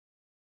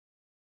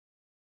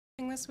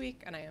this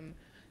week, and I am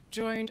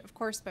joined, of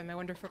course, by my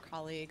wonderful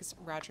colleagues,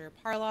 Roger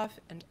Parloff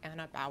and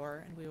Anna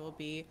Bauer, and we will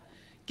be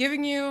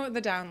giving you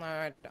the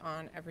download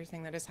on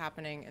everything that is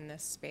happening in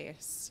this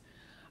space.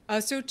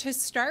 So to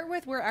start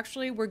with,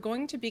 we're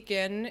going to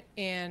begin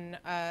in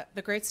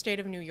the great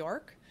state of New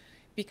York,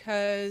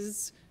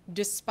 because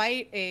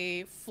despite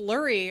a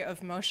flurry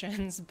of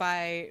motions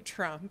by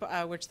Trump,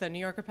 which the New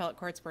York appellate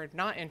courts were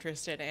not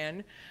interested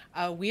in,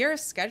 we are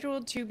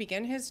scheduled to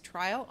begin his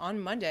trial on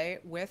Monday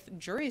with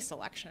jury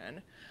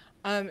selection.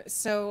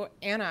 So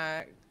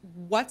Anna,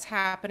 what's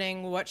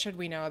happening? What should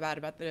we know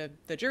about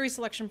the jury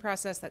selection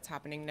process that's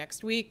happening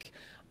next week?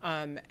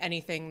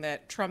 Anything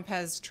that Trump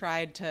has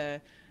tried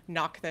to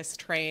knock this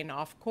train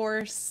off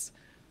course?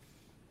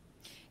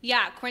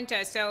 Yeah,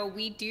 Quinta, so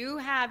we do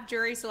have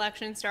jury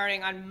selection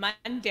starting on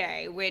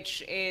Monday,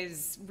 which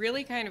is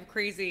really kind of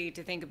crazy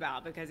to think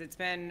about because it's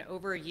been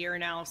over a year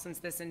now since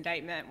this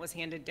indictment was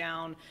handed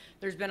down.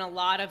 There's been a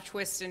lot of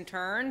twists and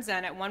turns,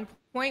 and at one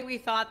point we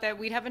thought that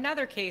we'd have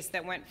another case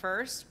that went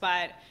first,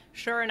 but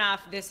sure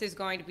enough, this is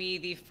going to be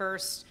the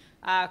first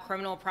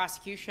criminal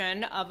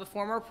prosecution of a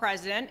former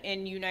president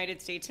in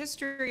United States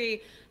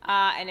history,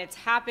 and it's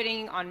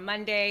happening on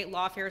Monday.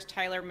 Lawfare's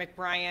Tyler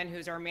McBrien,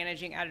 who's our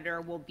managing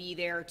editor, will be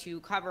there to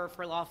cover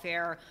for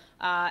Lawfare,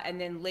 and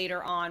then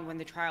later on when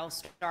the trial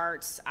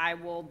starts, I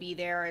will be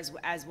there,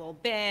 as will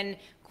Ben.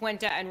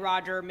 Quinta and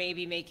Roger may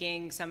be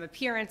making some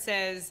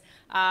appearances,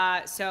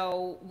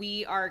 so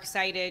we are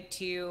excited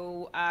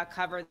to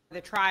cover the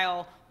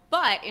trial.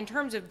 But in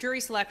terms of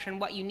jury selection,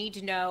 what you need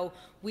to know,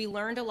 we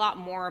learned a lot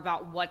more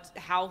about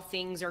how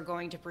things are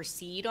going to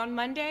proceed on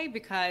Monday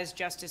because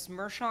Justice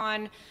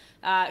Merchan,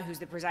 who's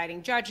the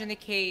presiding judge in the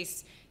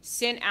case,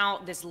 sent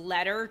out this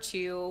letter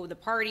to the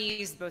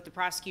parties, both the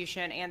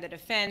prosecution and the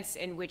defense,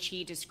 in which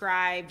he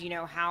described,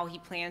 how he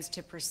plans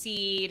to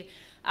proceed.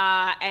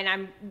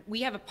 And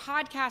we have a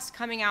podcast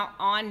coming out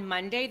on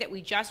Monday that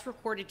we just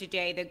recorded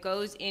today that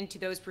goes into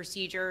those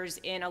procedures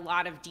in a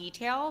lot of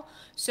detail.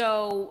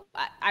 So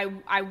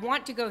I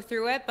want to go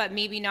through it, but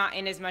maybe not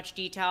in as much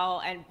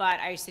detail. But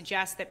I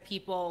suggest that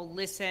people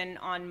listen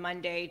on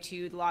Monday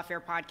to the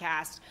Lawfare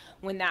podcast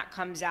when that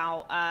comes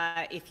out,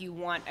 if you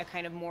want a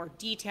kind of more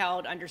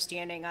detailed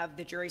understanding of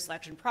the jury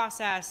selection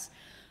process.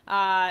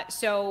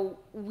 So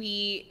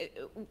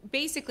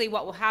basically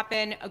what will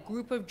happen, a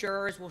group of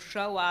jurors will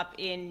show up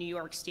in New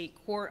York State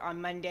Court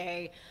on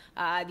Monday.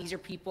 These are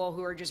people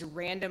who are just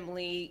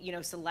randomly,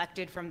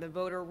 selected from the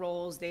voter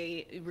rolls.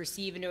 They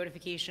receive a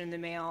notification in the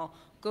mail,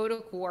 go to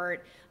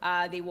court.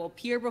 They will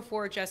appear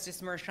before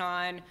Justice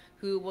Merchan,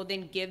 who will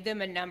then give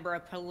them a number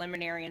of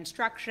preliminary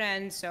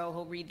instructions. So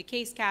he'll read the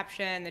case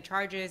caption, the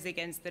charges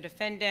against the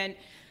defendant,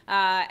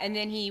 and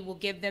then he will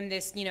give them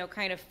this,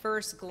 kind of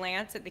first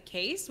glance at the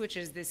case, which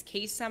is this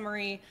case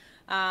summary.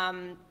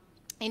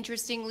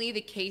 Interestingly,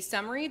 the case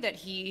summary that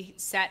he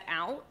set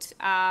out,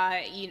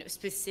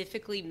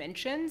 specifically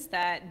mentions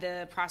that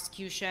the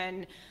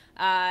prosecution,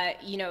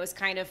 is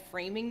kind of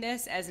framing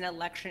this as an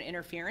election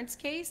interference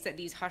case, that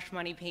these hush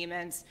money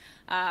payments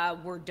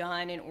were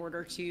done in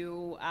order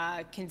to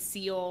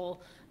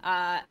conceal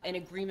an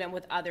agreement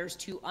with others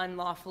to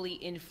unlawfully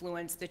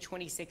influence the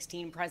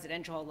 2016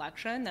 presidential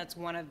election. That's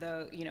one of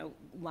the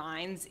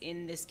lines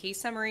in this case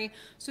summary.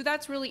 So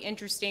that's really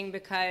interesting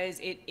because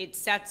it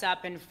sets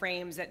up and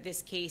frames that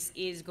this case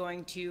is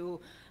going to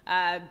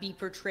be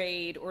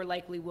portrayed, or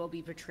likely will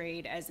be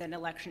portrayed, as an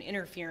election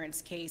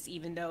interference case,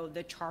 even though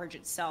the charge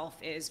itself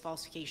is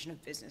falsification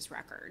of business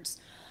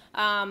records.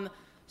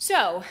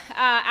 So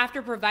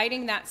after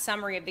providing that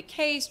summary of the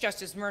case,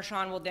 Justice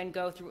Merchan will then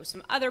go through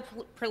some other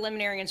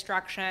preliminary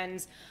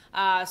instructions,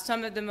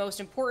 some of the most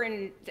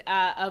important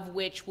of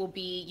which will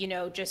be,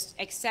 just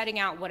setting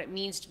out what it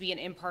means to be an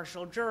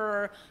impartial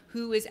juror,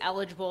 who is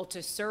eligible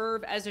to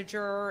serve as a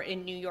juror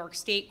in New York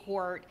State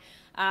Court.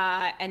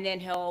 And then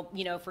he'll,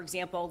 for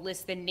example,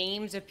 list the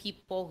names of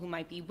people who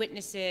might be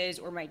witnesses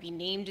or might be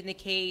named in the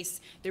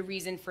case. The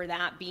reason for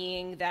that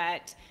being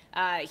that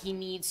he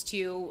needs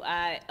to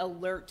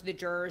alert the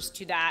jurors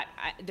to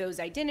those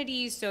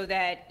identities, so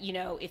that,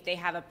 if they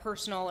have a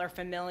personal or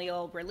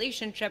familial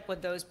relationship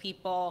with those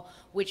people,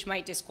 which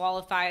might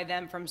disqualify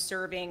them from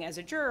serving as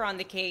a juror on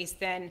the case,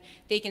 then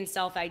they can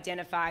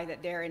self-identify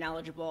that they're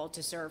ineligible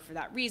to serve for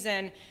that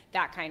reason,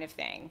 that kind of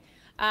thing.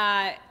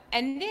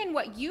 And then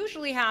what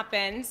usually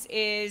happens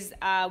is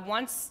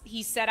once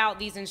he set out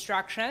these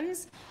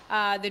instructions,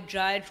 the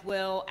judge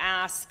will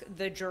ask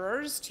the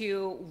jurors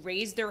to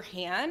raise their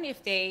hand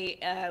if they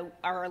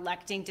are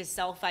electing to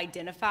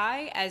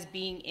self-identify as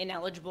being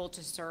ineligible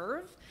to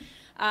serve.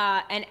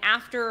 And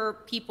after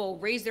people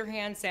raise their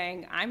hand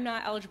saying, I'm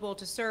not eligible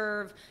to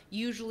serve,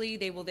 usually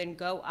they will then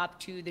go up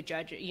to the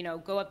judge,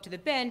 go up to the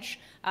bench,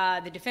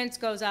 the defense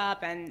goes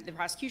up and the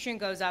prosecution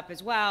goes up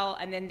as well,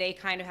 and then they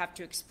kind of have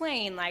to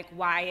explain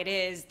why it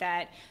is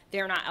that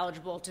they're not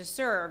eligible to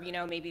serve.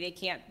 Maybe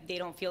they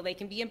don't feel they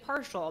can be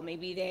impartial.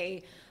 Maybe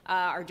they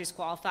are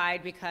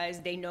disqualified because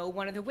they know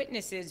one of the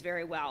witnesses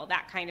very well,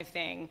 that kind of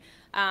thing.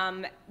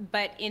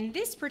 But in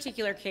this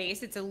particular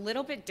case, it's a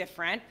little bit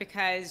different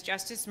because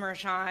Justice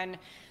Mershon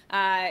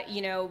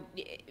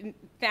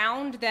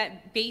found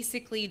that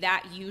basically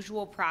that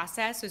usual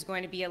process was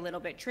going to be a little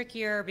bit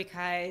trickier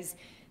because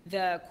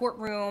the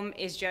courtroom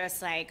is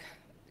just like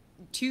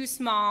too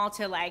small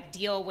to like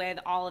deal with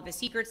all of the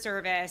Secret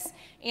Service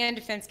and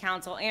defense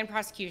counsel and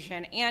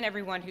prosecution and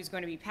everyone who's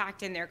going to be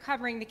packed in there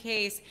covering the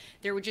case.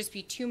 There would just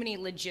be too many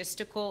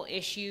logistical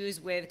issues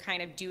with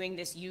kind of doing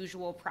this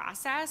usual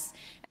process,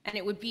 and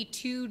it would be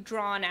too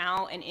drawn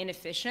out and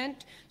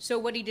inefficient. So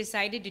what he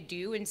decided to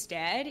do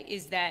instead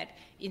is that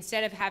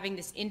instead of having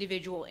this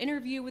individual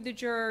interview with the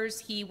jurors,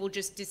 he will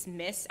just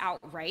dismiss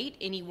outright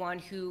anyone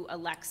who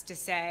elects to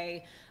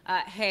say,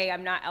 hey,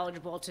 I'm not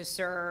eligible to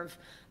serve.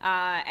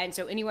 And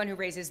so anyone who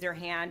raises their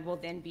hand will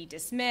then be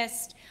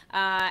dismissed.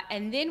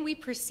 And then we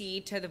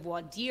proceed to the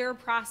voir dire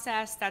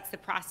process. That's the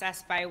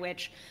process by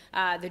which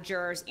the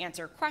jurors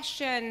answer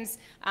questions,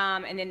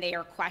 and then they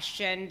are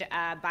questioned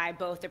by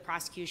both the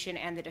prosecution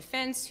and the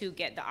defense, who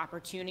get the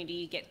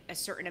opportunity, get a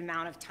certain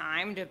amount of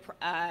time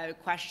to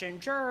question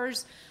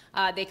jurors.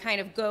 They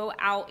kind of go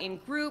out in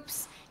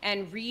groups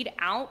and read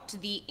out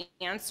the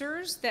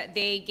answers that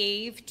they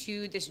gave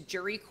to this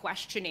jury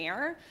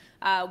questionnaire.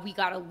 We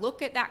got a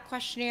look at that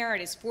questionnaire.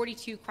 It is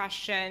 42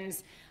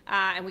 questions,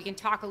 and we can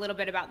talk a little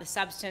bit about the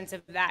substance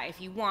of that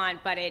if you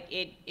want, but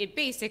it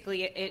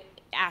basically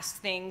asks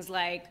things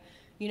like,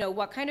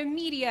 what kind of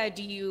media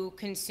do you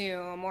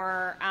consume?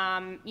 Or,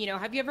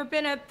 have you ever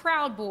been a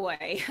Proud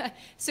Boy?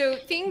 So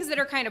things that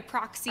are kind of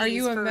proxies. Are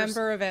you a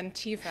member of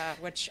Antifa?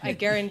 Which I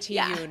guarantee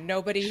you,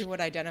 nobody who would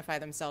identify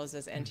themselves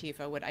as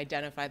Antifa would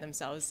identify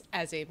themselves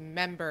as a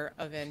member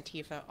of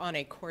Antifa on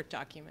a court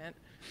document.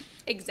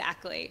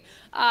 Exactly.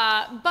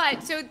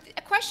 But so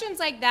questions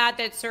like that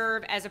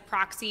serve as a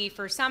proxy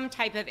for some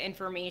type of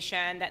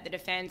information that the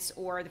defense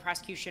or the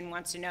prosecution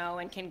wants to know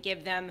and can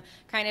give them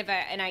kind of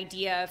an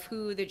idea of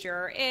who the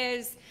juror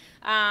is.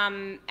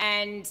 And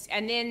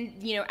then,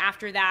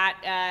 after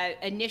that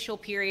initial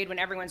period when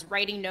everyone's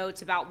writing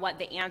notes about what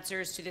the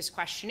answers to this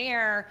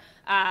questionnaire,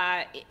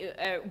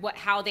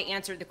 how they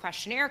answered the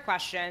questionnaire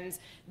questions,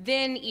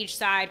 then each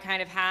side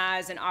kind of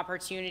has an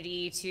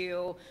opportunity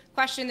to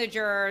question the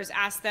jurors,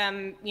 ask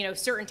them,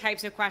 certain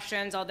types of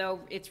questions, although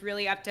it's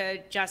really up to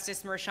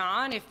Justice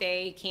Mershon if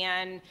they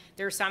can.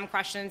 There are some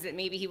questions that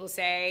maybe he will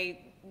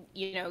say,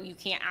 you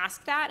can't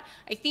ask that.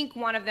 I think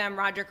one of them,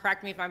 Roger,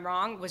 correct me if I'm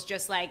wrong, was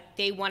just like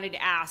they wanted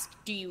to ask,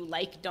 do you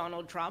like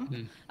Donald Trump?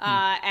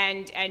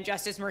 And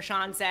Justice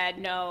Mershon said,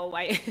 no,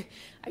 I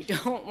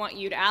don't want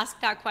you to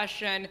ask that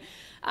question.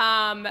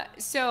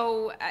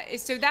 So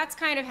that's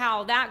kind of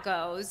how that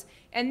goes.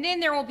 And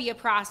then there will be a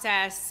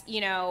process,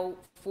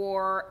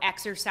 for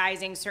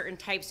exercising certain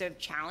types of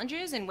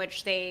challenges in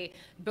which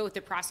both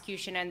the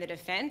prosecution and the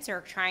defense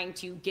are trying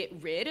to get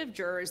rid of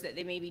jurors that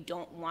they maybe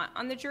don't want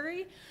on the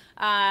jury.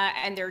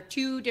 And there are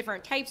two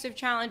different types of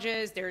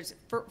challenges. There's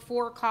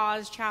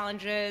for-cause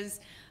challenges.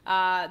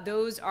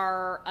 Those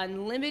are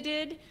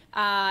unlimited,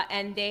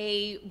 and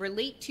they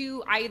relate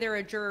to either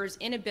a juror's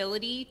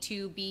inability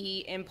to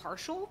be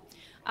impartial,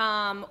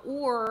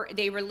 or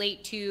they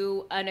relate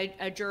to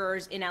a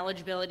juror's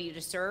ineligibility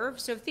to serve.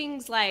 So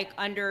things like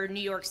under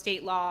New York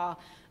state law,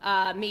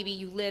 maybe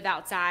you live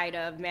outside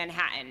of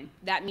Manhattan.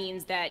 That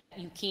means that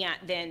you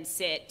can't then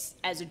sit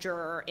as a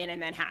juror in a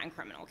Manhattan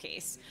criminal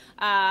case.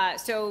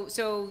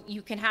 So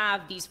you can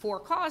have these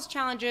for-cause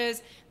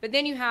challenges, but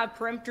then you have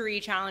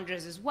peremptory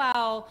challenges as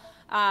well.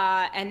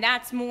 And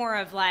that's more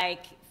of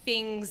like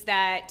things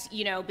that,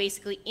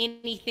 basically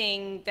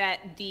anything that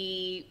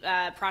the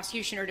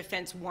prosecution or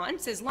defense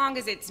wants, as long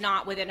as it's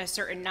not within a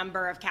certain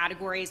number of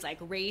categories, like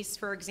race,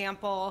 for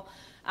example.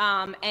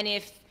 And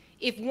if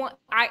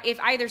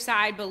either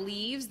side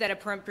believes that a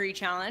peremptory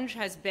challenge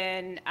has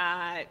been,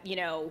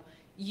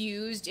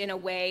 used in a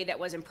way that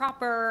was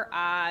improper,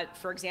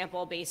 for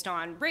example, based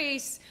on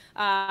race,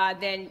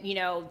 then,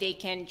 they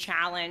can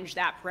challenge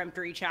that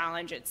peremptory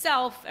challenge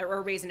itself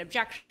or raise an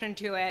objection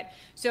to it.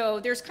 So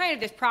there's kind of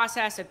this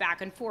process of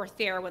back and forth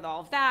there with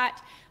all of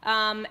that.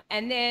 And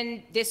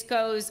then this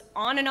goes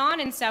on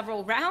in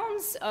several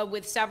rounds,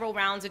 with several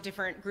rounds of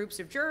different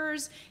groups of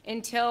jurors,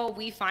 until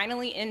we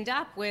finally end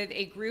up with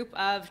a group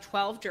of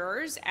 12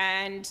 jurors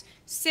and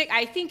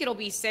I think it'll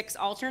be 6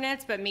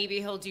 alternates, but maybe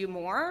he'll do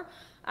more.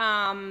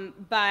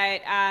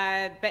 But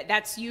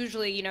that's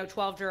usually,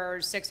 12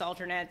 jurors, 6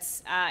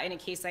 alternates in a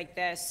case like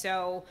this.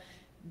 So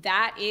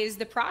that is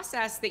the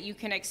process that you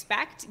can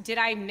expect. Did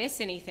I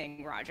miss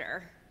anything,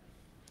 Roger?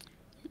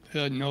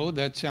 No,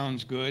 that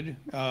sounds good.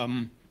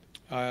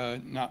 I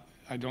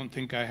don't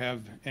think I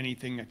have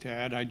anything to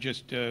add. I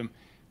just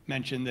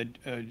mentioned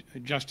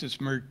that Justice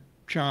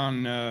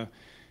Mershon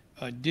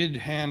did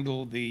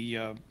handle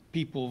the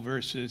People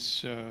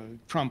versus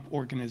Trump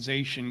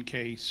organization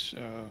case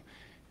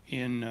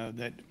in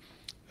that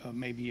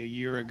maybe a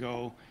year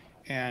ago,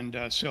 and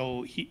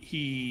so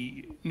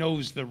he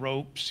knows the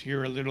ropes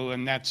here a little,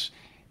 and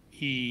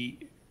he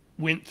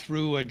went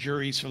through a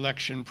jury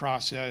selection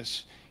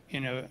process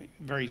in a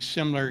very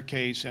similar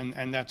case,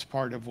 and that's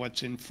part of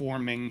what's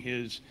informing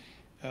his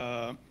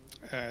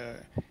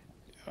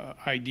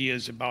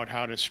ideas about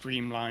how to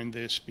streamline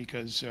this,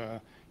 because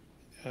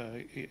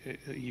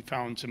he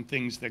found some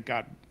things that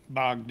got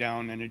bogged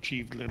down and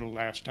achieved little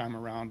last time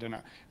around, and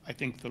I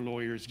think the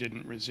lawyers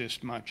didn't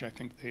resist much. I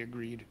think they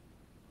agreed.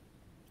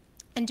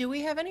 And do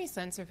we have any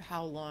sense of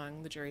how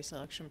long the jury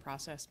selection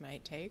process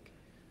might take?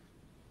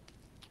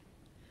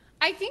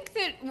 I think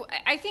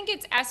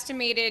it's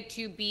estimated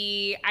to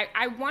be,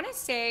 I want to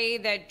say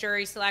that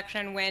jury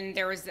selection, when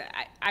there was,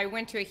 I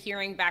went to a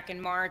hearing back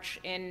in March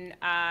in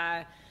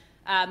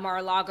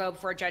Mar-a-Lago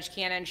before Judge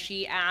Cannon.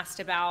 She asked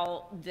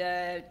about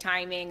the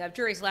timing of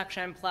jury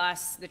selection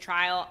plus the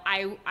trial.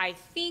 I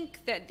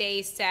think that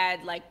they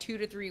said like 2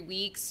 to 3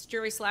 weeks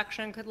jury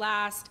selection could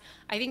last.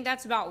 I think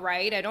that's about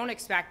right. I don't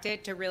expect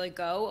it to really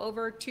go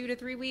over 2 to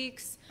 3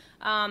 weeks.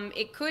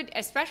 It could,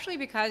 especially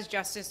because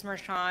Justice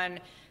Merchan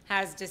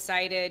has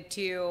decided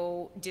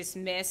to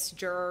dismiss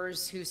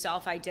jurors who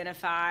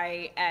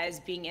self-identify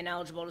as being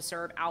ineligible to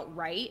serve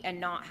outright and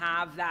not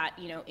have that,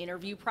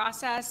 interview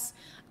process.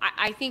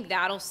 I think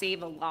that'll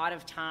save a lot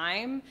of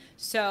time.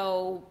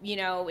 So,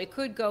 it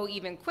could go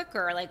even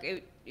quicker.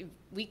 Like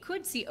we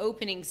could see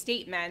opening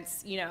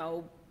statements,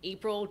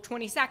 April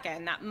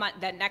 22nd,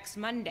 that next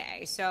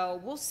Monday. So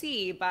we'll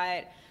see,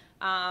 but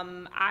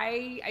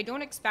I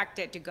don't expect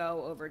it to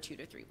go over 2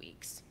 to 3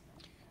 weeks.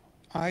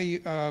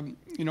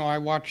 I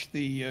watched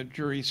the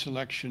jury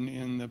selection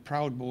in the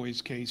Proud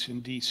Boys case in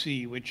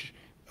D.C., which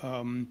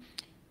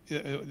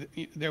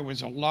there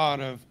was a lot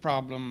of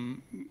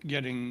problem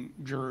getting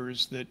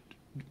jurors that,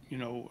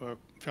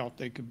 felt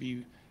they could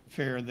be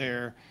fair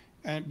there.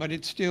 But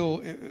it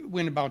still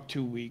went about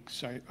 2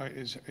 weeks,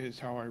 is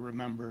how I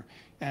remember.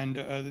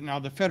 And now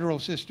the federal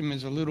system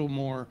is a little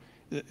more,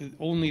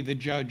 only the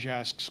judge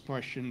asks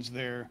questions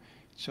there.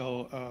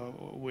 So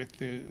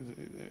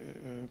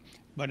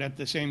but at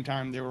the same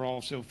time, there were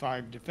also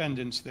 5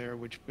 defendants there,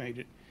 which made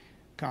it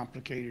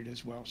complicated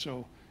as well.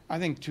 So I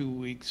think 2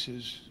 weeks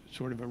is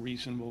sort of a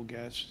reasonable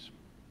guess.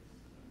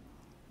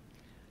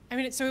 I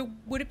mean, so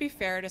would it be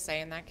fair to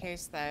say in that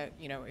case that,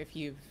 if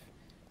you've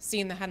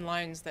seen the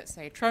headlines that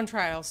say Trump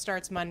trial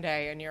starts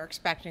Monday and you're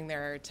expecting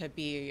there to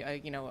be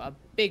a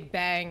big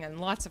bang and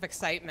lots of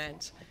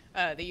excitement,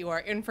 that you are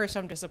in for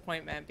some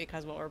disappointment,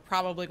 because what we're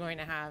probably going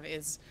to have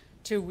is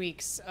 2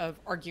 weeks of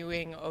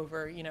arguing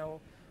over,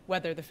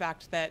 whether the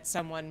fact that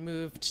someone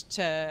moved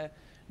to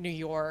New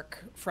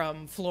York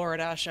from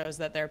Florida shows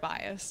that they're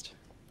biased?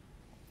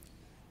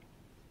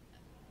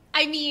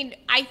 I mean,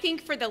 I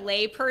think for the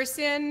lay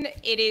person,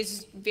 it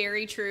is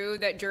very true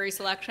that jury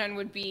selection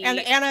would be. And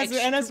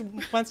Anna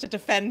wants to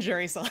defend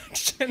jury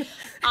selection.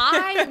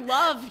 I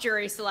love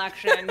jury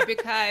selection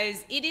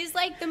because it is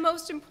like the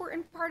most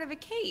important part of a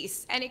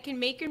case, and it can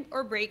make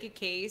or break a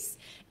case.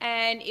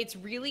 And it's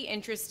really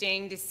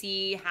interesting to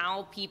see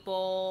how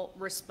people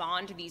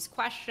respond to these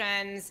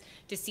questions,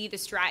 to see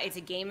it's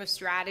a game of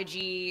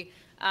strategy.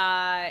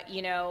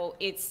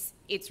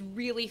 It's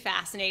really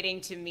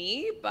fascinating to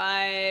me, but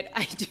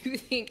I do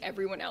think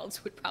everyone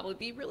else would probably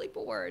be really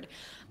bored.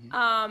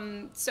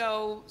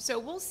 So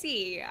we'll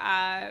see.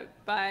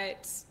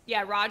 But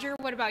yeah, Roger,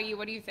 what about you?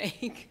 What do you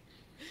think?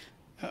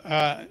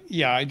 I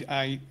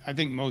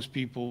think most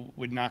people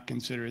would not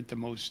consider it the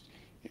most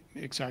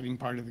exciting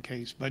part of the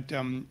case, but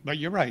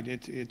you're right.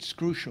 It's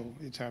crucial.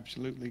 It's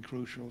absolutely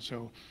crucial.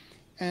 So,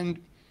 and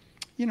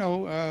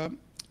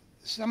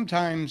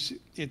sometimes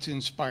it's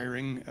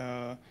inspiring.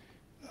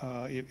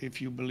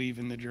 If you believe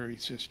in the jury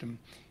system.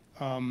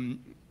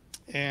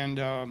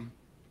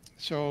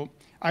 So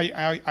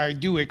I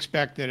do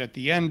expect that at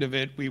the end of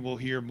it, we will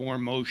hear more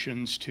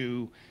motions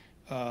to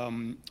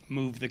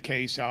move the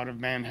case out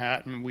of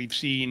Manhattan. We've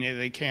seen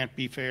they can't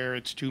be fair.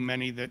 It's too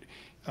many that,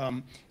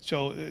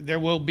 so there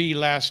will be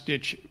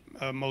last-ditch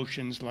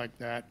motions like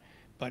that,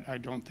 but I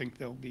don't think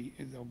they'll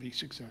be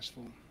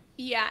successful.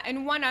 Yeah,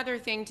 and one other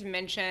thing to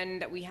mention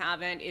that we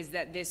haven't is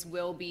that this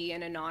will be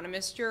an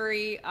anonymous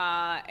jury,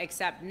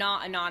 except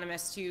not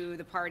anonymous to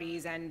the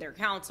parties and their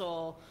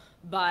counsel,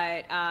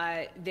 but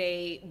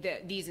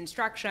these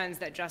instructions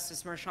that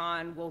Justice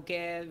Merchan will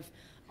give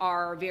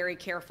are very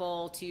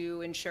careful to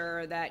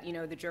ensure that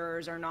the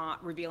jurors are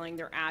not revealing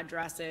their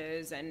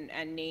addresses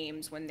and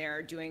names when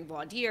they're doing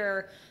voir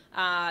dire.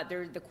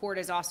 The court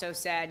has also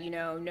said,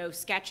 no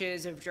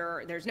sketches of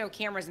there's no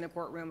cameras in the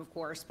courtroom, of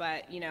course,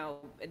 but,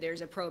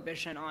 there's a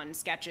prohibition on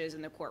sketches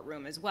in the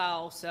courtroom as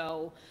well.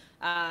 So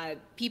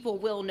people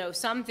will know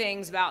some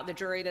things about the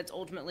jury that's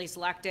ultimately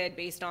selected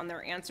based on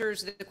their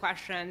answers to the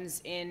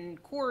questions in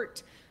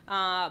court.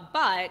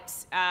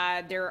 But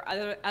there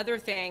are other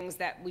things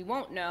that we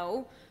won't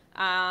know.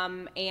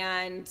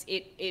 And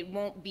it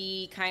won't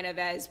be kind of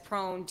as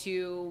prone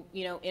to,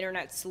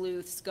 internet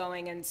sleuths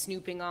going and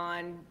snooping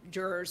on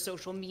jurors'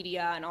 social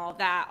media and all of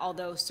that,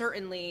 although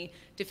certainly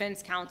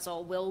defense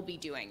counsel will be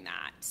doing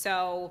that.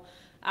 So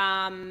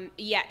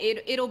Yeah,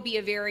 it'll be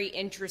a very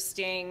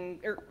interesting,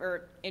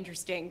 or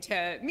interesting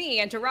to me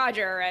and to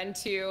Roger and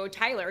to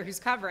Tyler, who's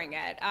covering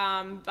it.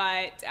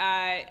 But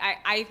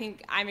I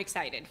think I'm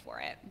excited for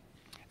it.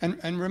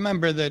 And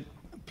remember that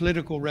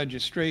political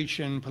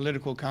registration,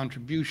 political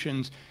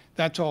contributions,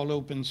 that's all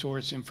open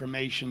source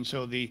information,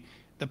 so the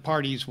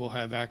parties will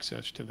have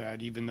access to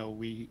that, even though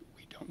we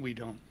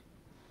don't.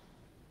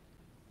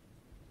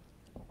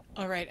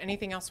 All right,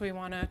 anything else we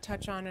want to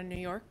touch on in New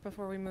York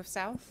before we move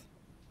south?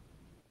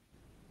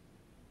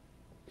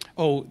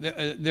 Oh,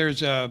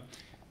 there's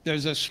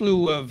a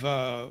slew of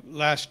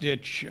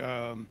last-ditch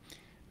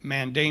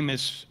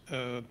mandamus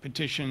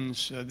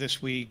petitions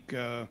this week.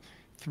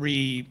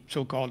 3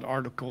 so-called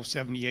Article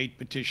 78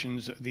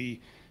 petitions.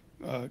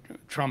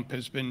 Trump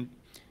has been.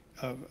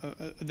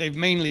 They've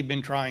mainly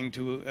been trying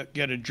to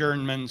get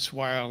adjournments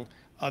while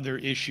other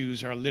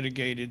issues are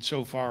litigated.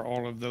 So far,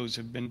 all of those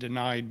have been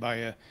denied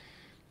by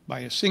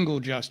a single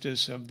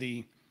justice of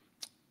the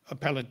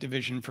Appellate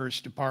Division,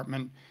 First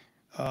Department.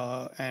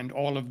 And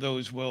all of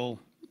those will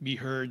be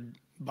heard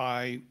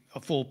by a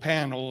full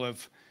panel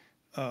of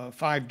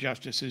 5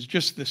 justices,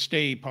 just the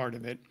stay part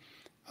of it.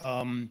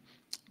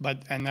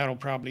 And that'll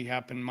probably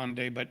happen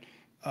Monday, but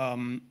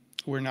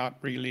we're not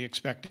really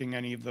expecting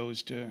any of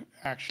those to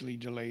actually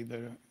delay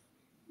the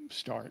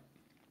start.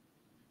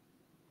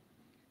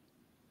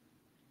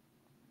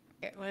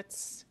 Okay,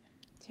 let's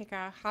take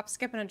a hop,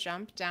 skip, and a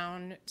jump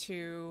down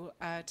to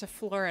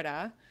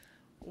Florida,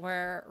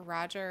 where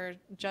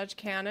Judge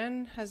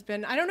Cannon has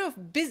been, I don't know if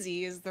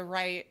busy is the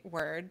right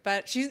word,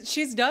 but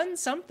she's done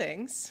some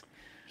things.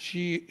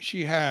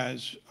 She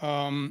has.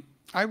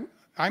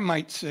 I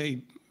might say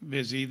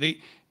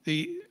busy.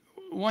 The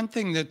one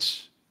thing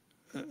that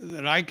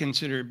I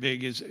consider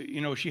big is,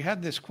 she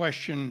had this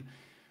question.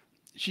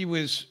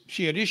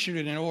 She had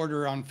issued an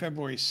order on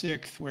February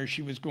 6th where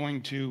she was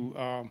going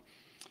to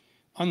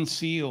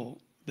unseal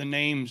the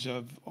names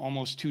of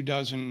almost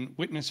 24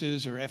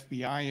 witnesses or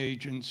FBI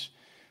agents,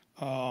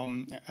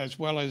 as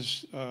well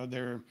as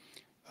their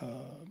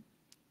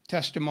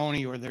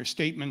testimony or their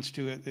statements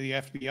to the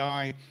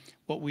FBI,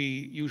 what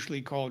we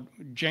usually call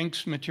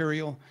Jenks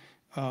material,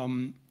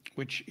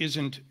 which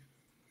isn't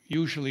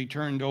usually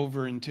turned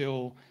over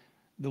until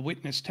the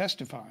witness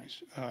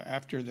testifies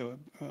after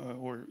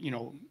or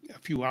a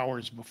few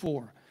hours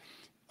before.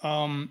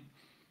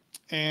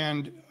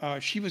 And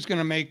she was going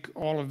to make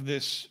all of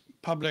this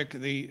public.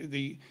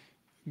 The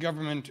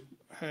government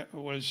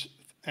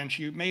and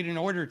she made an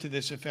order to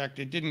this effect.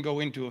 It didn't go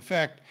into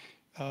effect.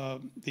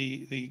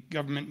 The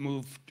government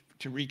moved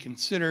to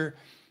reconsider,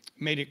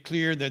 made it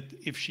clear that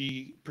if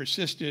she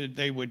persisted,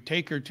 they would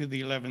take her to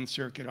the 11th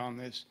Circuit on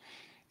this.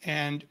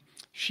 And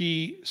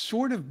she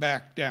sort of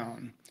backed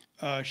down.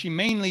 She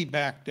mainly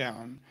backed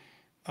down.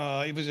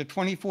 It was a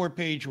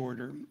 24-page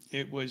order.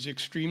 It was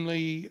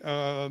extremely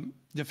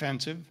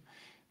defensive.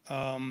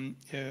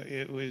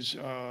 It was,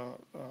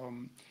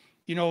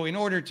 in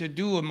order to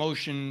do a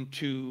motion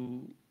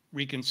to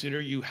reconsider,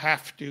 you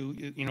have to,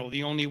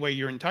 the only way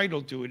you're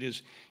entitled to it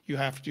is you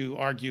have to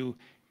argue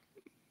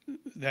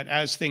that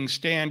as things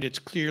stand, it's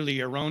clearly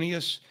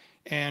erroneous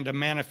and a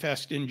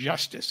manifest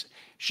injustice.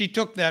 She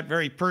took that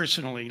very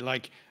personally,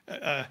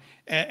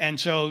 and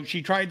so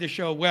she tried to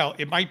show, well,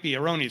 it might be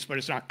erroneous, but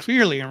it's not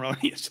clearly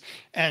erroneous.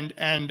 And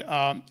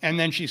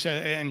then she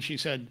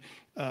said,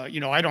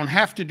 I don't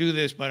have to do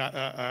this, but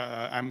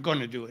I'm going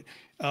to do it.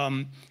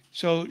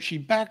 So she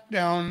backed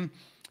down,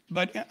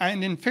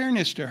 and in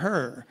fairness to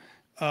her,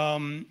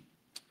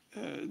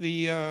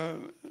 the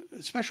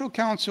special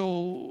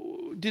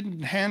counsel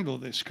didn't handle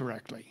this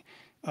correctly.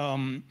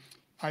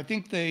 I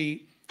think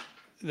they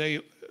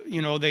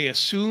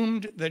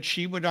assumed that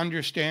she would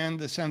understand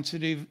the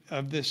sensitivity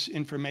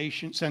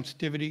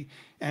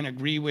and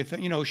agree with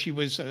it. She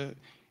was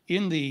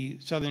in the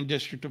Southern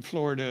District of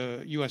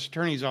Florida U.S.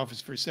 Attorney's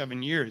Office for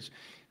 7 years.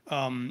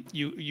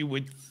 You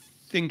would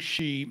think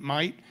she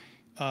might.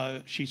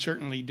 She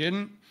certainly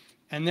didn't.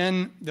 And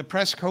then the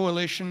Press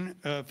Coalition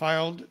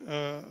filed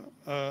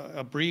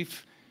a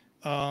brief,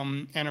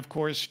 and of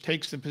course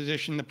takes the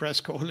position the Press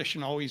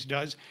Coalition always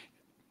does,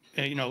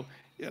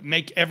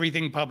 make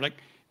everything public,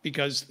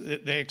 because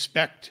they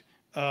expect,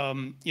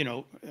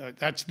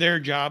 that's their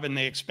job, and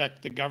they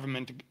expect the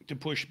government to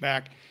push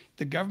back.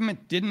 The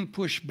government didn't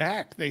push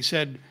back. They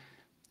said,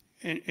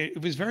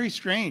 it was very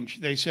strange.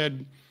 They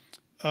said,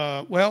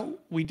 well,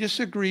 we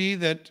disagree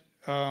that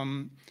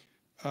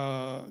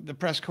the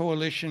Press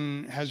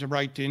Coalition has a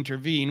right to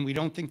intervene. We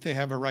don't think they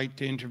have a right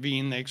to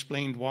intervene. They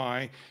explained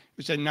why.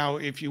 We said, now,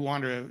 if you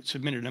want to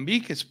submit an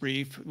amicus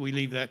brief, we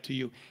leave that to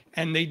you.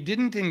 And they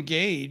didn't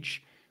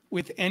engage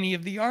with any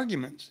of the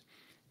arguments,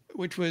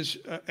 which was,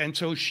 and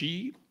so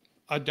she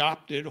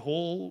adopted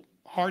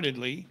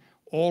wholeheartedly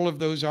all of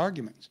those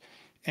arguments.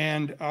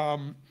 And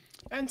so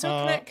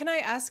can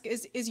I ask,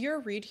 is your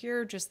read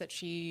here just that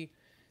she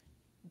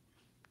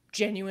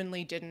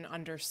genuinely didn't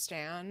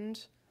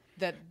understand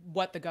that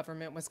what the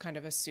government was kind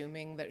of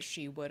assuming that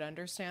she would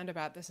understand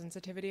about the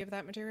sensitivity of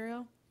that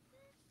material?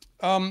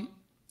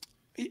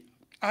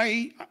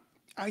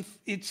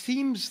 it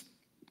seems,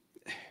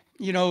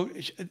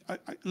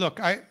 look,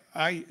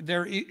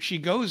 she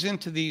goes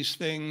into these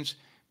things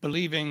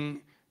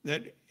believing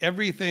that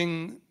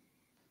everything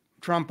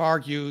Trump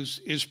argues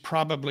is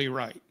probably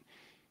right.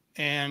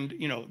 And,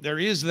 there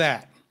is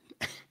that.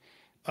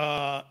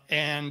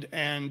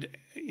 And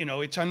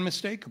it's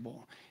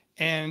unmistakable.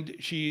 And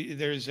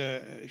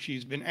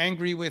she's been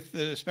angry with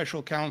the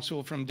special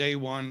counsel from day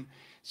one.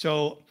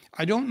 So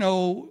I don't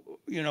know,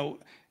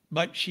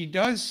 but she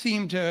does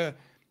seem to,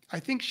 I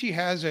think she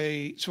has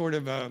a sort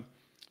of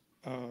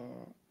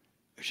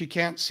she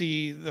can't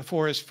see the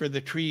forest for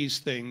the trees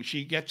thing.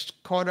 She gets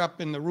caught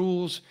up in the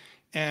rules,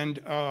 and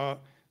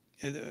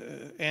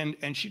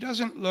she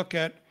doesn't look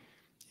at,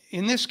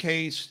 in this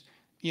case,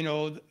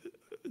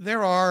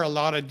 there are a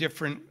lot of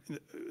different,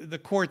 the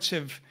courts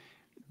have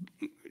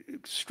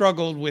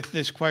struggled with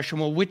this question.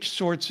 Well, which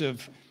sorts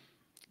of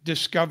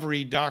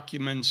discovery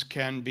documents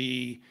can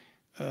be,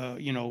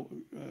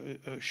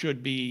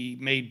 should be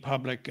made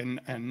public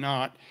and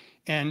not?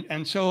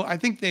 And so I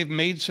think they've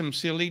made some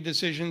silly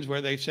decisions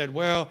where they said,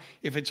 well,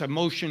 if it's a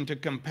motion to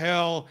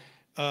compel,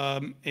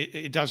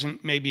 it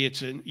doesn't, maybe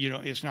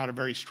it's not a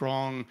very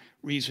strong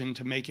reason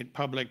to make it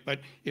public, but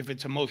if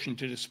it's a motion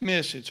to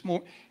dismiss, it's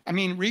more,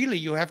 really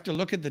you have to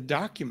look at the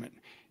document.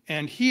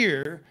 And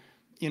here,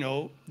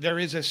 there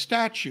is a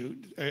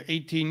statute,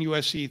 18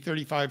 USC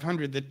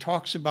 3500, that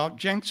talks about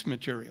Jenks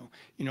material.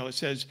 It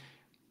says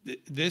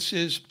this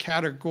is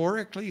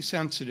categorically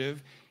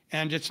sensitive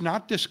and it's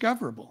not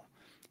discoverable.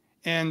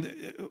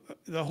 And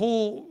if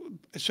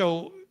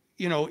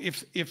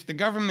the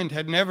government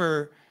had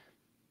never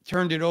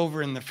turned it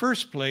over in the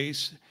first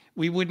place,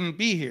 we wouldn't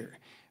be here.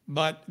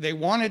 But they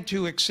wanted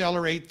to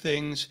accelerate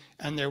things,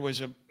 and there was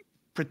a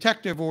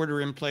protective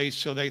order in place,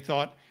 so they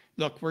thought,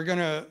 look, we're going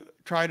to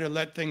try to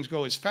let things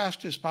go as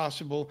fast as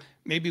possible.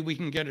 Maybe we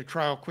can get a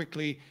trial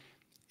quickly.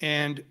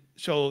 And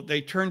so they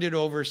turned it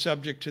over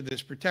subject to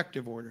this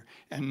protective order.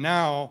 And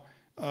now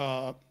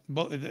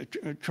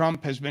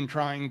Trump has been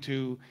trying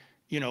to,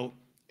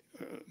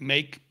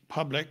 make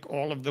public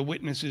all of the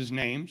witnesses'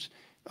 names,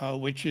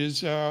 which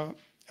is,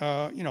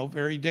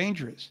 very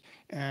dangerous.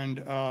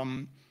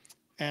 And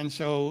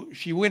so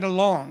she went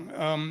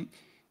along.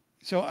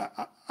 So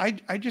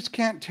I just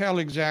can't tell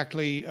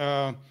exactly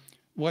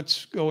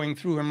what's going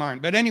through her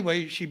mind. But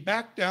anyway, she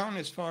backed down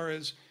as far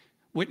as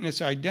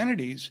witness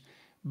identities,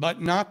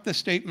 but not the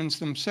statements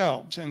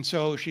themselves. And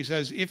so she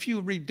says, if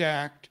you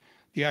redact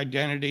the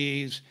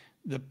identities,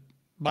 the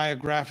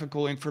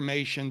biographical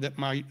information that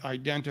might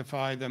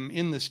identify them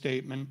in the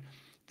statement,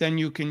 then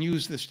you can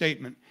use the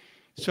statement.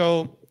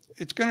 So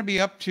it's going to be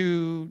up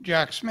to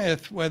Jack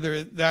Smith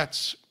whether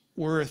that's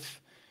worth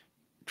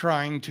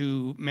trying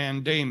to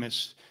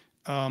mandamus.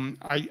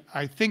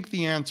 I think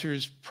the answer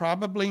is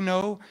probably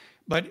no,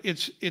 but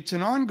it's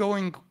an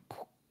ongoing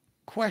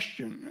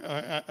question.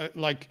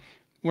 Like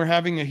we're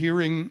having a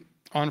hearing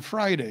on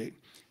Friday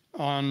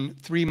on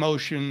 3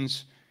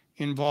 motions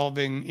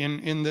involving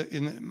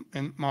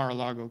in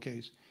Mar-a-Lago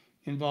case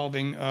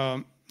involving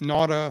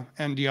Nauta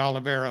and De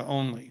Oliveira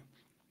only.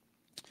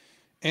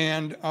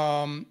 And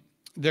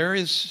there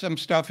is some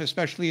stuff,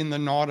 especially in the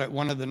Nauta,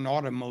 one of the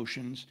Nauta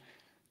motions,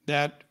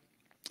 that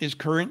is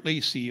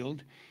currently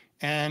sealed,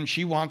 and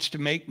she wants to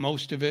make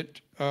most of it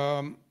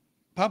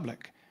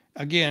public.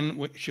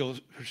 Again,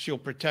 she'll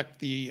protect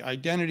the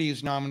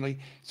identities nominally.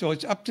 So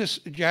it's up to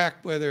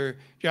Jack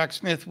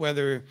Smith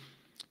whether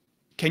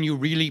can you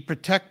really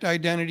protect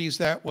identities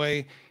that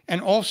way?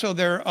 And also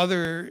there are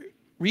other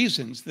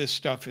reasons this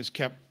stuff is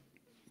kept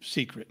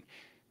secret.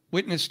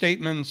 Witness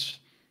statements,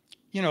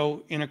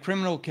 in a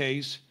criminal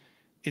case,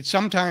 it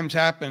sometimes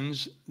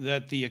happens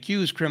that the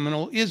accused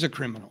criminal is a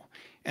criminal.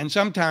 And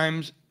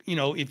sometimes,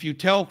 if you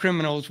tell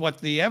criminals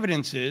what the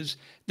evidence is,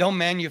 they'll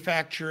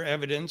manufacture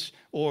evidence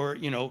or,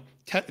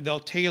 they'll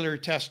tailor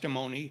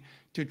testimony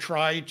to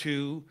try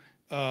to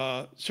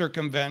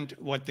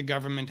circumvent what the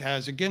government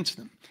has against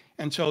them.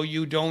 And so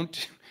you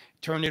don't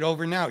turn it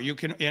over now. You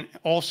can, and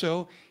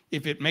also,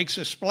 if it makes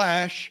a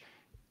splash,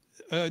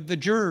 the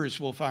jurors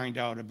will find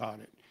out about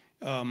it.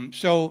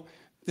 So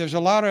there's a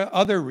lot of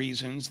other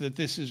reasons that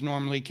this is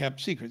normally kept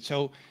secret.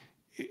 So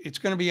it's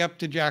going to be up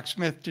to Jack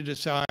Smith to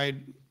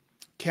decide,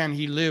 can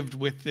he live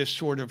with this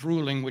sort of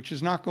ruling, which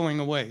is not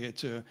going away.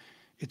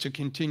 It's a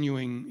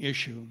continuing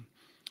issue.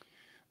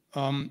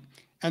 And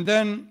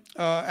then,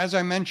 as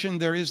I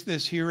mentioned, there is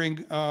this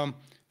hearing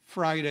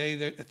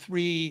Friday.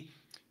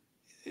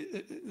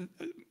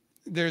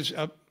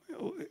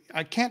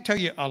 I can't tell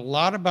you a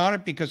lot about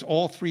it because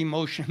all 3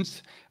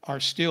 motions are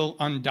still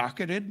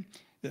undocketed.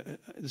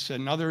 This is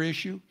another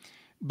issue.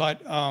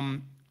 But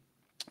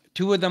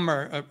 2 of them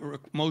are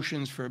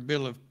motions for a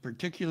bill of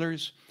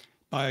particulars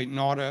by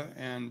Nauta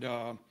and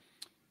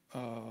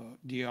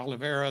De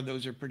Oliveira.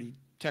 Those are pretty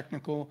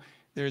technical.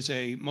 There's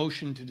a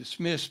motion to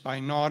dismiss by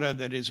Nauta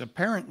that is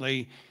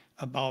apparently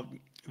about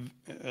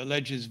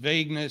alleges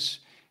vagueness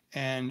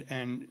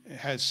and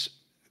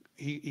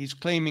he's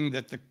claiming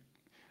that the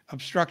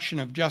obstruction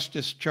of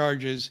justice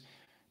charges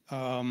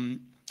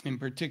in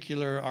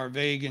particular are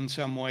vague in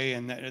some way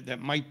and that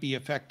might be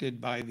affected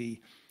by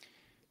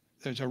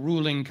there's a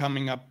ruling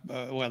coming up,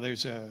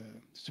 there's a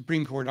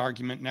Supreme Court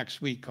argument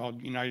next week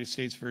called United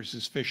States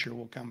versus Fisher,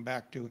 we'll come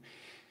back to,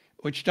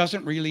 which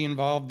doesn't really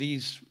involve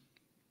these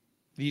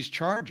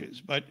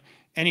charges. But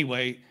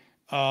anyway,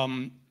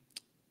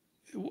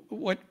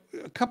 what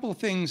a couple of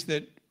things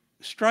that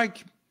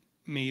strike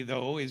me,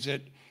 though, is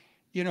that,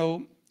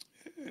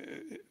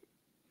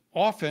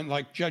 often,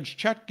 like Judge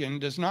Chutkin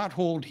does not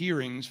hold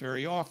hearings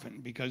very often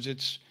because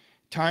it's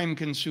time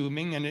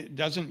consuming and it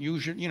doesn't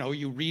usually,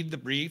 you read the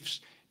briefs,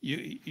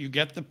 you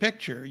get the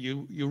picture,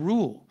 you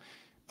rule.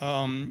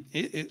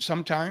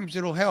 Sometimes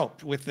it'll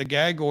help. With the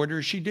gag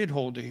order, she did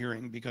hold a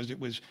hearing because it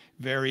was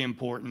very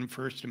important,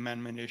 First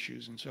Amendment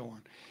issues and so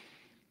on.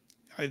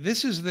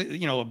 This is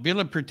a bill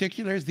of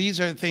particulars. These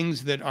are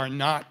things that are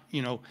not,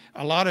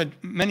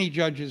 many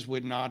judges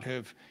would not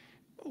have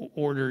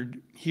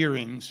ordered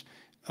hearings.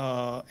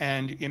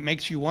 And it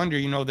makes you wonder,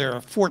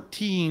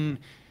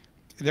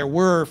 there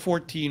were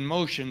 14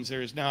 motions.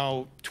 There's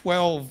now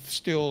 12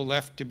 still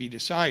left to be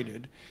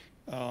decided.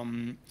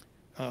 One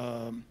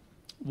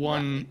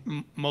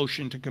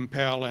motion to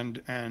compel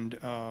and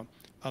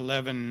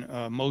 11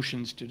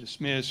 motions to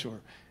dismiss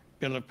or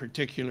bill of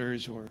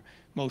particulars or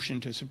motion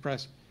to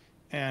suppress.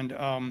 And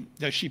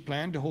does she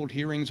plan to hold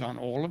hearings on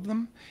all of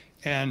them?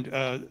 And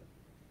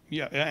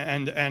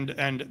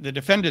and the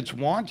defendants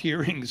want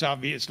hearings,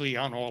 obviously,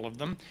 on all of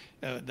them.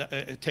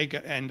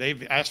 And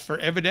they've asked for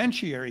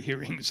evidentiary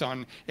hearings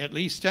on at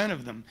least 10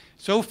 of them.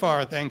 So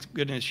far, thank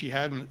goodness, she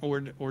hadn't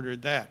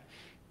ordered that.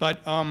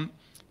 But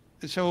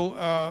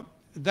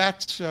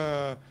that's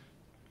a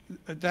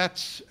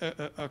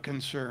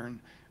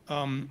concern.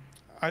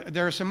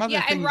 There are some other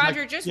things. Yeah, and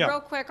Roger, just real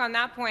quick on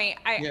that point,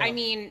 I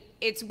mean,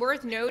 it's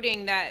worth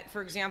noting that,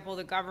 for example,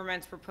 the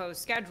government's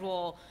proposed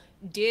schedule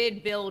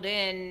did build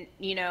in,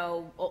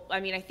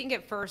 I think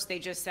at first they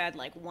just said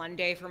like 1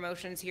 day for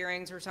motions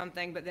hearings or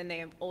something, but then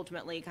they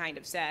ultimately kind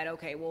of said,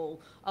 okay, we'll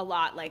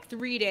allot like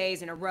 3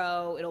 days in a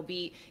row.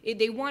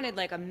 They wanted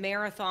like a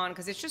marathon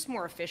because it's just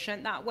more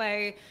efficient that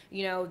way.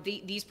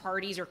 These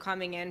parties are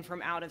coming in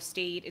from out of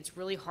state. It's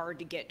really hard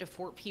to get to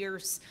Fort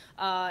Pierce.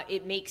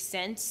 It makes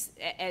sense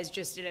as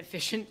just an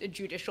efficient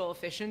judicial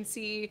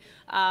efficiency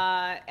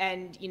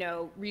and,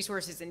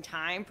 resources and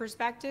time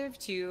perspective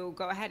to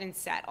go ahead and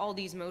set all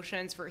these motions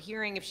for a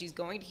hearing. If she's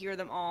going to hear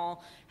them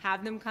all,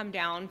 have them come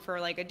down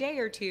for like a day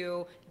or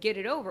two, get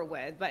it over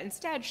with. But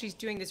instead, she's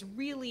doing this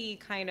really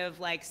kind of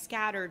like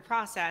scattered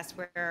process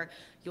where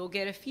you'll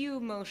get a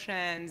few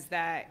motions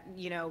that,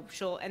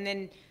 and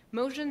then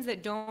motions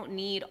that don't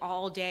need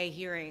all day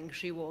hearing,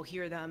 she will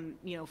hear them,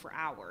 for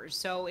hours.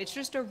 So it's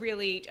just a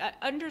really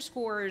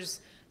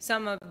underscores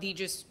some of the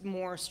just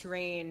more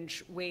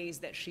strange ways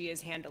that she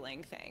is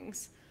handling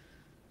things.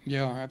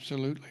 Yeah,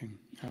 absolutely.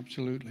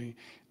 Absolutely.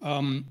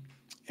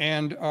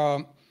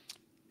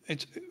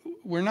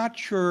 We're not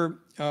sure,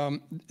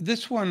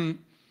 this one,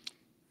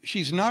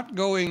 she's not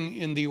going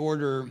in the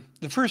order,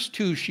 the first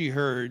two she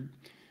heard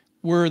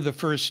were the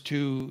first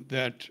two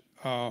that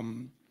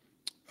the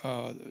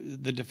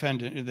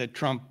defendant, that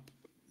Trump,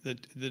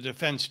 the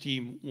defense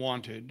team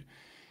wanted.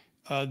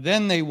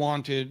 Then they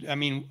wanted,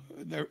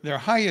 their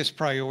highest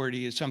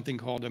priority is something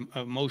called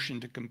a motion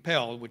to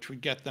compel, which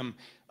would get them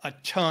a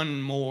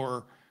ton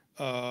more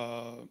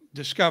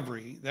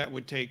discovery. That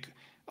would take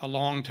a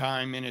long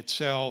time in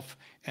itself,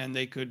 and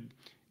they could,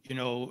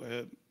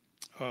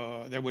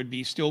 there would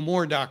be still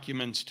more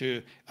documents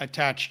to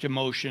attach to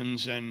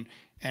motions and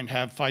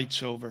have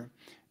fights over.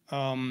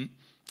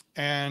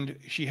 And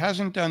she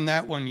hasn't done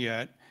that one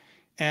yet.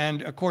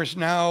 And of course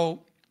now,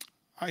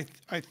 I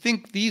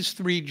think these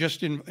three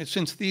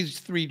since these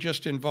three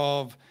just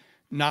involve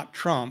not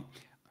Trump,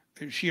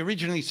 she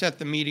originally set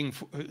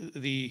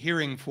the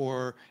hearing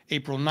for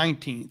April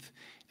 19th.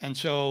 And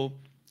so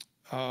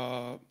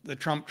the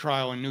Trump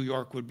trial in New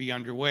York would be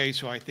underway.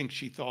 So I think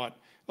she thought,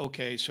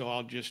 okay, so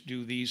I'll just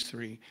do these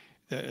three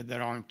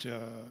that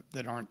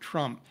aren't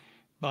Trump.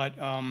 But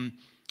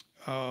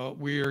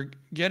we're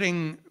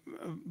getting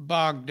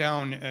bogged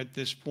down at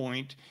this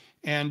point.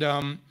 And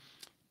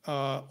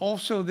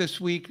also this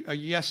week,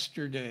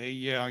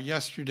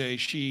 yesterday,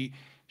 she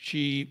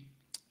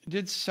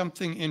did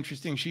something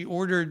interesting. She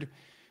ordered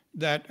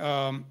that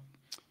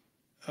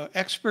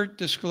expert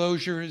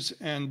disclosures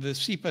and the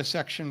SEPA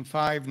Section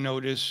 5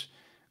 notice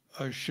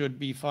should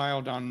be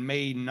filed on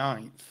May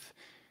 9th.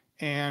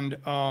 And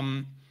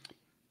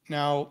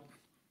now,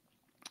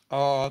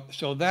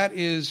 so that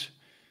is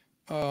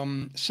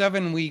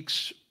 7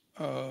 weeks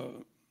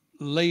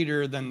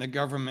later than the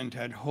government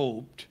had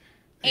hoped.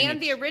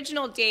 And the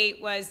original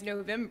date was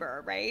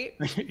November, right?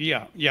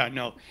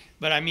 No.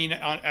 But I mean...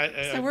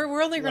 so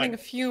we're only running a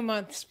few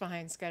months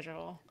behind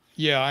schedule.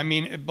 Yeah, I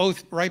mean,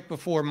 both right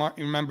before,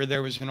 remember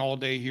there was an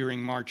all-day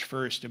hearing March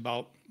 1st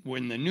about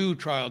when the new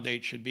trial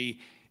date should be.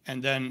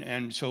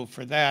 And so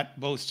for that,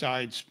 both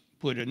sides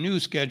put a new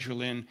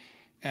schedule in.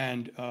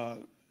 And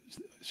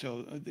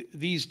so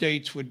these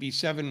dates would be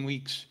 7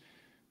 weeks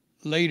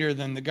later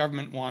than the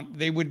government want.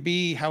 They would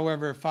be,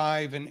 however,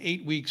 5 and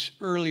 8 weeks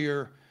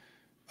earlier,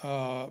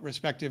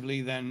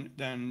 respectively,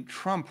 than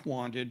Trump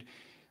wanted.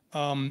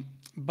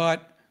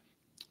 But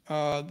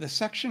the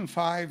Section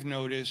 5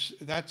 notice,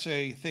 that's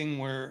a thing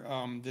where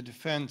the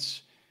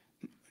defense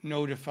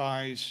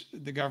notifies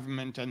the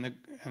government and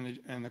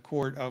the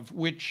court of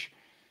which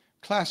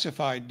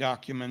classified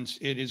documents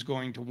it is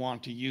going to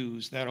want to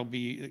use. That'll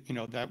be,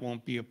 that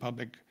won't be a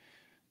public,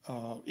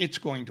 it's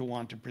going to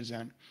want to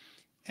present.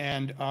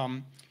 And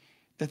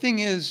the thing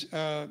is,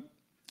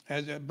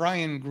 as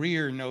Brian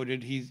Greer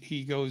noted,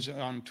 he goes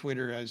on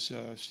Twitter as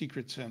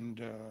Secrets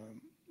and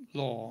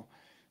Law.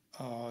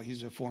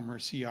 He's a former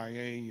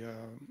CIA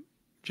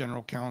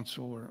general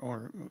counsel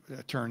or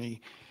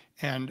attorney.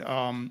 And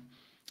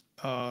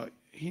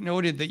he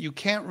noted that you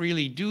can't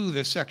really do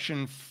the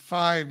Section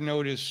 5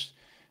 notice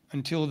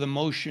until the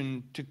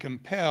motion to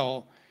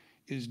compel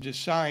is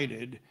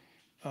decided.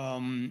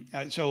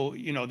 So,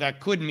 that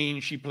could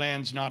mean she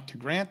plans not to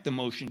grant the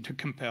motion to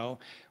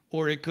compel,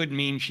 or it could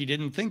mean she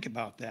didn't think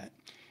about that.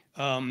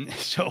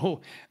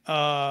 So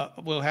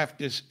we'll have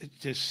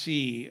to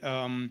see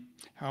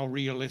how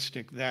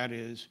realistic that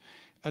is.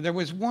 There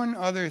was one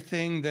other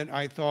thing that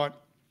I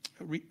thought,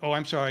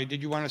 I'm sorry,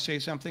 did you want to say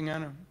something,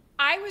 Anna?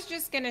 I was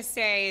just going to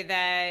say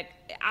that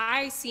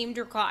I seem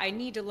to recall, I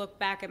need to look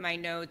back at my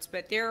notes,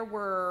 but there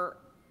was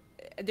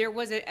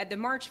at the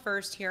March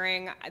 1st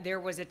hearing, there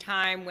was a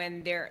time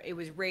when it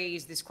was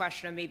raised this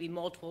question of maybe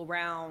multiple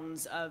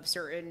rounds of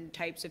certain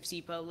types of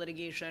SEPA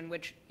litigation,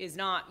 which is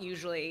not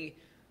usually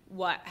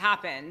what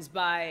happens,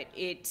 but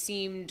it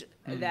seemed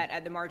that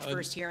at the March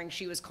 1st hearing,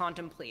 she was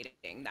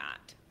contemplating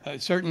that.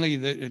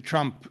 Certainly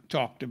Trump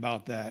talked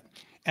about that.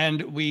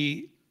 And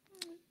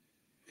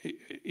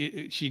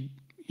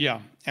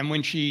and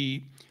when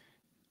she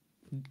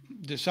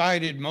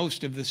decided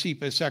most of the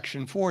SEPA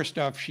Section 4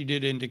 stuff, she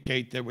did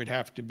indicate there would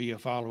have to be a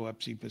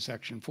follow-up SEPA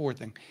Section 4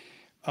 thing.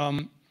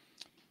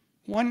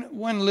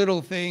 One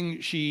little thing,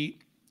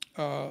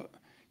 the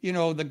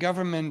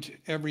government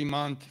every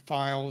month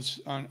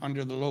files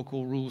under the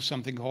local rules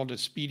something called a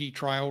speedy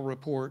trial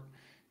report,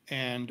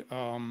 and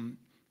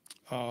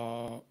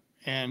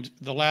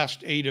the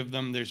last 8 of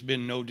them, there's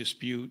been no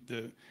dispute.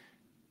 The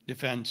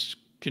defense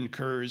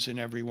concurs in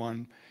every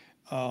one.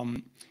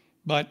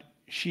 But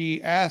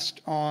she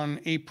asked on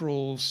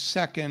April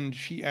 2nd,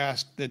 she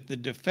asked that the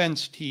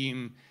defense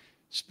team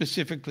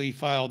specifically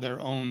file their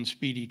own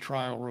speedy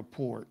trial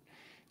report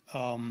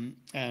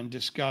and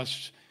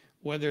discuss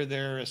whether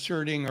they're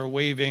asserting or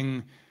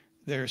waiving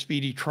their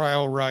speedy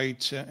trial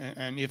rights,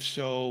 and if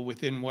so,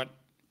 within what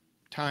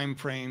time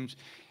frames.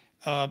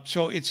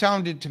 So it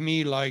sounded to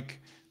me like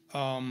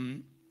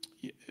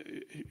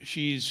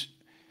she's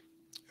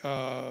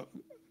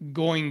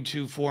going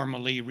to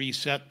formally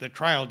reset the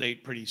trial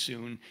date pretty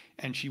soon,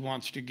 and she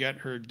wants to get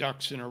her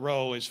ducks in a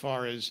row as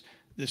far as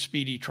the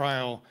speedy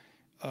trial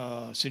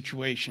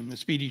situation. The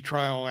Speedy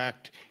Trial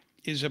Act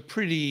is a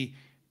pretty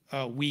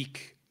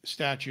weak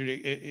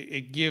statute.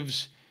 It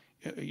gives,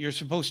 you're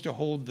supposed to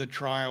hold the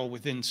trial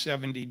within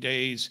 70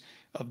 days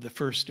of the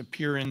first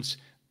appearance,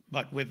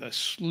 but with a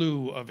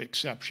slew of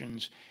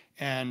exceptions.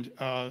 And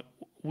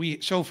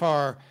so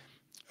far,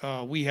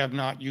 we have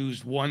not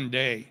used 1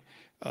 day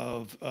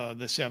of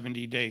the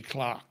 70-day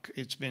clock.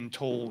 It's been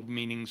told,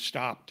 meaning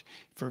stopped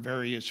for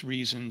various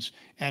reasons,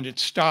 and it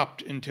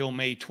stopped until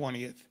May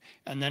 20th,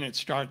 and then it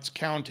starts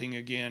counting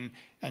again.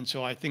 And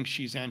so I think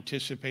she's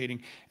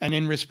anticipating. And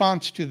in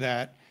response to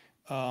that,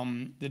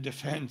 the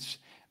defense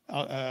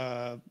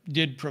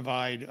did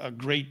provide a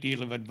great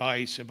deal of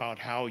advice about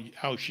how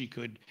she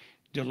could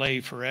delay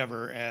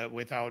forever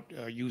without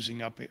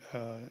using up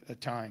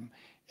time.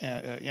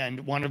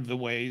 And one of the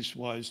ways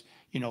was,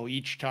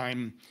 each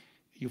time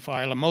you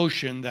file a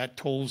motion, that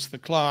tolls the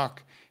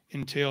clock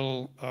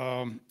until,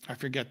 I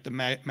forget the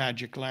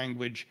magic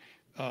language,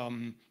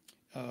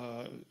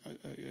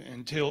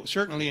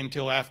 certainly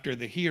until after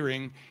the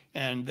hearing,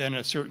 and then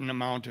a certain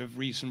amount of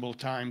reasonable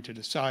time to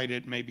decide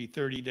it, maybe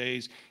 30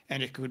 days,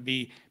 and it could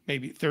be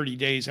maybe 30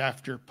 days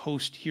after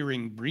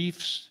post-hearing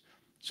briefs.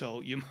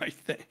 So you might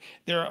think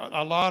there are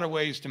a lot of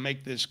ways to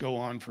make this go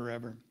on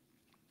forever.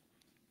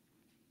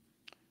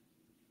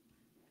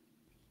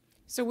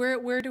 So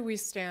where do we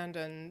stand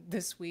on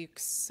this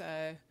week's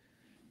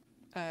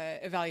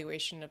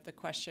evaluation of the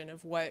question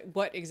of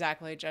what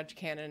exactly Judge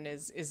Cannon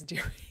is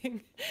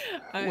doing?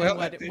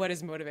 What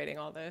is motivating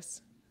all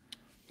this?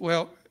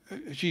 Well,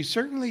 she's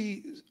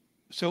certainly,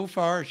 so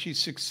far, she's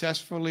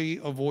successfully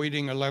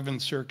avoiding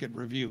 11th Circuit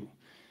review.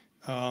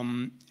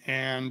 And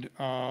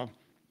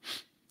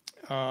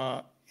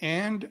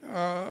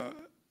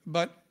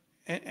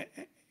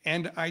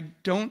I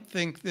don't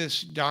think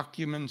this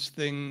documents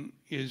thing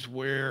is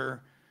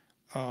where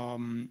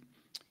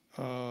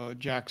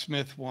Jack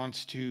Smith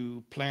wants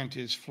to plant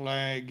his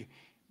flag,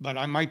 but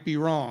I might be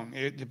wrong.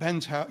 It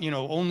depends how,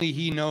 only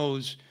he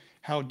knows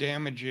how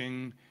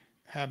damaging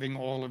having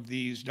all of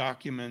these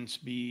documents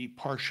be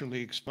partially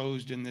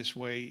exposed in this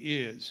way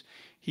is.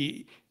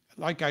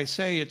 Like I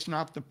say, it's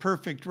not the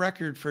perfect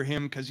record for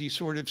him because he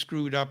sort of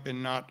screwed up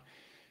in not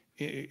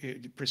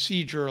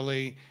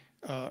procedurally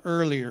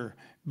earlier,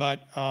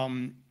 but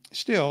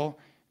still,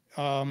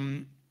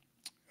 it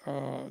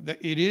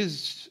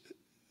is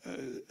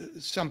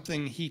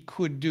something he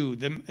could do.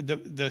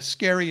 The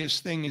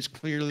scariest thing is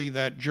clearly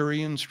that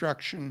jury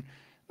instruction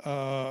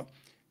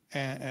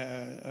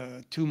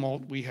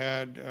tumult we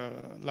had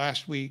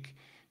last week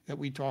that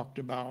we talked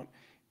about.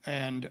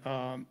 And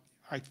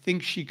I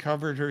think she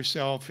covered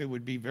herself. It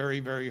would be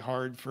very, very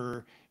hard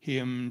for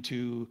him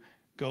to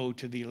go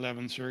to the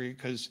 11th Circuit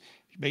because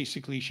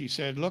basically she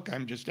said, look,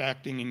 I'm just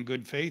acting in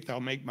good faith. I'll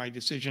make my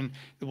decision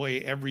the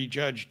way every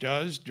judge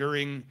does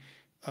during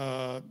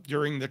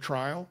the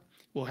trial.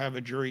 We'll have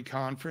a jury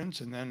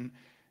conference, and then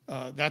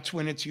that's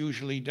when it's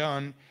usually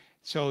done.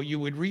 So you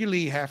would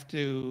really have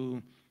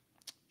to,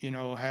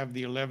 have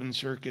the 11th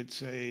Circuit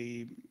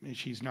say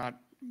she's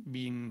not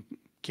being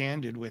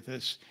candid with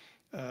us,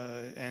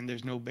 and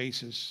there's no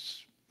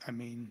basis,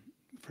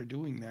 for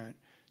doing that.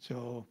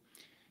 So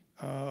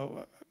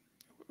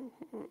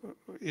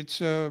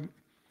it's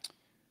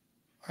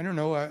I don't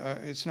know.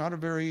 It's not a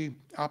very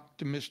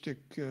optimistic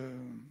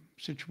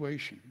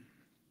situation.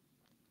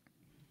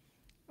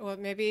 Well,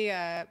 maybe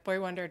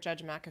Boy Wonder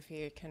Judge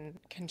McAfee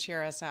can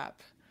cheer us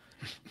up.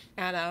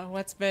 Anna,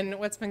 what's been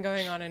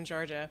going on in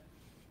Georgia?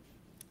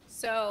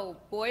 So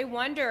Boy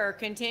Wonder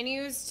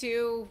continues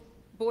to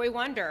Boy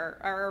Wonder,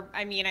 or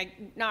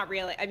not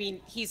really.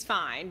 He's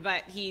fine,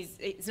 but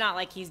it's not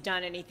like he's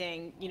done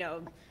anything,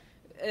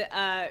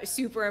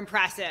 super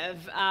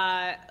impressive.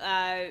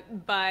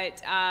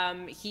 But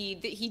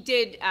he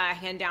did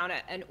hand down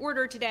an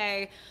order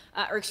today,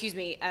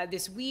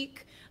 this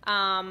week.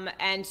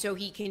 And so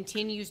he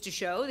continues to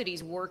show that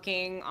he's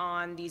working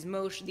on these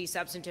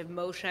substantive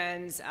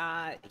motions.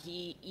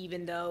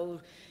 Even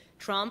though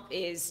Trump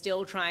is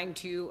still trying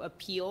to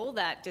appeal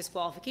that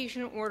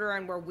disqualification order,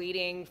 and we're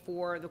waiting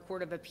for the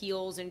Court of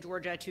Appeals in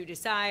Georgia to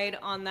decide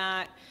on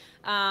that.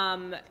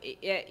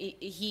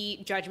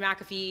 Judge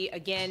McAfee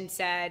again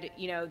said,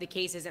 the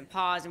case isn't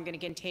paused. I'm going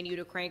to continue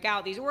to crank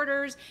out these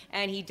orders.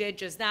 And he did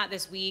just that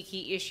this week.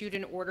 He issued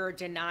an order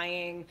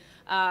denying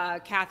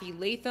Kathy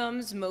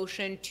Latham's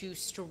motion to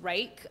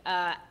strike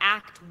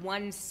Act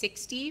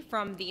 160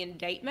 from the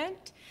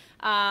indictment.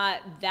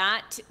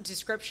 That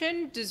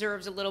description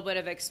deserves a little bit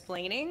of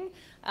explaining.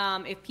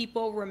 If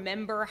people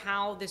remember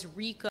how this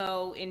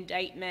RICO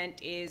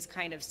indictment is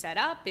kind of set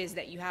up, is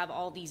that you have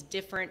all these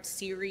different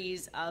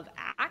series of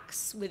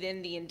acts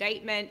within the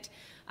indictment.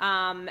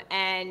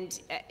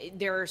 And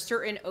there are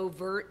certain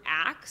overt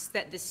acts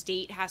that the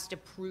state has to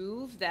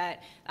prove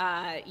that,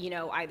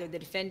 either the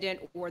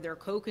defendant or their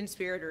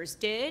co-conspirators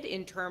did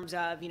in terms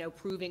of,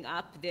 proving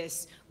up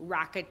this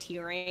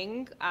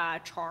racketeering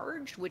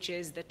charge, which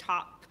is the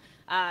top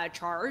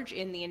charge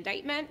in the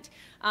indictment.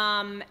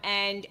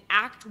 And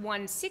Act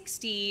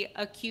 160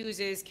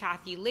 accuses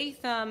Kathy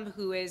Latham,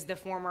 who is the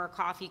former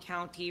Coffee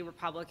County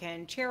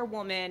Republican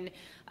chairwoman,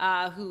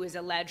 who is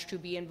alleged to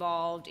be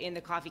involved in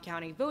the Coffee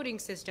County voting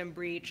system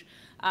breach.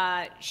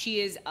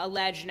 She is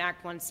alleged in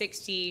Act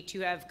 160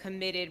 to have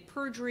committed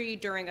perjury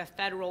during a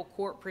federal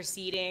court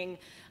proceeding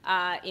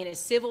in a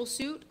civil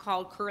suit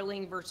called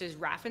Curling versus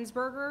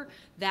Raffensperger.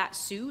 That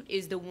suit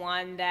is the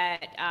one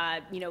that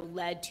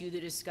led to the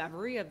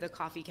discovery of the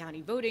Coffee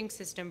County voting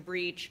system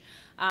breach.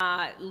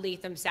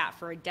 Latham sat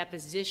for a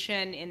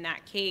deposition in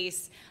that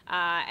case,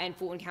 and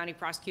Fulton County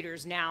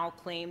prosecutors now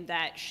claim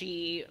that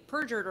she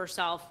perjured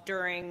herself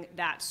during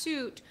that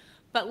suit.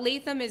 But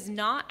Latham is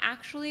not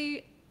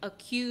actually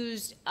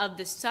accused of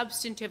the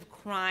substantive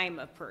crime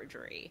of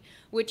perjury,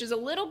 which is a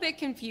little bit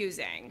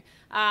confusing.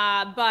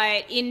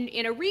 But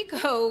in a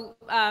RICO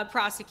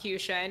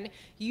prosecution,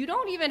 you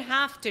don't even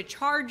have to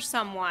charge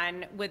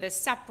someone with a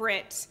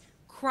separate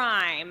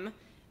crime.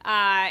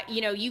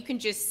 You can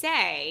just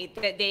say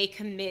that they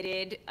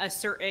committed a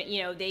certain,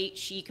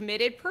 she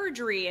committed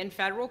perjury in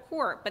federal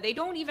court, but they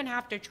don't even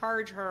have to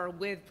charge her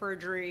with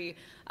perjury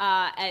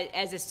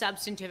as a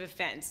substantive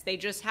offense. They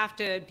just have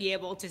to be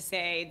able to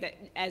say that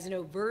as an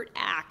overt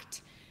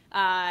act,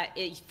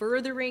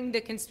 furthering the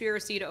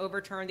conspiracy to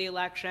overturn the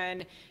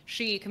election,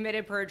 she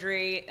committed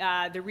perjury.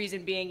 The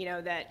reason being,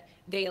 that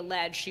they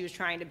allege she was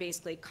trying to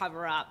basically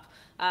cover up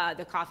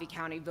the Coffee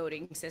County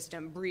voting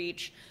system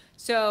breach.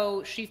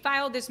 So she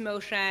filed this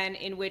motion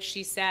in which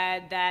she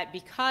said that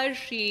because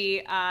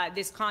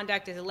this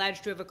conduct is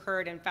alleged to have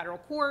occurred in federal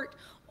court,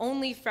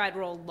 only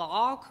federal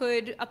law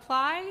could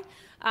apply,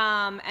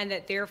 and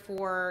that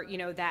therefore,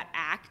 that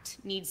act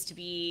needs to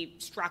be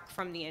struck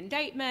from the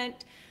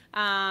indictment.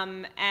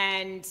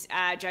 And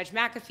Judge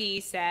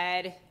McAfee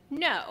said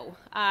no.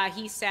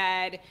 He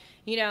said,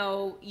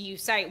 you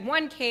cite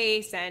one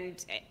case,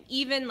 and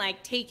even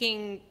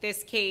taking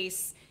this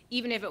case,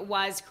 even if it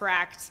was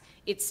correct,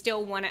 it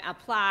still want to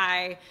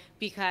apply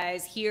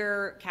because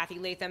here Kathy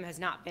Latham has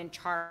not been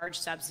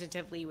charged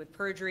substantively with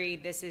perjury.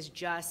 This is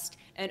just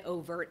an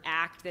overt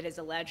act that is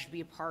alleged to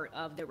be a part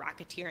of the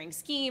racketeering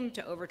scheme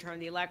to overturn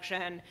the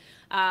election.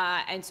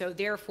 And so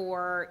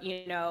therefore,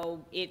 you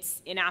know,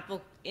 it's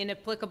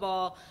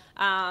inapplicable,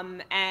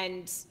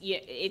 and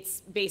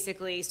it's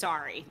basically,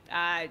 sorry,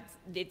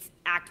 it's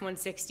Act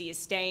 160 is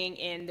staying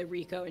in the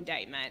RICO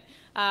indictment.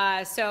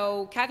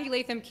 So Kathy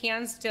Latham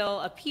can still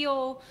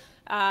appeal.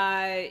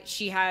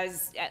 She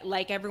has,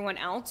 like everyone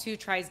else who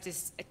tries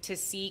to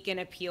seek an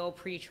appeal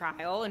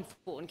pre-trial in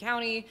Fulton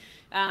County,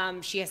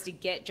 she has to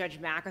get Judge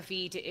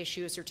McAfee to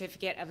issue a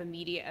certificate of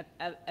immediate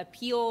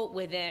appeal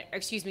within,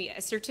 excuse me,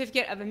 a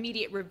certificate of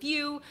immediate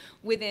review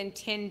within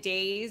 10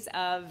 days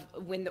of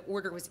when the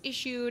order was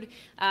issued.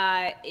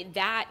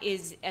 That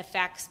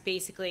affects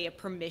basically a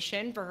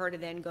permission for her to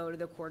then go to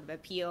the Court of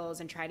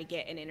Appeals and try to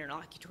get an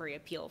interlocutory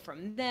appeal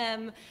from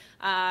them.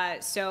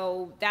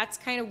 So that's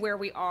kind of where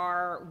we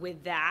are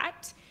with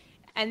that.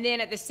 And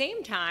then at the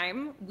same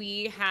time,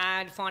 we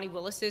had Fani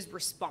Willis's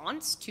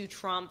response to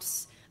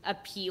Trump's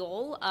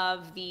appeal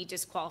of the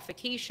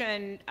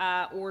disqualification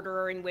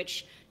order in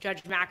which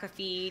Judge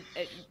McAfee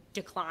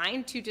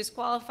declined to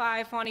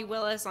disqualify Fani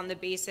Willis on the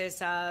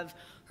basis of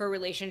her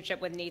relationship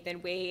with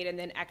Nathan Wade and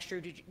then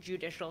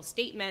extrajudicial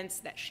statements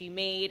that she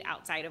made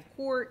outside of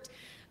court.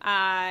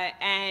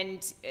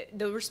 And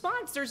the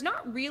response, there's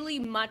not really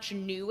much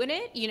new in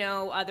it, you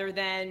know, other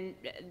than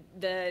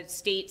the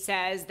state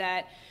says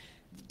that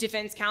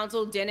defense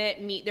counsel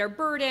didn't meet their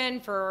burden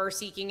for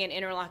seeking an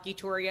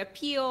interlocutory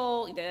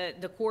appeal.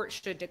 The court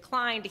should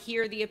decline to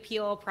hear the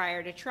appeal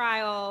prior to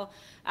trial.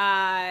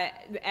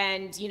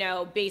 And, you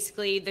know,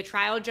 basically the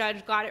trial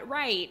judge got it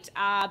right.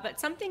 But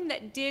something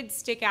that did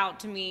stick out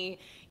to me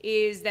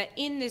is that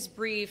in this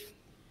brief,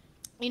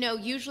 you know,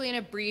 usually in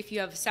a brief, you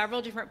have several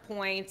different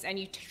points and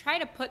you try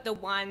to put the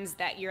ones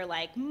that you're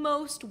like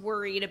most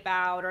worried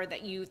about or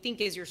that you think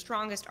is your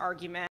strongest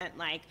argument,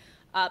 like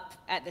up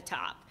at the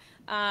top.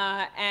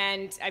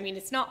 And I mean,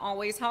 it's not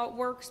always how it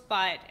works,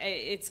 but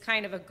it's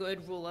kind of a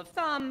good rule of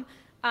thumb.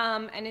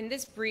 And in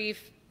this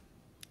brief,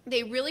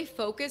 they really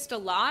focused a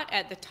lot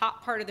at the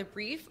top part of the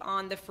brief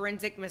on the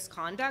forensic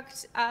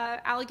misconduct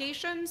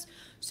allegations.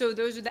 So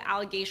those are the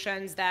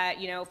allegations that,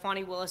 you know,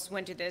 Fani Willis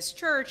went to this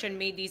church and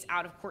made these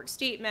out-of-court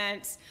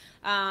statements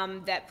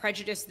that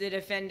prejudiced the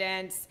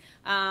defendants.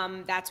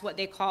 That's what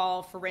they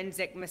call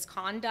forensic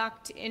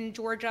misconduct in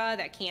Georgia.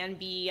 That can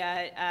be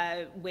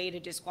a way to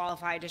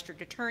disqualify a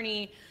district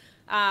attorney.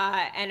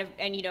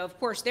 And, you know, of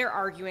course, they're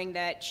arguing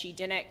that she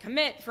didn't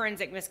commit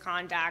forensic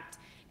misconduct.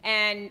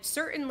 And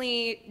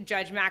certainly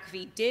Judge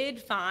McAfee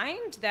did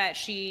find that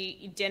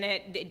she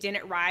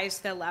didn't rise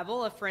to the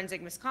level of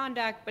forensic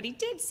misconduct, but he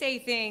did say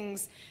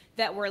things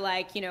that were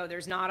like, you know,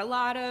 there's not a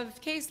lot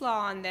of case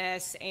law on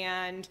this,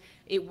 and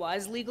it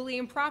was legally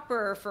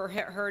improper for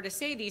her to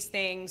say these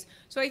things.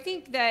 So I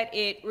think that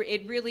it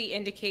really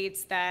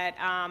indicates that,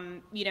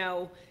 you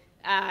know,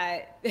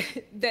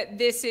 that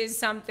this is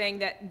something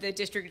that the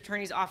district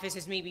attorney's office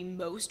is maybe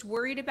most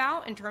worried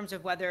about in terms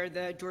of whether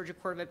the Georgia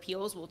Court of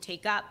Appeals will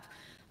take up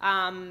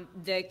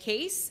the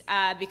case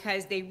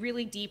because they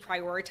really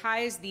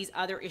deprioritize these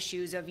other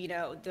issues of, you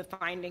know, the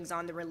findings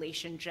on the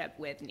relationship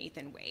with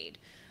Nathan Wade.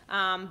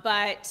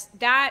 But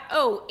that,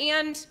 oh,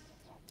 and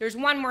there's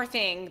one more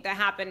thing that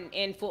happened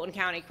in Fulton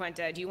County,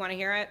 Quinta. Do you want to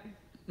hear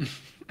it?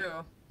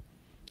 Sure.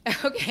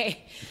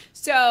 Okay.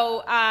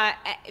 So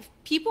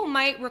people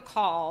might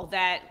recall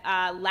that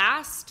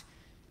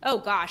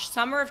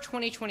summer of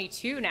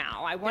 2022,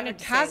 now. I wanted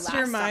to say last cast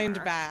your mind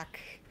summer. back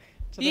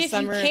to the If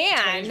summer you of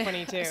can.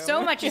 2022.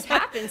 So much has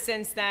happened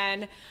since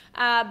then.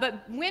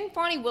 But when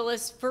Fani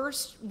Willis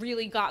first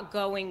really got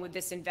going with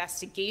this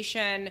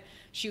investigation,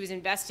 she was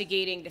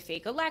investigating the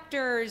fake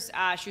electors.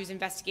 She was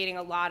investigating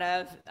a lot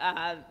of,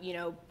 you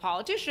know,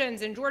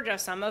 politicians in Georgia,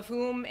 some of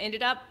whom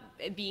ended up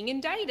being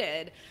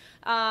indicted.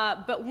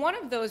 But one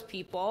of those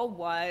people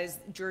was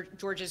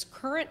Georgia's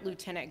current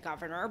lieutenant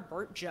governor,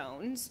 Burt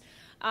Jones.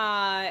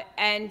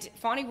 And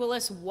Fani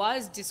Willis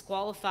was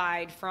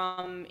disqualified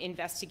from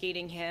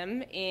investigating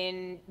him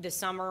in the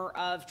summer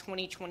of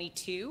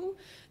 2022.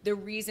 The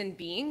reason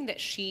being that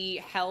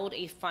she held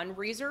a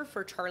fundraiser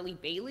for Charlie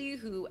Bailey,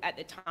 who at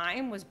the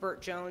time was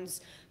Burt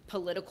Jones'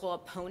 political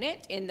opponent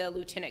in the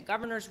lieutenant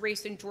governor's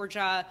race in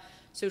Georgia.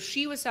 So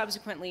she was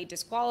subsequently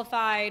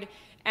disqualified.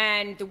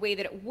 And the way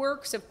that it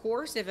works, of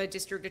course, if a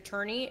district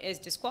attorney is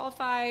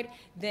disqualified,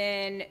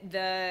 then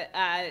the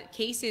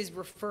case is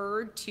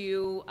referred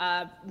to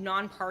a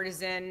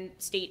nonpartisan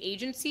state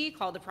agency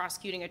called the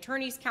Prosecuting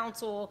Attorneys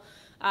Council.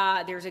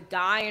 There's a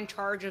guy in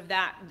charge of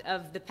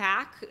the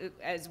PAC,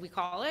 as we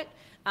call it.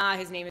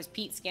 His name is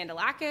Pete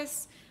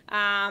Skandalakis.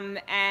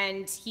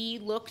 And he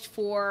looked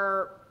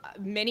for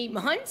many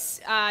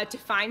months to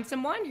find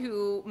someone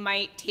who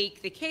might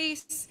take the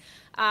case.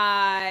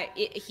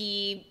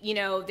 You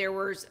know, there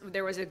was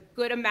a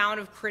good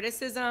amount of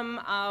criticism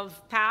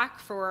of PAC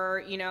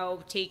for, you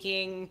know,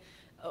 taking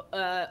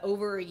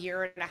over a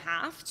year and a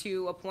half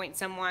to appoint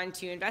someone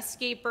to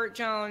investigate Burt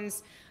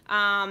Jones.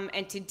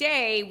 And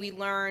today we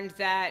learned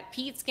that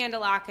Pete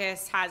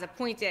Skandalakis has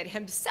appointed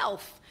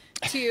himself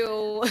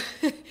to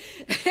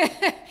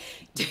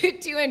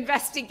to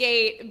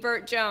investigate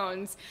Burt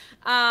Jones,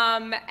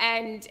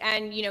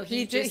 and you know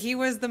he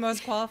was the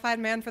most qualified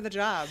man for the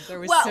job. There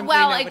was simply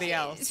nobody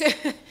else.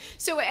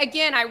 So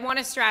again, I want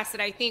to stress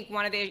that I think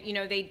one of the, you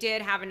know, they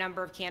did have a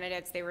number of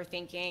candidates they were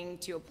thinking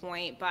to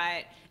appoint,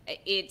 but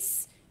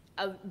it's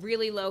a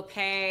really low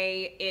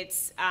pay.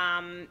 It's,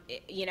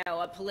 you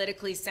know, a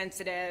politically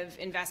sensitive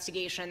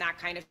investigation, that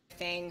kind of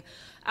thing.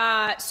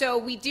 So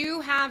we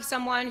do have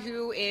someone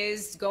who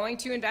is going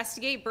to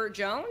investigate Burt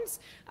Jones.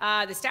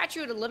 The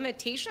statute of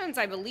limitations,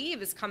 I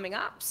believe, is coming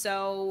up.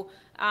 So,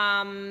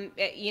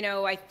 you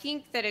know, I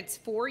think that it's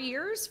 4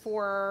 years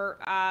for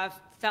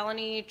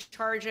felony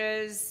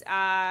charges,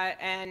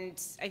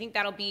 and I think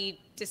that'll be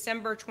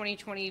January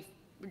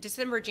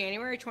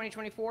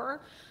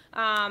 2024.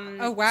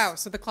 Oh wow!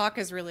 So the clock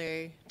is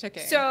really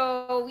ticking.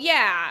 So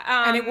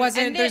yeah, and it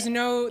wasn't. There's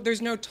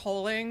no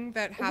tolling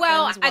that happens.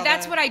 Well,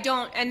 that's what I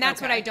don't, and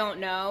that's what I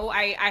don't know.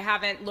 I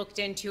haven't looked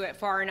into it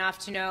far enough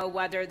to know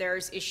whether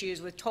there's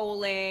issues with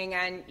tolling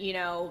and, you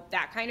know,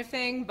 that kind of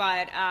thing.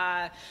 But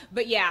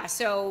yeah.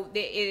 So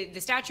the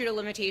statute of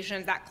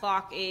limitations, that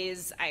clock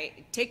is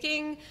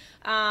ticking.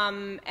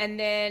 And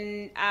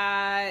then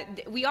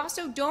we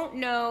also don't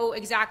know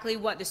exactly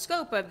what the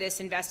scope of this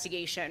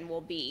investigation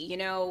will be. You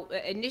know,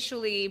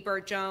 initially,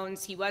 Burt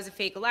Jones, he was a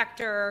fake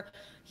elector.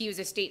 He was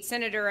a state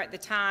senator at the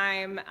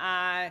time.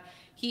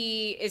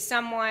 He is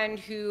someone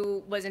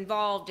who was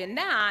involved in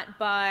that,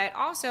 but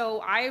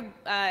also I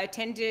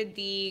attended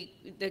the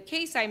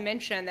case I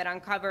mentioned that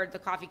uncovered the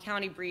Coffee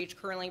County breach,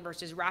 Curling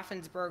versus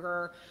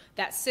Raffensperger,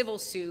 that civil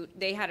suit.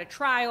 They had a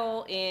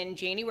trial in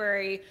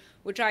January,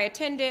 which I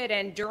attended,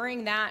 and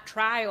during that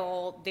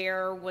trial,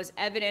 there was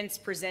evidence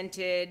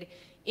presented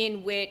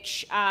in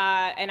which,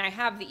 and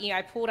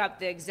I pulled up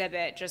the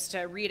exhibit just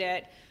to read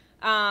it.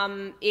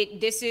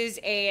 This is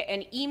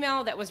an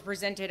email that was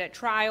presented at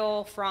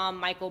trial from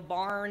Michael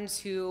Barnes,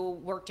 who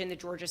worked in the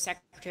Georgia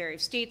Secretary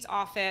of State's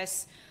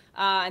office.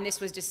 And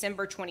this was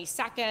December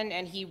 22nd,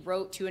 and he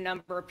wrote to a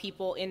number of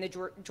people in the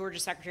Georgia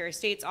Secretary of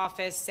State's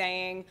office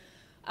saying,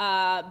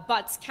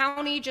 Butts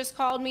County just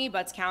called me.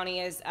 Butts County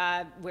is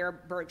where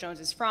Burt Jones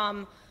is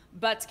from.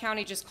 Butts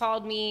County just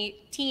called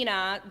me.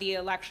 Tina, the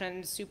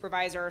election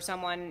supervisor or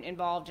someone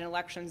involved in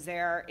elections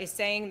there, is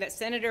saying that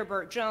Senator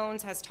Burt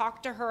Jones has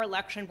talked to her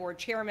election board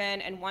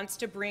chairman and wants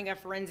to bring a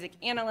forensic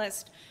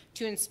analyst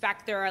to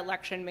inspect their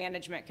election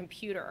management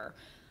computer.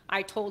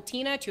 I told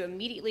Tina to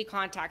immediately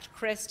contact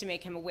Chris to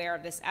make him aware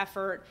of this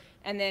effort,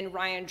 and then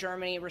Ryan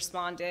Germany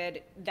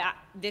responded that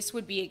this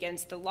would be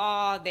against the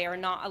law. They are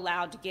not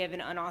allowed to give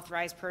an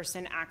unauthorized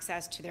person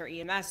access to their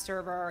EMS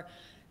server.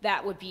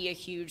 That would be a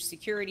huge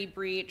security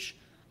breach.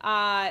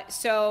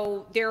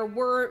 So there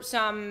were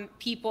some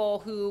people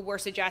who were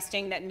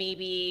suggesting that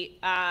maybe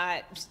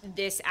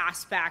this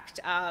aspect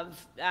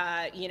of,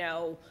 you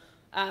know,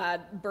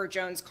 Burt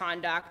Jones'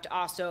 conduct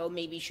also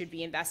maybe should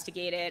be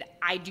investigated.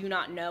 I do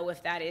not know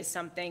if that is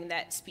something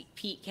that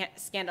Pete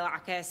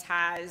Skandalakis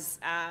has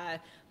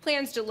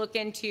plans to look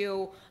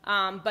into,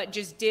 but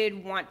just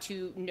did want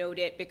to note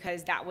it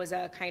because that was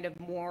a kind of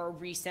more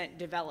recent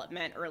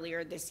development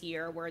earlier this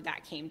year where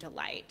that came to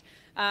light.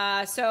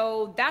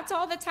 So that's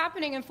all that's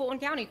happening in Fulton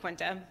County,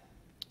 Quinta.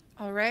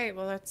 All right,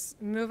 well, let's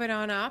move it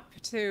on up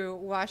to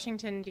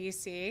Washington,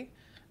 D.C.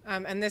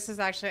 And this is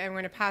actually, I'm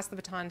going to pass the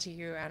baton to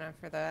you, Anna,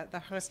 for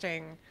the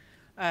hosting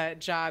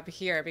job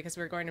here, because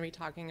we're going to be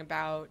talking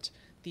about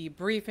the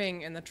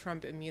briefing in the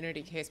Trump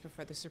immunity case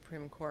before the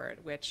Supreme Court,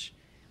 which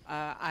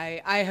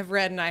I have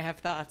read and I have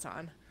thoughts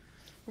on.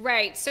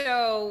 Right.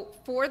 So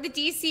for the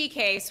D.C.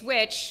 case,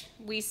 which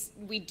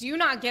we do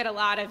not get a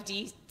lot of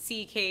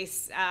D.C.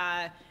 case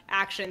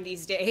action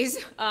these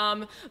days,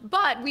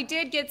 but we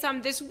did get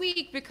some this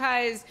week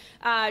because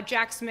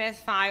Jack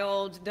Smith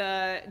filed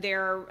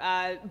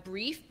their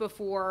brief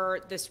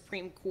before the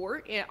Supreme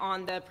Court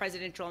on the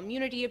presidential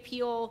immunity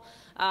appeal.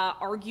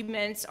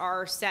 Arguments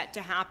are set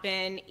to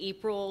happen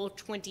April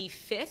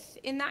 25th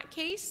in that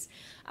case.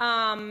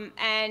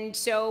 And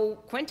so,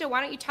 Quinta,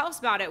 why don't you tell us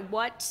about it?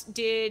 What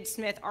did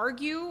Smith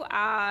argue?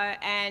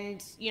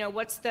 And, you know,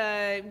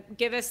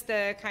 give us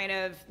the kind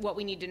of what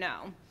we need to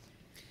know.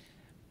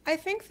 I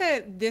think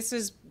that this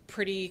is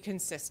pretty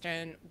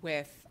consistent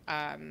with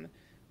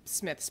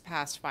Smith's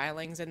past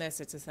filings in this.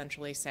 It's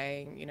essentially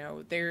saying, you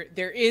know, there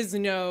is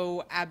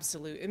no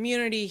absolute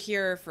immunity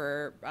here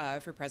for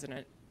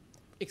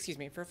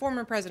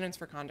former presidents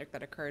for conduct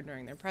that occurred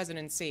during their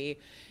presidency.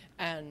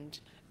 And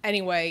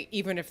anyway,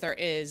 even if there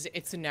is,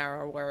 it's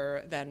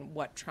narrower than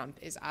what Trump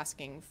is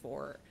asking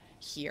for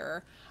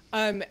here.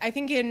 I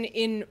think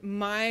in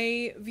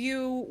my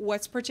view,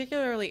 what's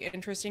particularly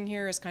interesting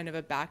here is kind of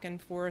a back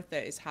and forth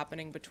that is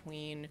happening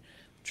between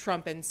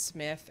Trump and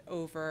Smith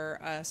over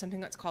something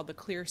that's called the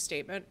clear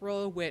statement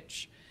rule,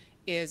 which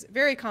is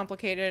very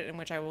complicated and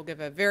which I will give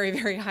a very,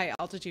 very high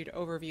altitude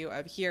overview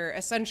of here.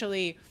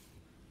 Essentially,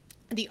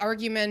 The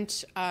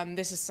argument,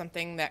 this is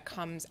something that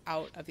comes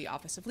out of the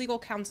Office of Legal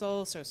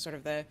Counsel, so sort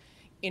of the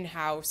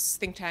in-house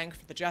think tank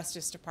for the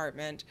Justice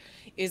Department,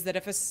 is that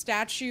if a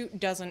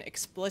statute doesn't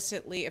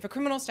explicitly, if a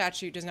criminal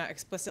statute does not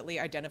explicitly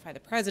identify the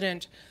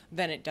president,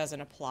 then it doesn't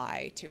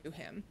apply to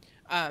him.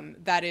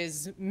 That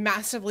is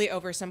massively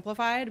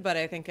oversimplified, but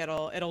I think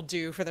it'll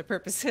do for the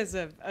purposes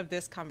of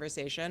this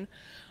conversation.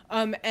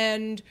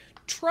 And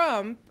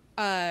Trump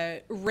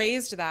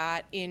raised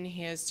that in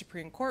his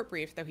Supreme Court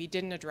brief, though he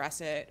didn't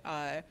address it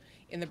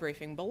in the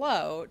briefing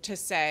below, to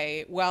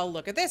say, well,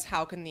 look at this,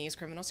 how can these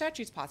criminal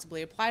statutes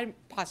possibly apply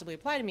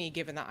to me,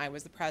 given that I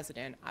was the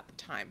president at the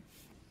time?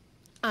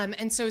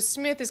 And so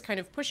Smith is kind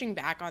of pushing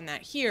back on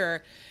that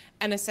here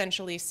and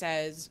essentially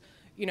says,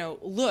 you know,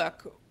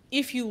 look,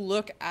 if you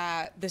look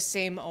at the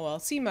same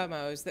OLC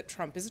memos that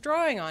Trump is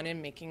drawing on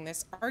in making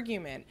this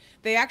argument,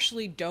 they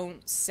actually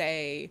don't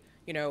say,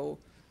 you know,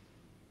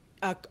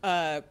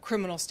 a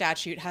criminal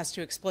statute has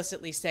to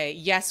explicitly say,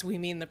 yes, we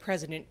mean the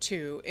president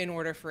too, in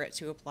order for it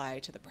to apply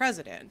to the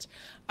president.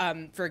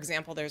 For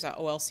example, there's an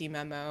OLC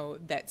memo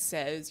that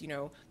says, you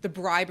know, the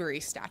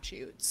bribery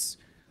statutes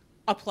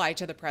apply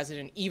to the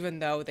president, even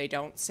though they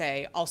don't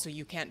say, also,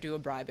 you can't do a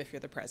bribe if you're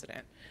the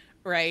president,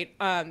 right?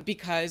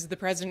 Because the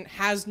president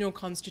has no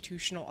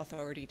constitutional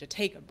authority to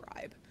take a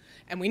bribe.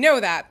 And we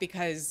know that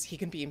because he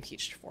can be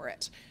impeached for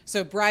it.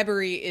 So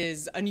bribery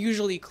is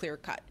unusually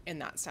clear-cut in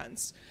that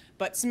sense.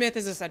 But Smith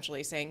is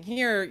essentially saying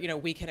here, you know,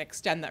 we can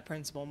extend that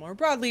principle more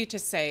broadly to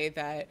say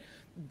that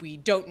we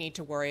don't need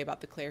to worry about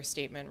the clear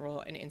statement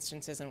rule in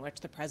instances in which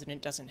the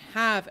president doesn't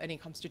have any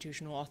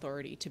constitutional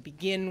authority to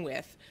begin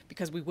with,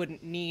 because we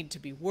wouldn't need to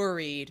be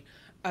worried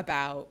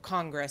about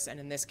Congress, and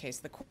in this case,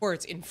 the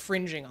courts,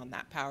 infringing on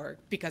that power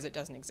because it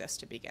doesn't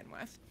exist to begin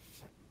with.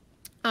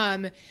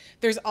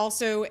 There's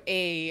also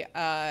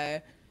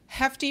a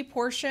hefty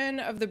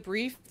portion of the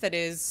brief that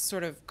is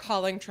sort of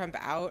calling Trump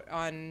out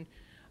on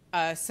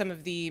some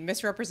of the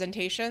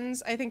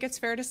misrepresentations, I think it's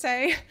fair to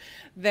say,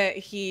 that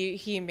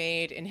he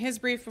made in his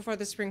brief before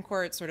the Supreme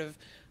Court, sort of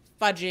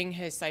fudging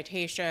his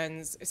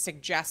citations,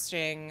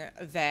 suggesting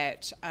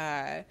that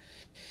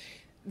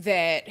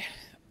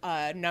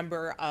a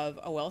number of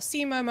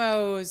OLC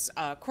memos,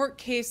 court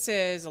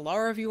cases, law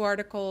review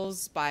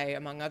articles by,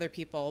 among other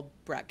people,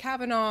 Brett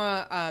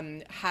Kavanaugh,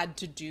 had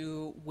to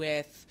do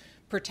with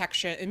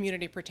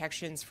immunity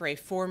protections for a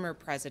former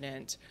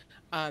president,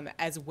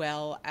 as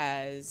well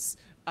as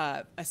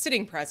a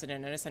sitting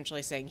president, and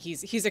essentially saying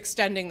he's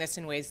extending this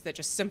in ways that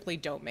just simply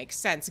don't make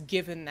sense,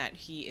 given that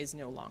he is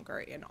no longer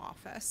in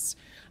office.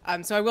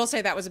 So I will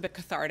say that was a bit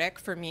cathartic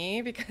for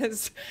me,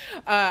 because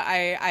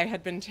I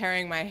had been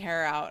tearing my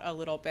hair out a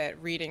little bit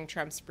reading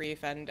Trump's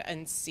brief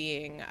and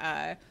seeing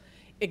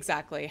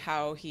exactly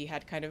how he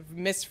had kind of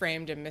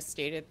misframed and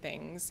misstated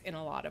things in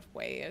a lot of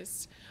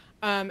ways.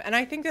 And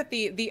I think that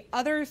the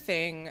other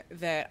thing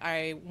that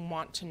I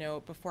want to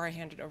note before I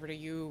hand it over to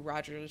you,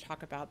 Roger, to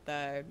talk about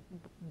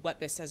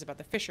what this says about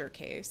the Fisher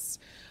case,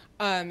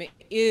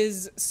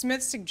 is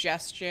Smith's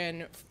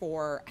suggestion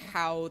for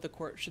how the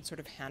court should sort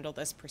of handle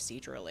this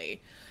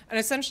procedurally. And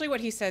essentially what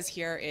he says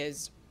here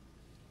is,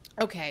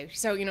 okay,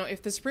 so, you know,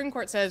 if the Supreme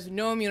Court says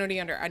no immunity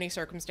under any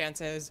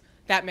circumstances,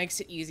 that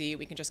makes it easy.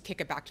 We can just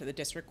kick it back to the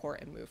district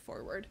court and move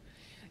forward.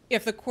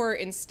 If the court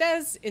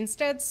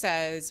instead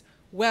says,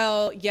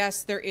 well,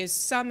 yes, there is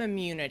some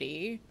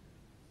immunity,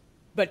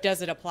 but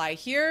does it apply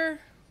here?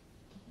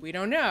 We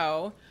don't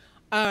know.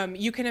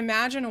 You can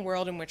imagine a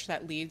world in which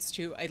that leads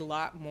to a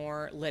lot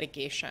more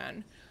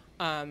litigation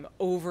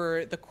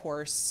over the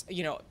course,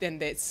 you know, then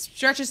that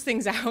stretches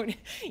things out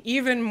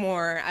even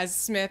more as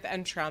Smith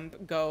and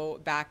Trump go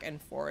back and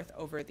forth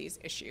over these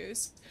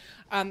issues.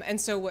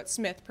 And so what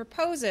Smith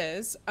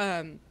proposes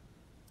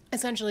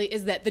essentially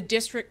is that the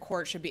district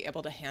court should be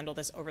able to handle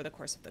this over the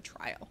course of the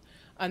trial.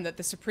 That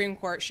the Supreme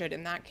Court should,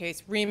 in that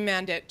case,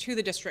 remand it to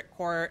the district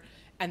court,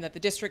 and that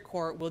the district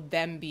court will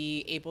then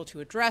be able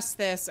to address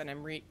this, and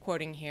I'm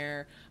quoting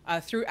here,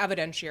 through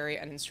evidentiary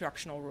and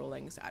instructional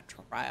rulings at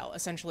trial,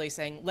 essentially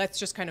saying, let's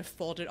just kind of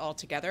fold it all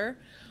together.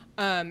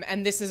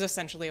 And this is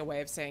essentially a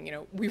way of saying, you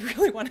know, we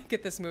really want to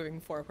get this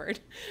moving forward.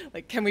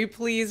 Like, can we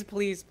please,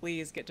 please,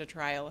 please get to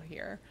trial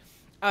here?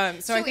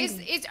 So I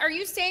think, are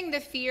you saying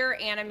the fear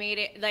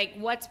animated, like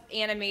what's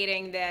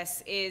animating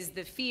this is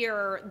the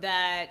fear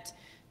that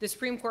the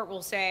Supreme Court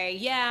will say,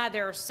 yeah,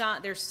 there's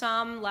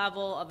some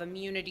level of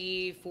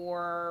immunity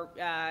for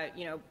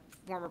you know,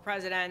 former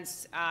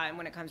presidents and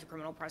when it comes to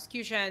criminal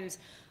prosecutions,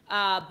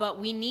 but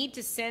we need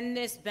to send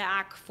this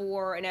back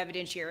for an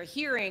evidentiary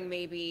hearing,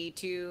 maybe,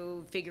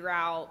 to figure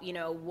out, you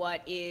know,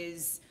 what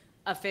is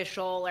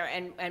official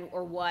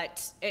or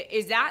what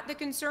is that the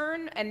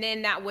concern, and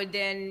then that would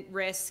then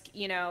risk,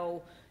 you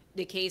know,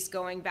 the case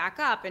going back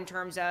up in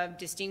terms of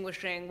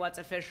distinguishing what's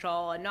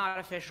official and not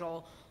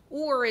official.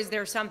 Or is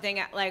there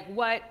something like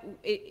what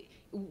is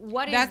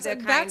the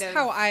kind that's of...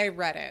 how I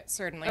read it,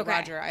 certainly. Okay.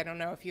 Roger, I don't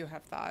know if you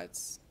have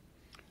thoughts.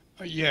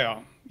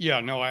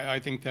 No, I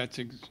think that's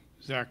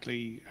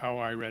exactly how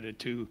I read it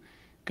too,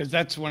 because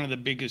that's one of the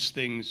biggest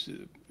things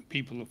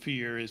people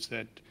fear, is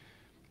that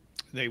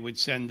they would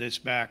send this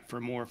back for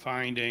more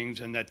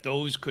findings and that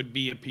those could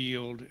be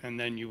appealed, and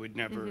then you would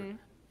never,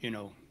 you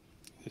know,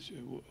 this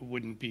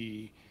wouldn't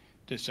be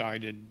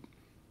decided.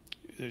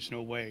 There's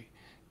no way.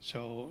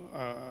 So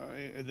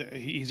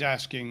he's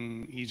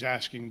asking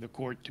the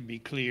court to be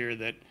clear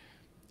that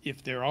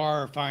if there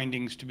are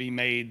findings to be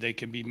made, they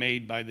can be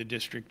made by the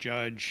district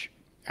judge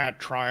at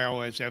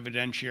trial as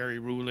evidentiary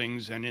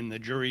rulings and in the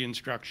jury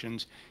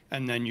instructions,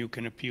 and then you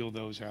can appeal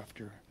those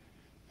after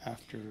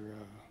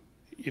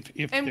if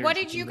And there's what a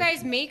did you conviction.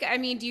 guys make? I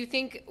mean,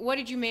 what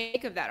did you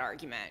make of that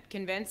argument?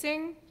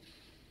 Convincing?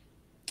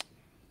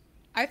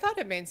 I thought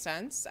it made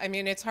sense. I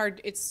mean, it's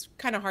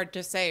kind of hard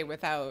to say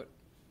without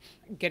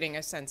getting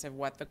a sense of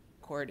what the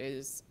court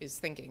is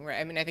thinking,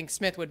 right? I mean, I think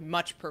Smith would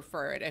much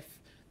prefer it if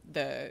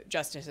the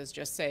justices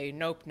just say,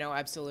 nope, no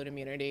absolute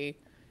immunity,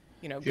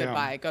 you know,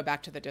 goodbye, go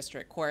back to the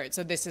district court.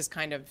 So this is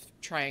kind of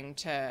trying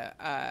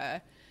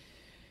to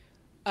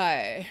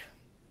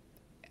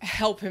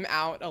help him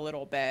out a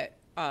little bit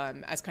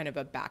as kind of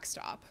a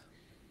backstop.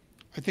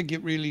 I think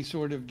it really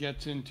sort of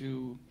gets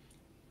into,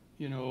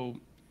 you know,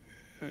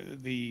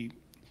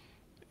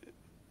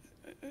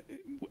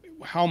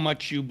 how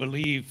much you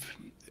believe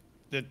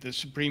that the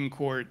Supreme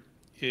Court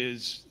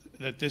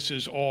that this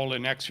is all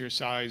an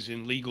exercise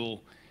in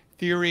legal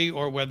theory,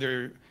 or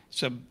whether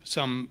some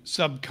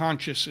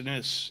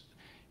subconsciences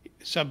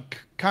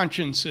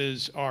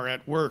are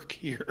at work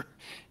here.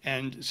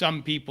 And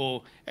some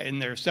people in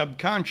their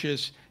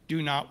subconscious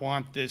do not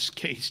want this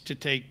case to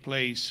take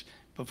place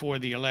before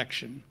the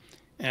election.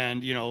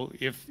 And, you know,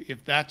 if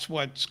that's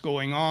what's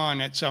going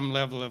on at some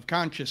level of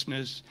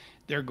consciousness,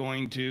 they're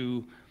going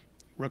to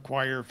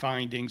require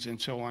findings and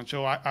so on.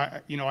 So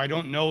I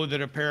don't know that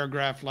a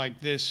paragraph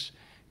like this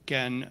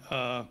can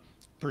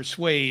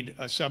persuade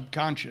a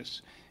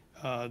subconscious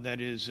that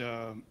is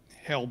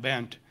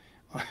hell-bent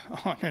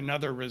on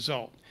another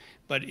result.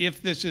 But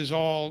if this is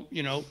all,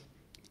 you know,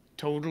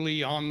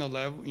 totally on the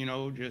level, you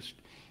know, just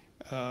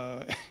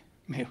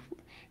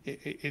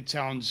it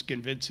sounds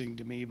convincing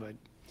to me, but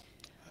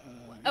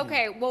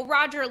Okay, well,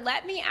 Roger,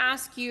 let me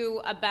ask you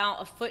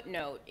about a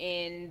footnote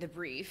in the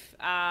brief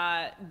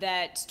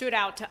that stood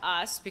out to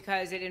us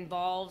because it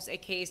involves a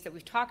case that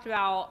we've talked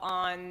about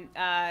on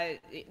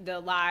the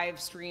live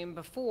stream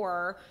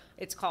before.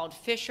 It's called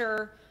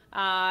Fisher,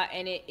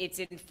 and it's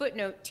in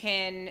footnote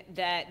 10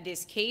 that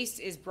this case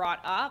is brought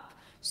up.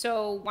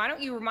 So why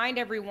don't you remind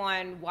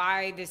everyone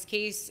why this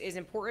case is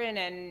important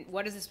and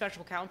what does the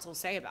special counsel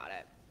say about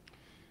it?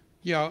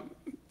 Yeah.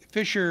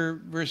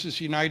 Fisher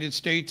versus United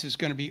States is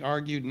going to be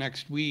argued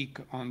next week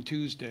on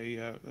Tuesday,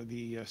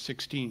 the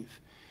 16th,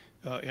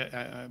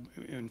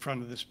 in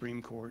front of the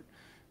Supreme Court.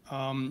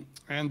 And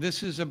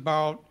this is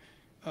about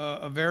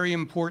a very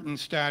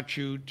important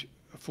statute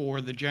for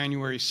the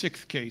January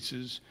 6th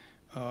cases.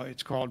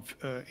 It's called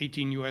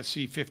 18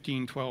 U.S.C.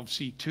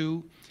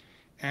 1512c2.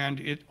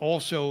 And it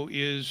also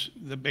is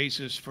the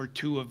basis for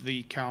two of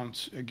the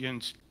counts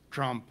against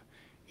Trump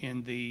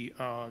in the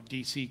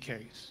D.C.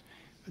 case.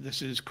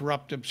 This is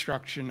corrupt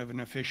obstruction of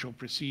an official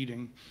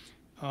proceeding.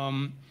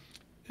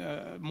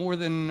 More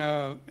than,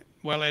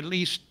 well, at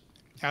least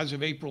as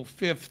of April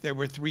 5th, there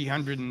were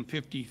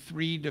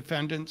 353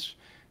 defendants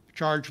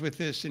charged with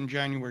this in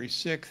January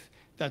 6th.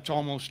 That's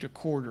almost a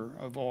quarter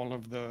of all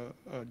of the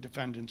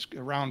defendants,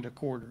 around a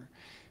quarter.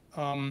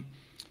 And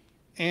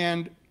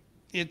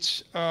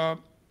it's a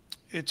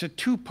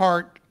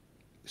two-part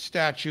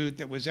statute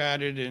that was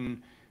added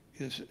in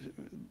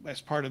as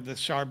part of the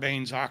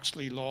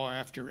Sarbanes-Oxley law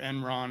after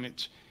Enron.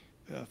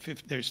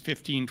 There's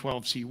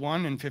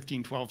 1512c1 and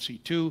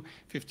 1512c2.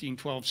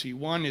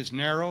 1512c1 is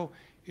narrow.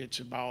 It's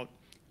about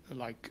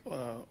like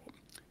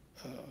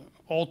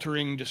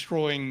altering,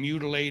 destroying,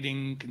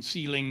 mutilating,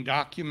 concealing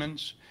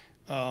documents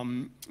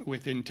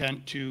with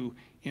intent to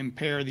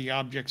impair the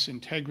object's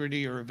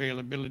integrity or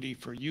availability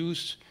for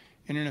use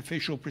in an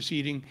official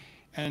proceeding.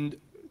 And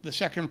the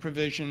second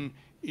provision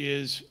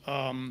is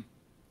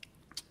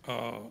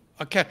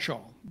a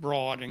catch-all,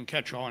 broad and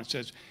catch-all, and it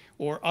says,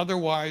 or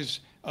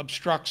otherwise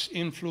obstructs,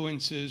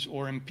 influences,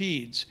 or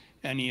impedes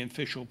any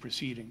official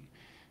proceeding.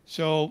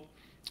 So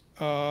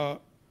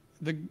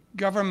the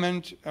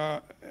government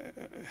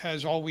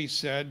has always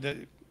said that,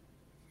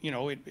 you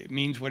know, it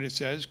means what it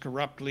says,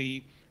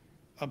 corruptly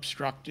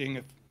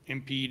obstructing,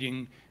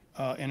 impeding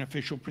an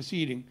official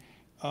proceeding.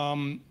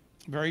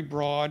 Very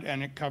broad,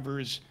 and it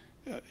covers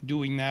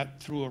doing that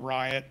through a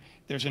riot.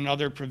 There's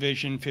another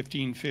provision,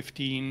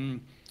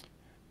 1515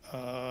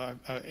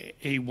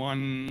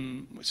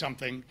 A1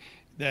 something,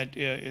 that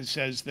it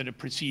says that a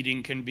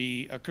proceeding can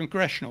be a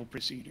congressional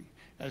proceeding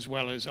as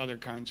well as other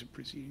kinds of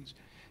proceedings.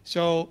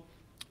 So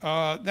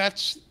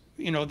that's,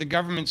 you know, the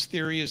government's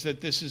theory is that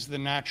this is the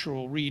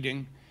natural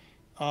reading.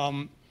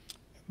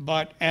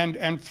 But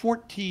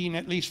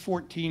at least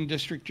 14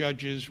 district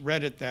judges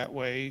read it that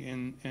way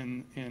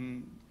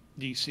in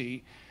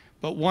DC,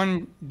 but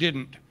one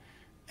didn't.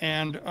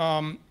 And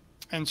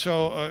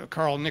so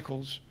Carl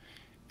Nichols,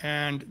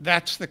 and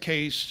that's the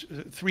case,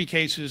 three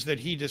cases that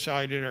he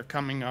decided are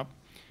coming up.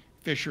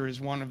 Fisher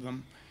is one of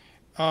them.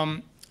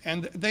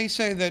 and they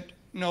say that,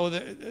 no,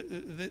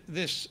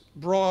 this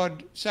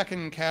broad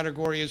second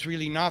category is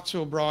really not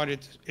so broad.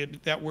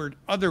 That word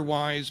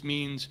otherwise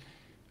means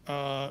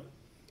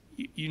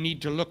you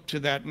need to look to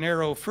that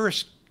narrow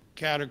first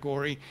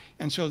category.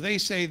 And so they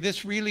say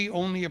this really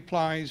only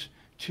applies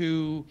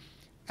to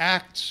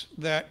acts,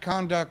 that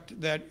conduct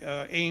that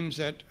aims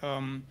at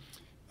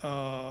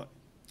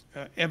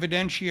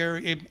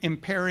evidentiary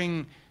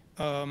impairing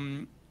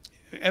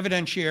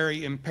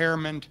evidentiary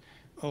impairment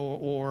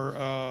or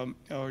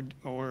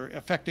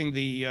affecting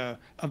the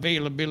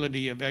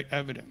availability of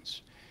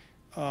evidence.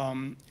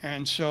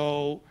 And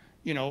so,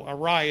 you know, a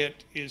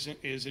riot is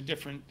a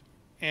different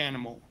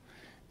animal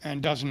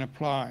and doesn't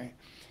apply.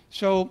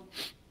 So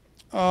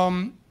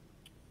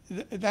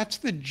that's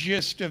the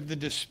gist of the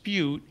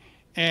dispute.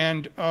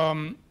 And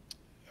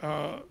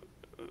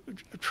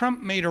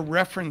Trump made a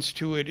reference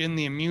to it in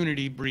the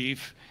immunity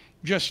brief,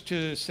 just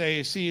to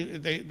say, see,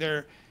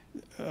 they're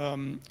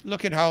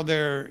look at how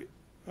they're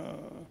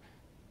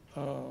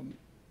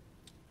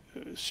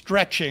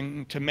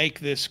stretching to make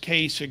this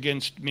case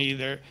against me.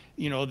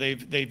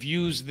 They've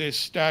used this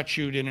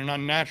statute in an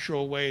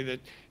unnatural way that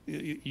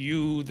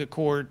you, the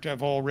court,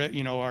 have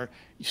already, are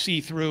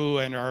see through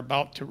and are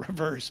about to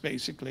reverse,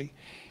 basically.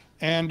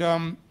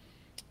 And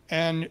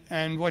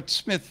what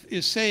Smith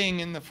is saying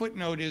in the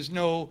footnote is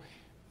no.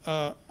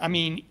 I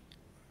mean,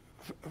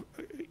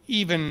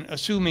 even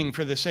assuming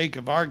for the sake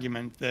of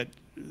argument that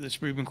the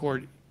Supreme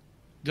Court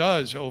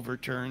does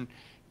overturn,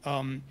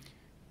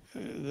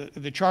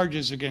 the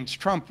charges against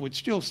Trump would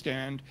still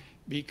stand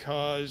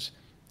because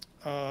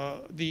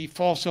the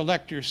false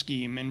elector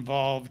scheme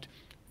involved,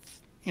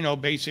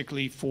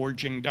 basically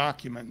forging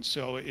documents.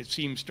 So it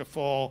seems to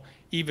fall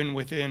even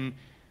within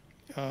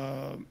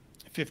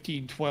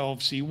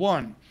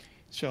 1512c1.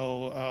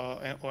 So,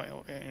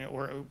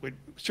 or would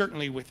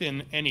certainly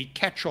within any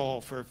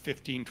catch-all for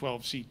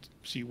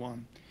 1512c1.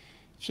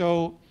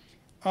 So,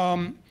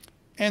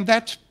 and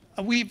that's,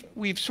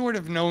 we've sort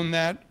of known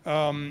that.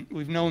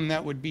 We've known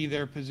that would be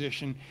their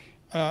position.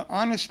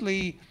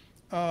 Honestly,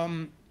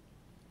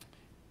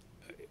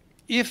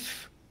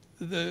 if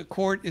the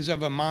court is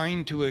of a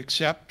mind to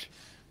accept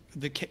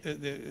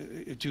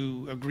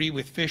to agree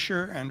with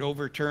Fisher and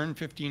overturn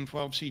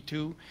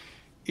 1512c2,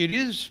 it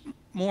is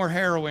more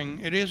harrowing.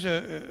 It is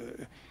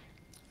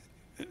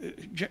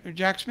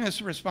Jack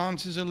Smith's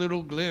response is a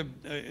little glib.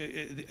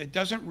 It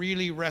doesn't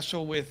really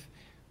wrestle with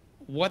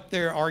what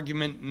their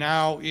argument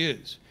now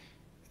is.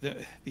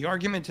 The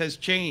argument has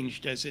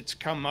changed as it's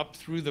come up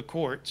through the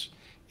courts.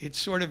 It's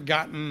sort of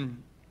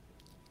gotten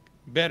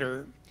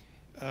better.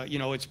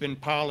 It's been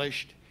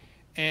polished.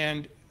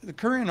 And the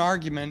current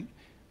argument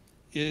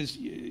is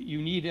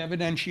you need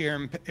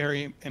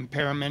evidentiary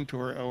impairment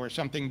or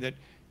something that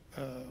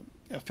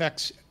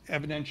affects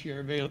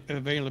evidentiary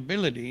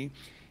availability,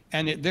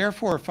 and it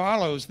therefore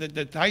follows that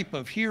the type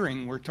of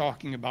hearing we're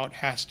talking about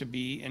has to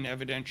be an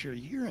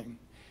evidentiary hearing.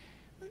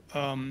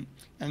 And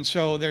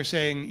so they're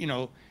saying,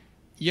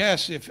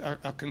 yes, if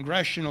a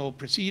congressional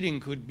proceeding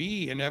could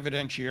be an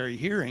evidentiary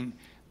hearing,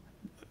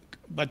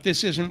 but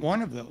this isn't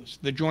one of those.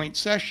 The joint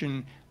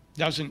session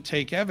doesn't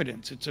take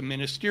evidence. It's a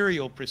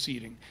ministerial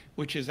proceeding,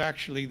 which is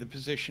actually the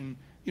position,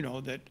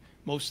 that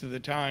most of the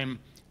time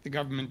the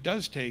government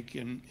does take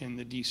in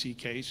the DC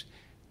case,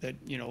 that,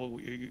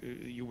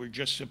 you were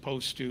just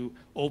supposed to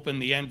open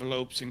the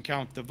envelopes and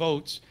count the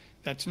votes.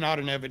 That's not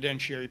an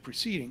evidentiary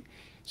proceeding.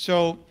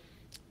 So,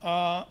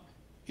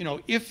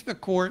 if the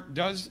court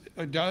does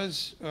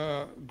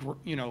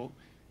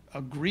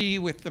agree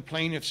with the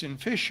plaintiffs in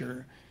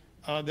Fisher,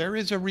 there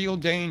is a real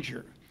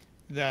danger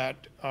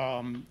that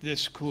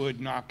this could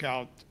knock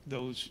out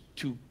those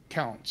two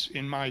counts,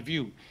 in my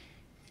view.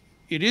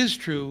 It is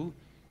true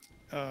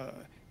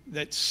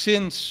that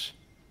since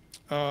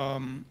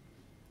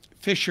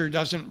Fisher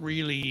doesn't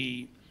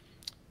really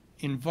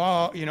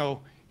involve,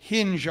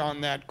 hinge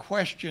on that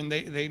question,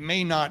 they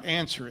may not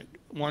answer it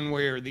one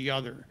way or the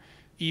other.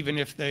 Even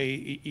if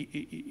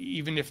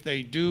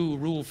they do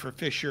rule for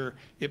Fisher,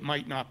 it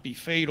might not be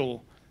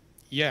fatal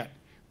yet.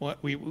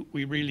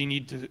 We really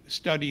need to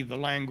study the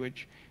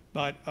language,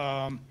 but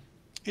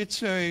it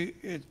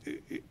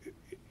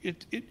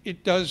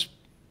does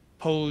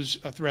pose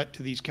a threat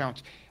to these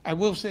counts. I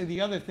will say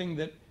the other thing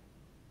that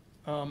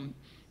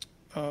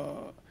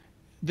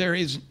there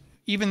is,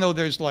 even though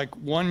there's like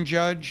one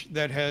judge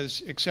that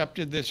has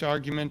accepted this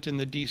argument in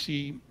the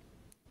DC,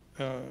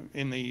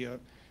 in the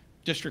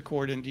district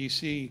court in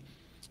DC,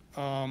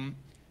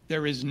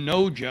 there is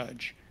no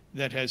judge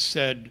that has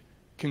said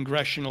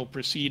congressional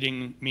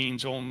proceeding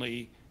means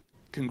only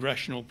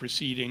congressional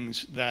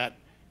proceedings that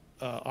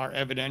are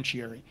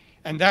evidentiary.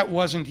 And that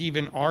wasn't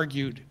even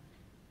argued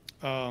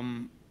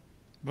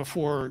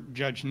before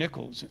Judge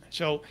Nichols.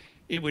 So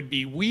it would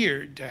be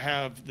weird to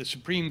have the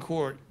Supreme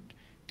Court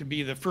to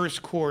be the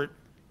first court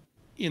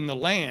in the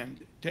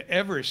land to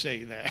ever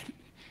say that,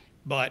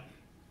 but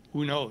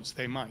who knows,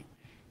 they might.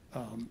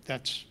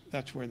 That's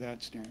where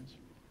that stands.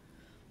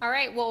 All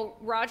right, well,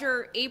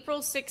 Roger, April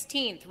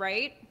 16th,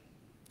 right?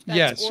 That's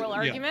Yes, oral yeah.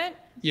 argument.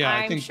 Yeah,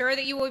 I I'm think, sure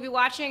that you will be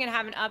watching and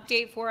have an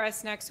update for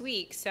us next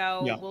week.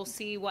 So yeah, we'll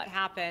see what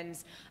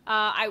happens.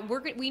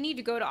 We need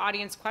to go to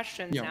audience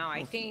questions yeah. now, I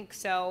Okay. think.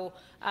 So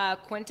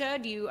Quinta,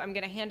 I'm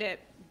going to hand it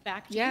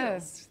back to you.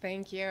 Yes,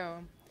 thank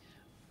you.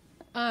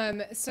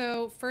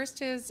 So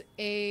first is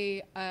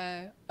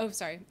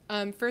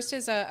first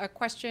is a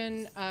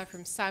question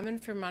from Simon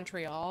from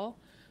Montreal,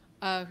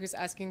 who's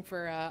asking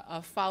for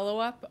a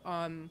follow-up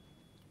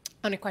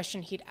on a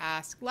question he'd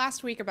asked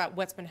last week about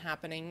what's been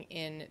happening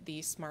in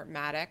the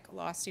Smartmatic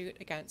lawsuit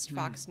against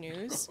Fox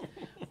News.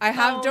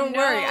 Don't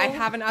worry, I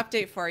have an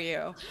update for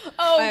you.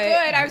 Oh,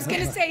 good. I was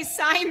going to say,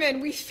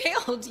 Simon, we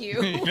failed you.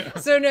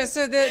 So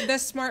the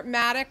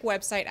Smartmatic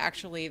website,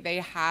 actually, they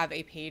have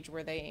a page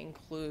where they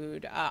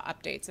include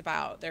updates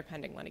about their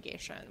pending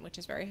litigation, which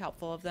is very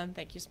helpful of them.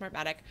 Thank you,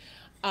 Smartmatic.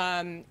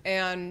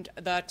 And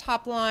the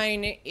top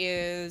line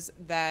is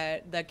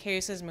that the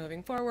case is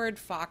moving forward.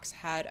 Fox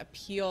had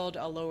appealed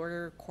a lower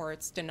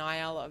court's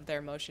denial of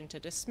their motion to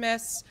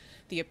dismiss.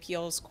 The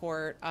appeals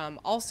court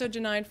also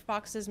denied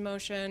Fox's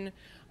motion.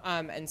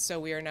 And so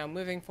we are now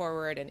moving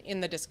forward and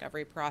in the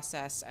discovery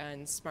process,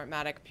 and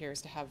Smartmatic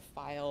appears to have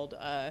filed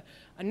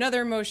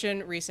another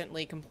motion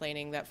recently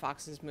complaining that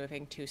Fox is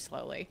moving too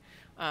slowly.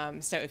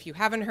 So if you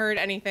haven't heard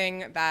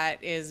anything,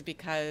 that is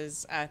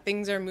because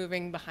things are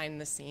moving behind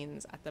the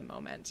scenes at the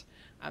moment.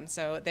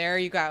 So there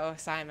you go,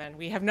 Simon.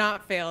 We have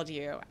not failed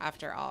you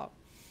after all.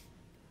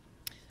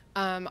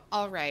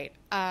 All right.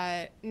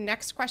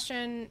 Next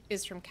question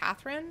is from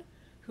Catherine,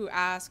 who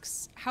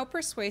asks, how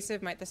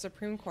persuasive might the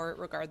Supreme Court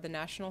regard the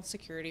national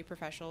security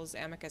professionals'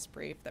 amicus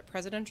brief that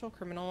presidential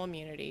criminal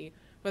immunity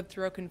would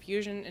throw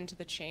confusion into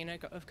the chain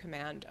of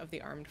command of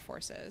the armed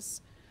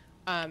forces?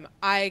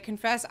 I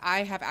confess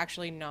I have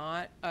actually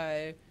not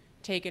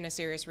taken a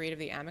serious read of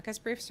the amicus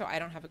brief, so I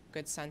don't have a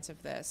good sense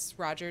of this.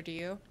 Roger, do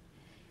you?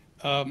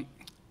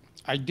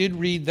 I did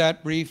read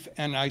that brief,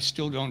 and I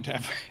still don't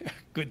have a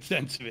good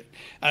sense of it.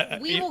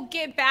 We will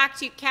get back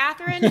to you,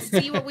 Catherine.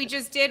 See what we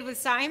just did with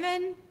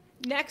Simon?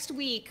 Next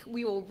week,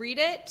 we will read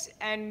it,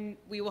 and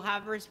we will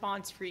have a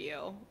response for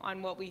you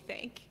on what we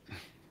think.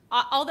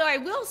 Although I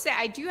will say,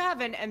 I do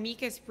have an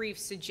amicus brief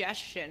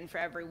suggestion for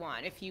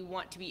everyone if you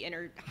want to be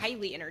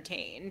highly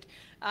entertained.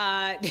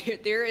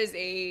 There is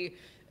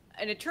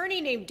an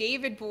attorney named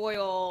David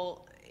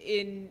Boyle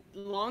in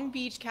Long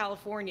Beach,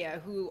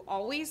 California, who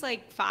always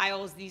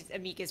files these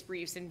amicus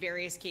briefs in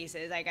various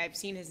cases. I've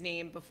seen his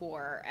name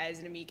before as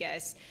an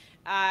amicus.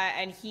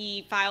 And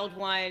he filed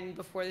one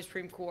before the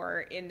Supreme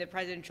Court in the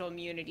presidential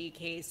immunity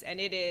case, and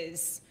it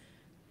is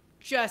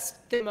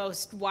just the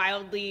most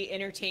wildly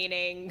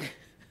entertaining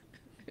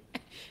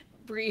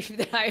brief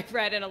that I've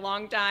read in a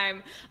long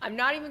time. I'm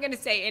not even going to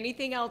say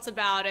anything else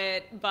about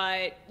it,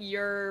 but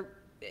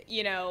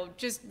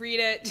just read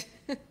it.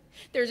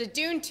 There's a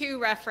Dune 2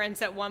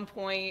 reference at one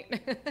point.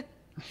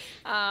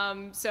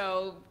 That's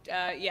all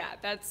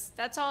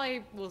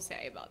I will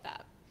say about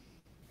that.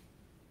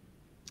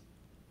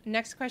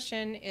 Next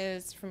question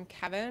is from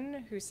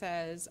Kevin, who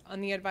says,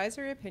 on the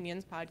Advisory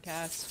Opinions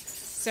podcast,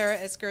 Sarah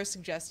Isker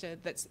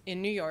suggested that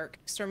in New York,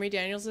 Stormy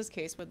Daniels'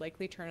 case would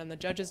likely turn on the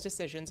judge's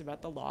decisions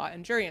about the law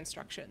and jury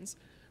instructions,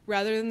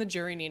 rather than the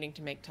jury needing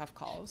to make tough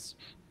calls.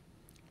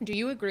 Do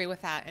you agree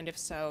with that? And if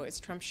so, is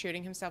Trump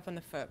shooting himself in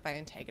the foot by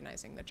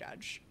antagonizing the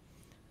judge?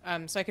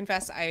 So I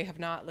confess I have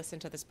not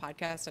listened to this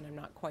podcast, and I'm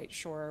not quite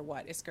sure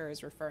what Isker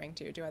is referring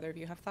to. Do either of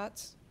you have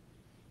thoughts?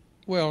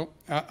 Well,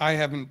 I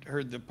haven't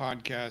heard the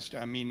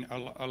podcast. I mean,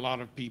 a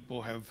lot of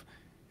people have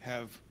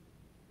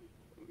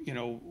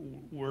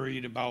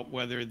worried about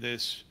whether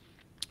this,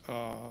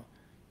 to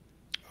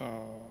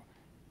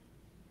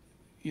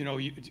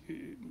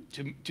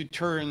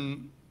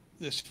turn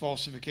this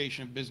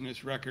falsification of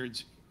business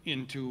records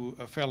into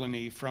a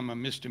felony from a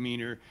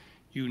misdemeanor,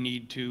 you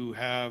need to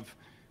have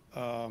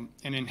you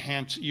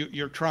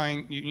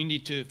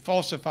need to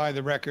falsify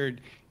the record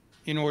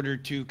in order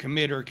to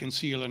commit or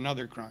conceal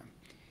another crime.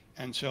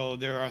 And so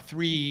there are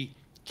three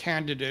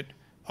candidate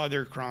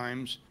other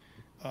crimes,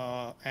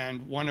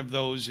 and one of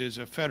those is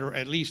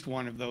at least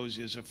one of those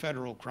is a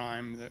federal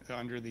crime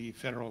under the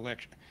Federal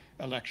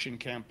Election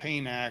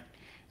Campaign Act.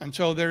 And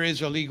so there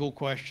is a legal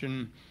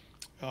question,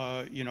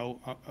 does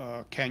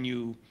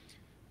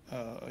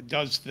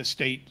the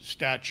state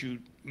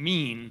statute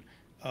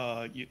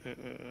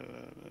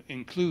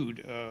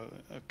include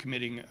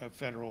committing a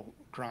federal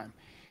crime?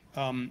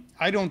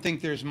 I don't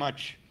think there's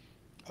much,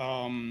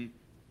 there's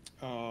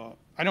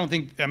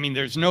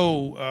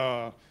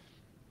no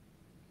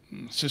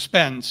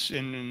suspense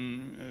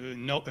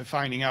in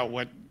finding out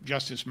what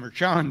Justice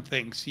Merchan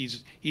thinks.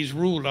 He's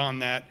ruled on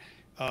that.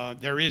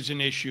 There is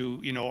an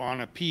issue, on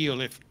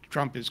appeal if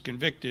Trump is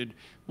convicted,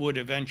 would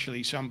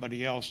eventually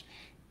somebody else.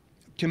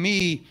 To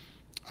me,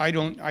 I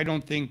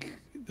don't think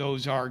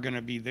those are going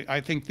to be I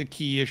think the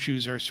key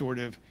issues are sort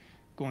of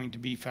going to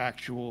be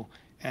factual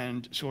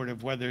and sort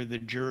of whether the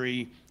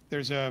jury,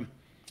 there's a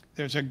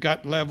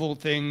gut level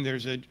thing,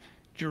 there's a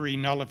jury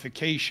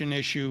nullification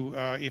issue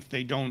if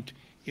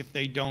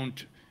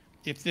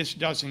this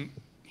doesn't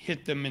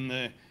hit them in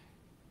the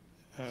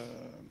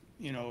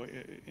you know,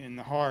 in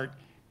the heart.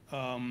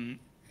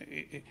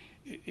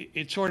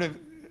 It sort of,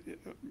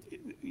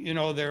 you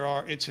know,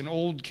 it's an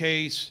old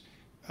case.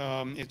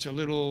 It's a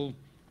little,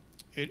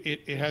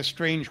 it has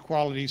strange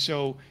qualities.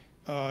 So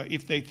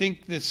if they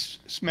think this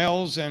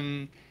smells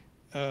and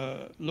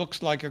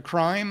looks like a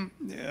crime,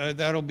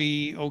 that'll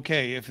be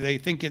okay. If they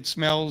think it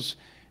smells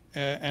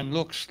and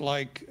looks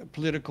like a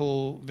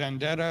political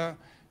vendetta,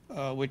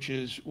 which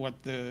is what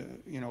the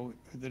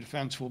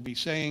defense will be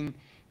saying,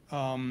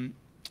 I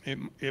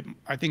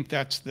think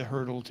that's the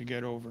hurdle to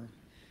get over.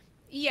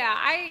 Yeah,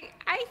 I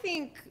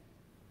think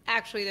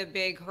actually the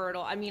big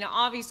hurdle, I mean,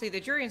 obviously the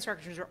jury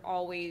instructions are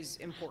always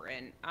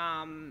important.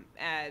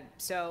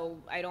 So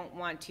I don't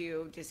want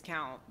to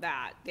discount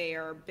that. They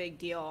are a big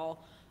deal.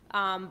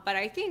 But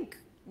I think,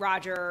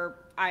 Roger,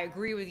 I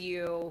agree with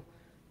you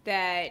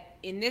that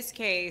in this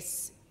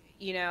case,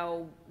 you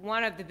know,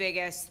 one of the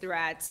biggest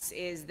threats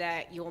is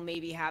that you'll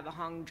maybe have a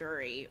hung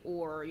jury,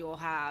 or you'll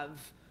have,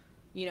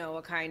 you know,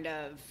 a kind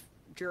of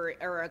jury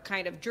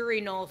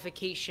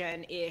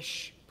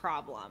nullification-ish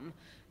problem.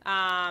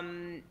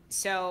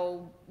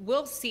 So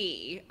we'll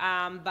see.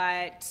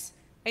 But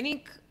I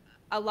think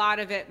a lot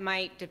of it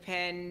might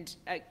depend,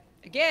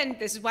 again,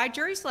 this is why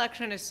jury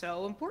selection is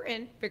so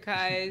important,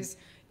 because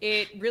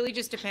it really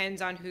just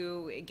depends on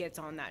who gets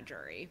on that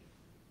jury.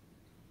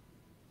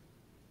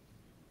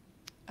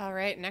 All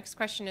right, next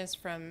question is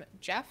from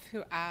Jeff,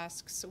 who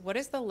asks, what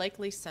is the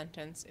likely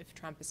sentence if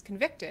Trump is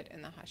convicted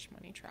in the hush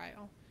money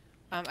trial?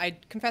 I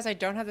confess I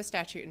don't have the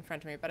statute in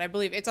front of me, but I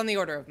believe it's on the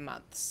order of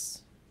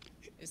months.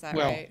 Is that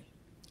right?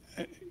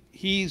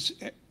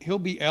 He'll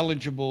be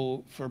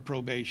eligible for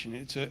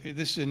probation.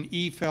 This is an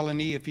E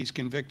felony if he's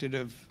convicted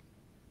of,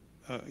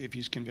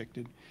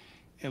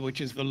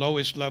 which is the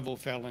lowest level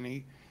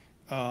felony.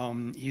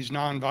 He's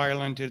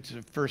nonviolent. It's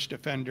a first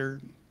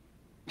offender.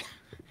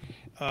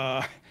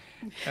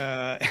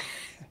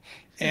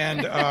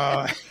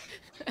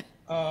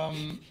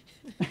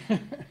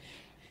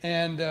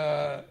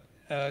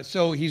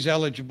 So he's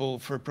eligible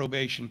for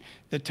probation.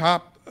 The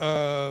top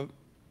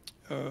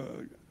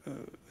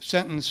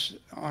sentence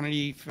on an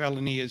E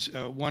felony is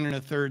 1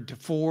 1/3 to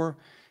 4.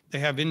 They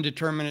have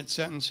indeterminate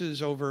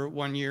sentences over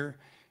 1 year.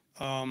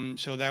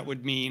 So that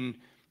would mean,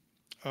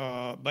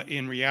 but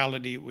in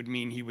reality, it would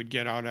mean he would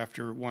get out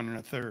after 1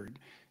 1/3,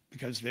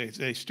 because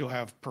they still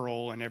have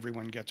parole and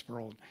everyone gets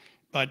paroled.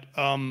 But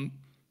I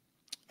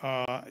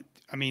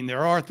mean,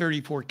 there are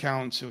 34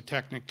 counts, so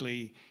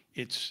technically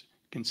it's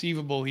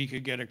conceivable he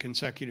could get a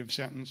consecutive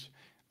sentence.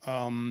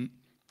 But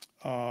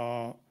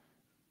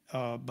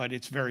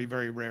it's very,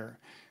 very rare.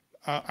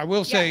 I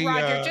will say,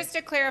 Roger, just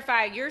to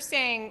clarify, you're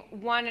saying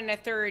 1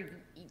 1/3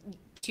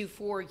 to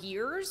 4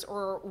 years,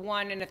 or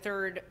 1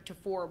 1/3 to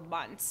 4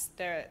 months?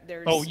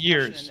 There's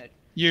years.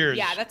 Years.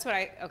 Yeah, that's what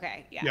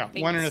okay. Yeah. Yeah,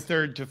 thanks. 1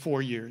 1/3 to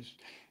 4 years.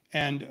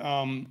 And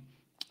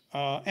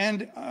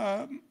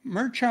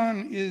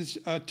Merchan is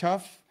a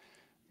tough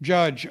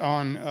judge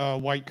on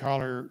white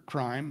collar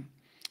crime.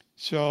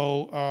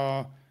 So,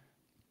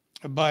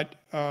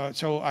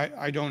 so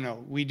I don't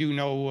know. We do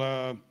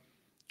know,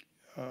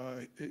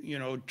 you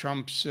know,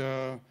 Trump's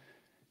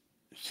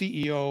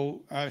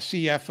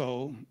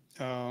CFO,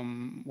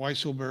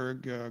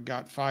 Weisselberg,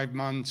 got 5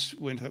 months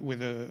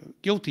with a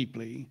guilty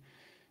plea,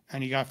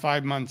 and he got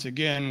 5 months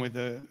again with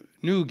a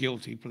new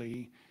guilty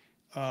plea.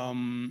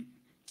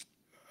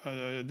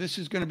 This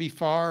is going to be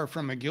far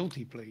from a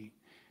guilty plea.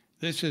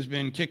 This has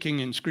been kicking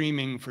and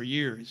screaming for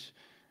years.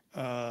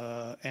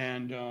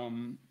 And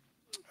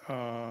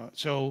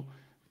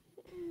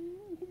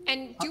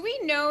do we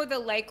know the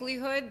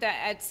likelihood that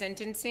at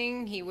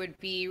sentencing he would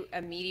be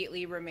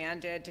immediately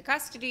remanded to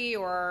custody,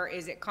 or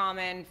is it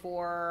common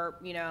for,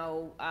 you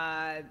know,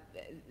 a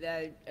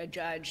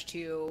judge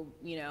to,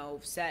 you know,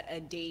 set a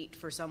date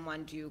for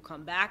someone to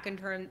come back and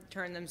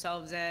turn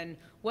themselves in?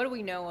 What do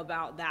we know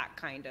about that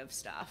kind of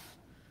stuff?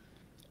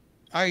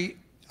 I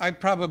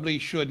probably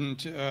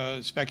shouldn't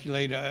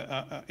speculate.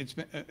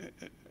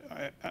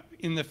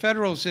 In the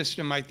federal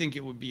system, I think it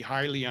would be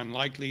highly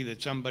unlikely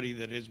that somebody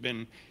that has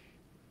been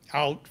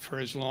out for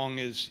as long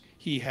as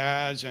he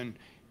has, and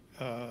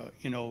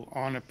you know,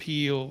 on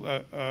appeal,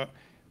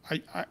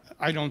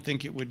 I don't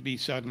think it would be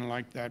sudden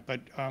like that. But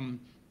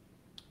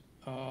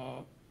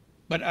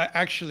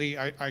actually,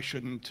 I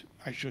shouldn't.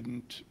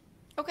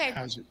 Okay,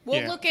 hazard.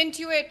 we'll Yeah. look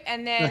into it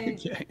and then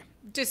Okay.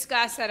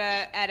 discuss at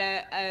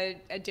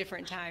a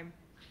different time.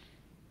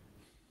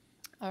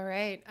 All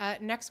right.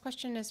 Next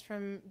question is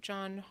from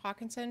John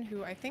Hawkinson,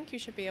 who I think you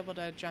should be able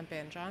to jump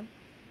in, John.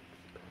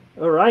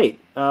 All right.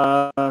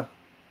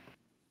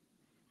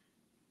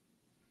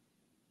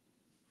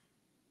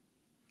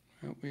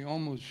 We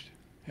almost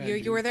had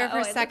You were there for Uh-oh,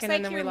 a it looks second, like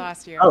and then we you're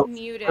lost you. Oh,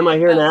 Muted. am I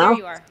here now? There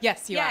you are.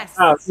 Yes, you Yes.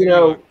 You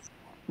know,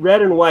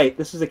 red and white.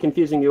 This is a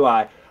confusing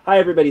UI. Hi,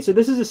 everybody. So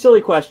this is a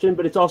silly question,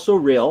 but it's also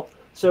real.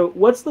 So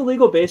what's the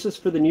legal basis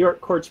for the New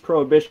York court's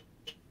prohibition?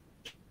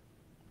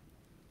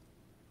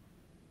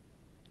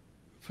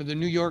 For the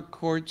New York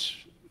court's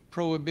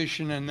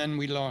prohibition, and then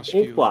we lost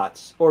Ink you.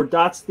 blots, or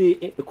dots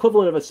the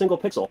equivalent of a single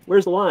pixel.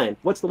 Where's the line?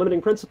 What's the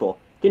limiting principle?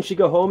 Can she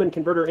go home and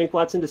convert her ink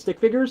blots into stick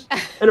figures?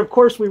 And of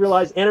course, we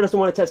realize Anna doesn't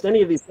want to test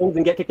any of these things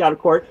and get kicked out of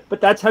court, but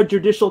that's how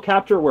judicial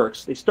capture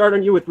works. They start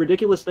on you with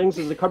ridiculous things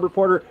as a cub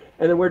reporter,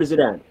 and then where does it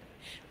end?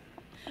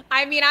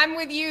 I mean, I'm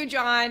with you,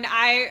 John.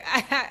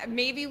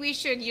 Maybe we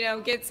should,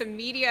 get some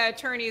media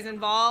attorneys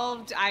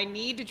involved. I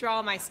need to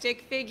draw my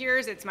stick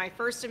figures. It's my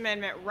First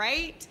Amendment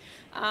right.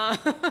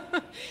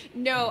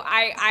 No,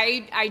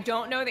 I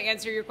don't know the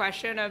answer to your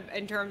question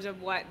in terms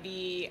of what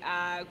the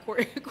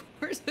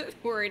court's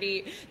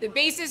authority, the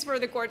basis for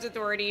the court's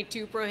authority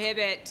to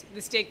prohibit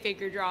the stick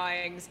figure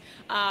drawings.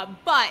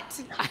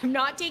 But I'm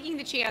not taking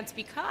the chance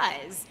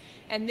because,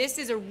 and this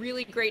is a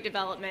really great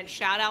development.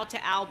 Shout out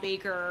to Al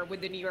Baker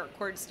with the New York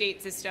Court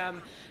State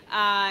System.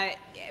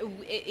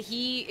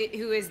 He,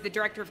 who is the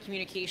director of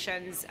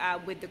communications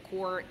with the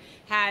court,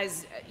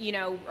 has,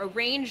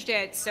 arranged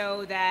it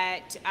so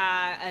that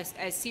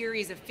a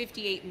series of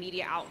 58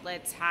 media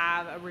outlets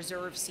have a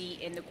reserved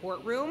seat in the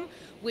courtroom,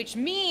 which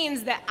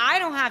means that I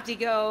don't have to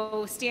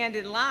go stand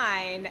in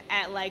line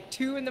at like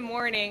 2 in the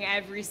morning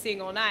every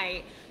single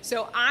night.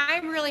 So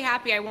I'm really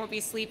happy I won't be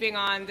sleeping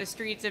on the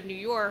streets of New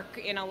York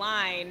in a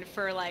line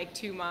for like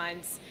 2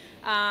 months.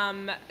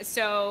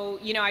 So,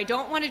 I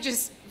don't want to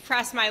just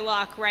press my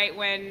luck right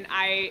when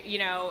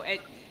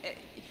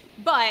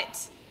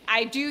but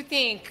I do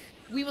think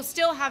we will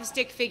still have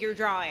stick figure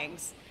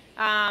drawings.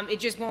 It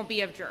just won't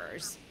be of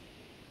jurors.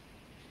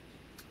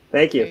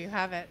 Thank you. There you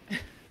have it.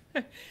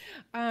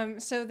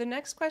 So the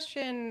next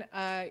question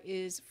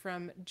is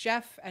from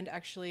Jeff, and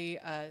actually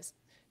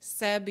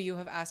Seb, you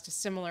have asked a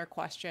similar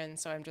question,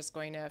 so I'm just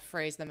going to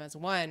phrase them as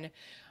one.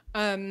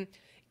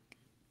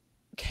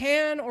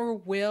 Can or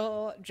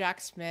will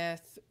Jack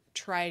Smith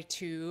try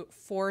to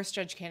force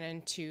Judge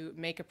Cannon to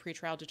make a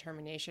pretrial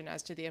determination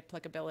as to the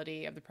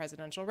applicability of the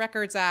Presidential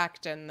Records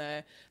Act and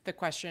the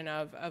question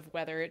of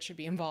whether it should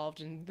be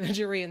involved in the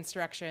jury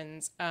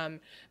instructions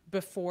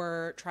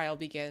before trial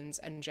begins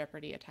and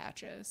jeopardy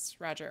attaches?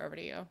 Roger, over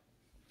to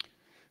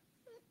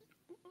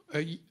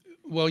you.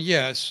 Well,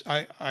 yes,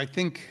 I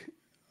think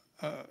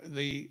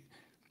the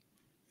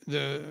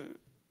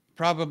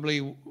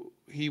probably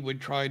he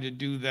would try to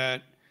do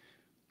that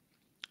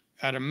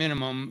at a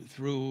minimum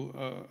through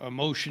a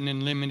motion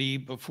in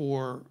limine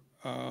before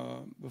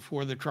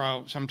the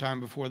trial, sometime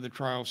before the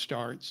trial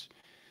starts,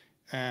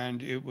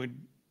 and it would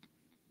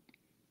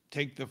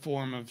take the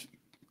form of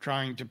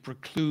trying to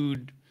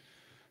preclude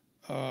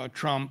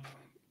Trump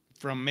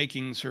from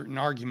making certain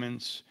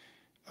arguments,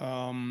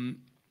 from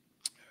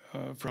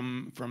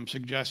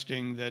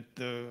suggesting that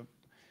the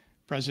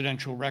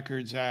Presidential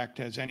Records Act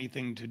has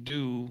anything to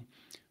do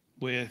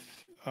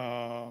with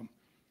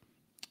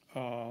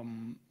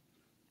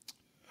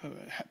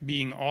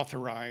being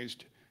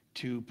authorized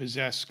to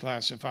possess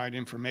classified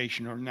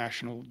information or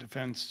national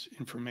defense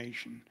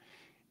information.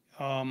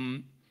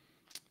 And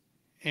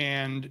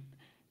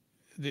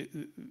the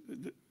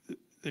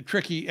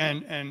tricky,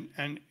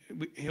 and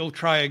he'll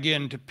try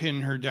again to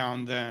pin her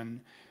down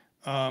then.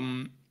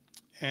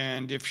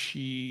 And if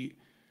she,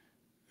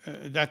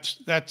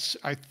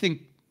 I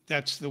think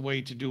that's the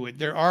way to do it.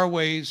 There are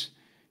ways,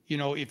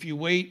 if you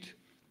wait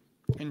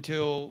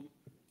until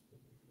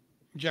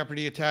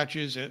jeopardy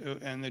attaches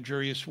and the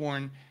jury is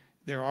sworn,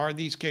 there are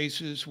these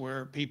cases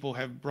where people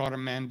have brought a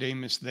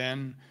mandamus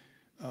then,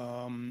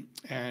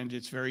 and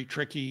it's very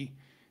tricky.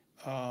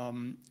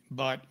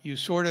 But you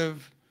sort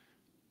of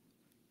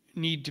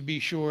need to be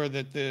sure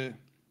that the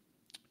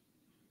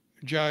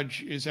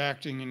judge is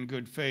acting in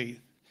good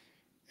faith.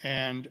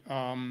 And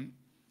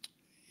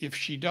if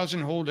she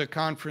doesn't hold a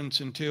conference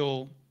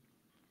until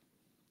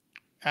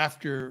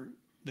after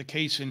the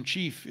case in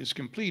chief is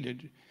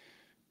completed,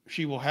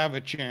 she will have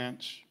a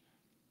chance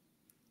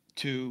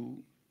to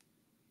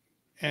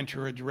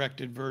enter a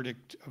directed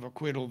verdict of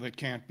acquittal that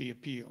can't be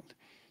appealed.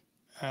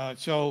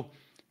 So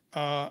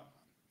I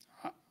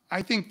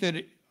think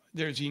that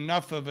there's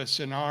enough of a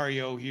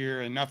scenario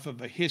here, enough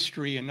of a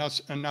history,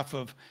 enough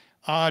of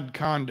odd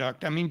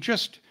conduct. I mean,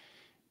 just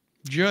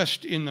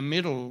in the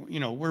middle,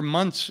 we're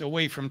months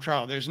away from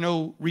trial. There's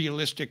no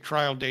realistic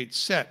trial date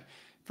set.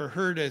 For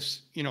her to,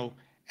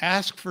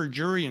 ask for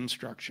jury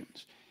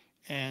instructions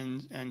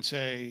and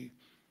say,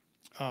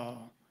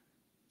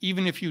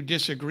 even if you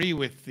disagree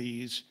with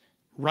these,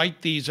 write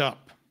these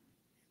up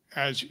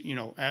as,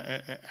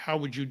 how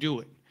would you do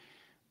it?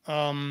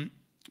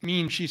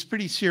 She's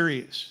pretty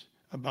serious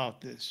about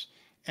this.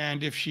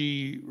 And if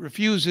she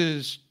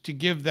refuses to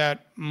give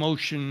that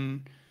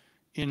motion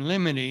in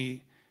limine,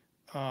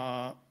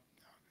 I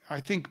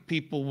think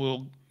people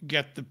will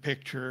get the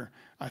picture.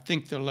 I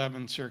think the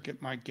 11th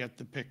Circuit might get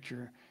the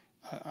picture.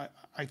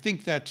 I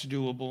think that's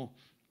doable.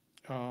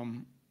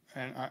 And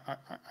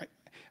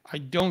I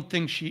don't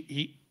think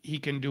he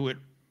can do it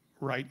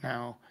right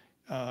now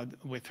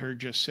with her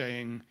just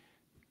saying,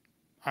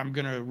 I'm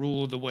going to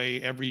rule the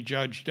way every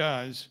judge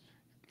does,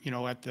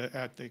 at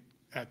the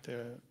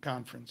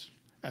conference,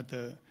 at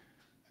the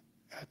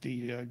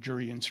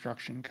jury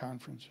instruction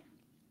conference.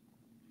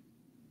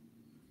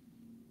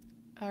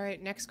 All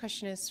right, next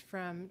question is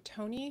from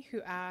Tony,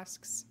 who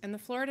asks, in the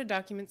Florida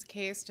documents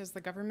case, does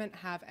the government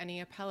have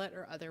any appellate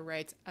or other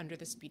rights under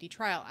the Speedy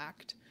Trial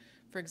Act?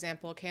 For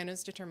example,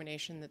 Canada's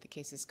determination that the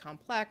case is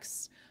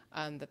complex,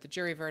 that the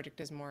jury verdict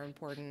is more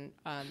important,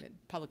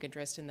 public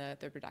interest in the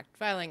redacted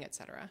filing,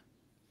 etc.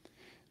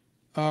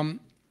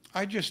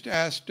 I just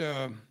asked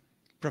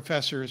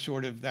Professor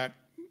sort of that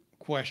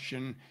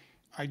question.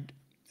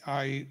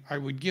 I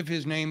would give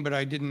his name, but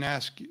I didn't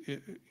ask,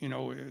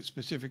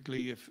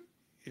 specifically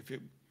if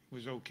it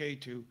was okay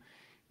to,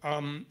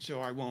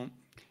 so I won't.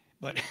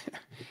 But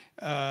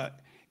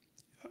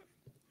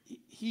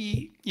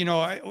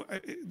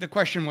the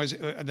question was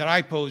that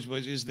I posed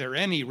was, is there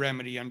any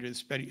remedy under the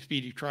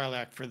Speedy Trial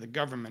Act for the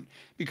government?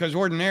 Because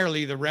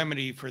ordinarily the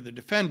remedy for the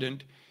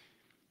defendant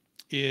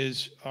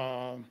is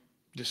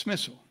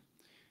dismissal.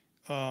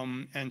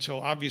 And so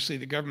obviously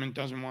the government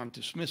doesn't want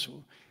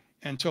dismissal.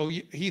 And so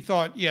he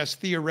thought, yes,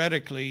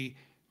 theoretically,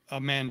 a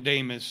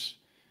mandamus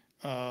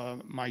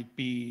might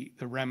be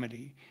the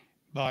remedy.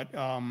 But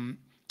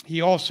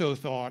he also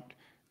thought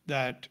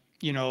that,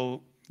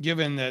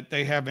 given that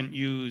they haven't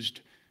used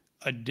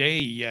a day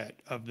yet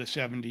of the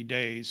 70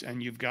 days,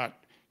 and you've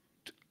got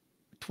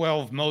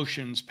 12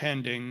 motions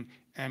pending,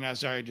 and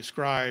as I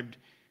described,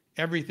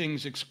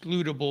 everything's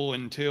excludable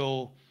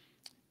until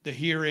the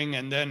hearing,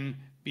 and then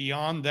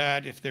beyond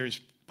that, if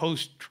there's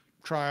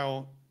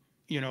post-trial,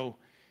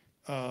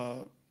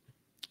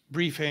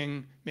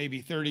 briefing,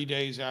 maybe 30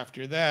 days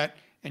after that,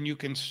 and you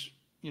can,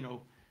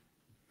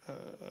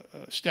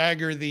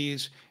 stagger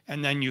these,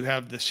 and then you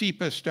have the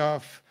SEPA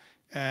stuff,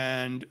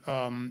 and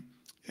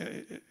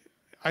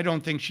I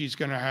don't think she's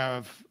going to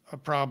have a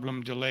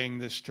problem delaying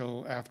this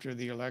till after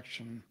the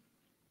election.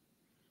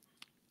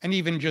 And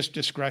even just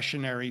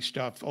discretionary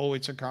stuff. Oh,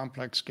 it's a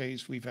complex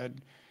case. We've had,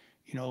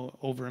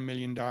 over 1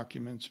 million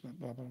documents,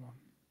 blah, blah, blah.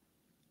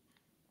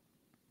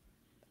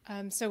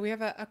 So we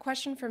have a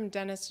question from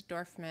Dennis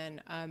Dorfman,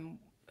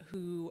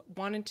 who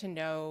wanted to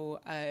know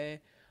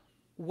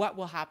what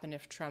will happen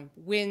if Trump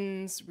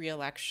wins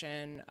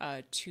re-election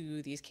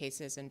to these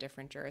cases in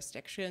different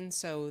jurisdictions.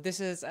 So this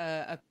is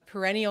a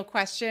perennial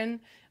question.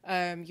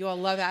 You all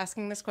love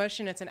asking this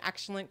question. It's an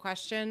excellent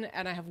question,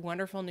 and I have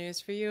wonderful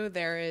news for you.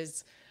 There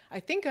is, I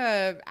think,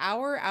 an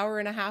hour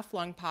and a half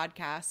long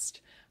podcast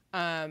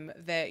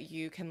that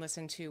you can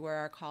listen to where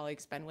our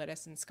colleagues Ben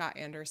Wittes and Scott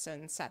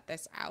Anderson set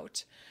this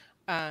out.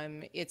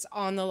 It's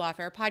on the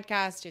Lawfare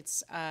podcast.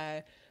 It's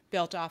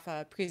built off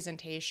a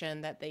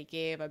presentation that they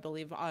gave. I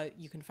believe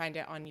you can find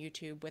it on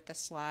YouTube with the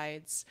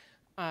slides.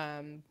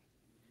 And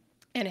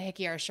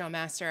Hickey, our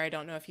showmaster, I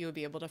don't know if you would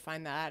be able to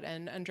find that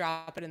and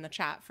drop it in the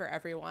chat for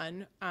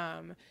everyone.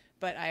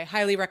 But I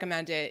highly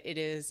recommend it. It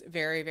is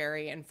very,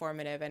 very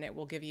informative, and it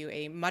will give you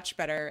a much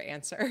better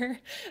answer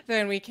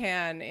than we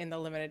can in the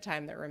limited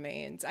time that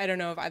remains. I don't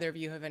know if either of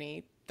you have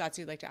any thoughts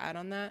you'd like to add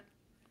on that.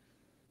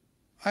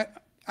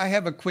 I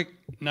have a quick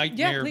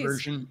nightmare please.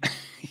 version.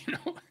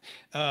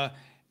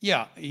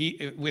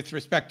 He, with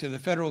respect to the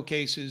federal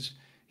cases,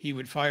 he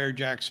would fire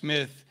Jack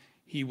Smith.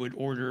 He would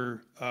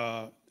order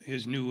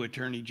his new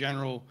attorney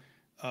general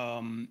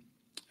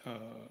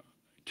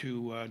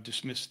to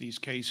dismiss these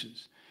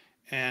cases.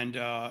 And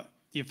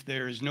if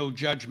there is no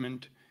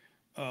judgment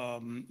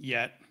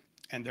yet,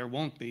 and there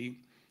won't be,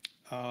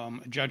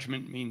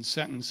 judgment means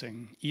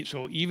sentencing.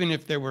 So even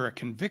if there were a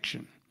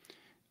conviction,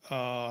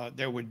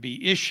 there would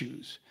be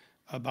issues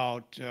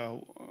about,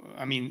 Judge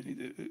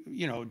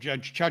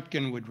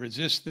Chutkan would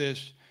resist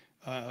this,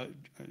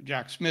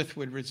 Jack Smith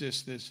would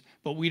resist this,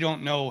 but we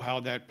don't know how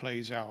that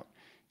plays out.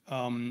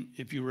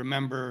 If you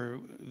remember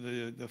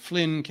the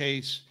Flynn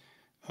case,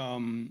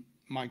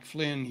 Mike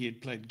Flynn, he had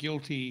pled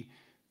guilty,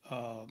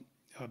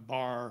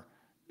 Barr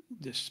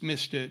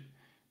dismissed it.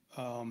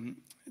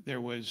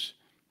 There was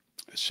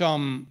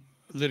some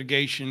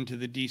litigation to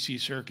the DC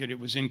Circuit. It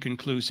was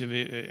inconclusive,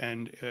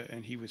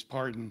 and he was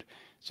pardoned.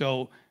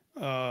 So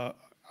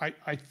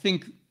I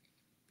think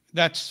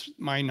that's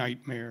my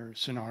nightmare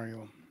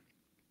scenario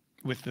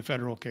with the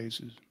federal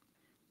cases.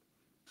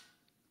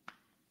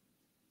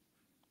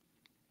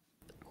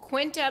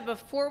 Quinta,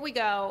 before we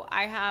go,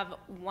 I have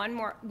one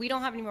more. We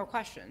don't have any more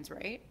questions,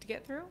 right, to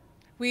get through?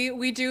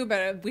 We do,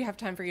 but we have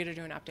time for you to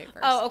do an update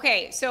first. Oh,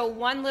 okay. So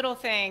one little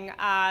thing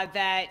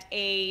that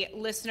a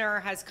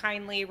listener has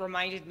kindly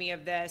reminded me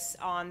of this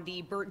on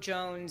the Burt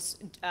Jones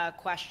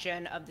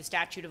question of the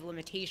statute of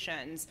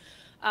limitations.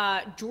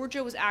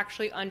 Georgia was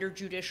actually under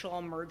judicial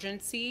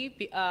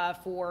emergency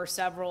for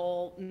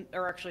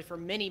for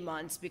many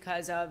months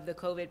because of the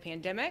COVID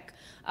pandemic.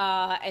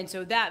 And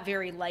so that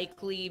very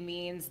likely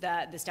means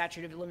that the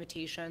statute of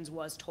limitations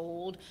was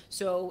told.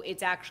 So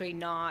it's actually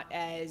not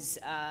as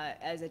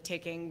a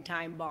ticking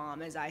time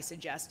bomb as I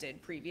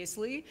suggested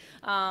previously.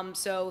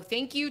 So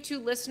thank you to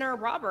listener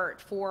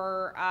Robert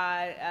for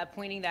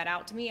pointing that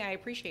out to me. I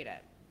appreciate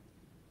it.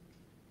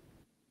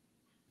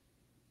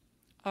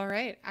 All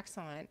right,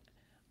 excellent.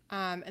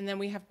 And then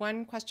we have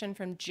one question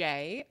from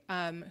Jay,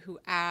 who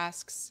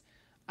asks,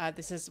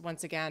 This is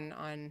once again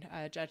on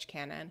Judge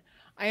Cannon.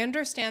 I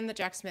understand that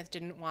Jack Smith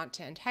didn't want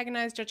to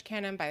antagonize Judge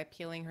Cannon by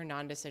appealing her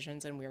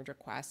non-decisions and weird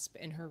requests,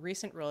 but in her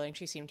recent ruling,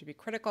 she seemed to be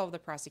critical of the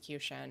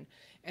prosecution,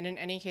 and in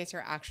any case,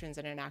 her actions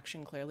and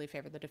inaction clearly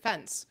favor the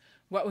defense.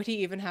 What would he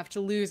even have to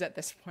lose at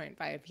this point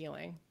by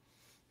appealing?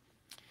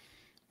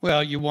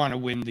 Well, you want to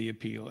win the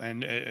appeal,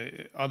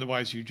 and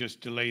otherwise you just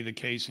delay the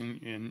case,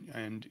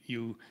 and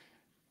you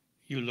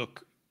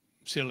look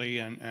silly,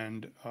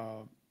 and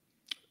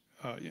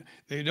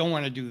they don't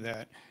want to do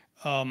that.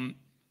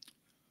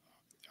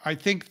 I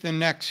think the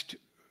next,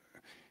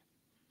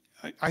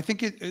 I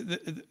think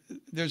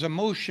there's a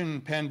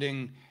motion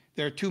pending.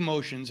 There are two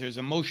motions. There's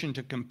a motion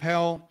to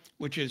compel,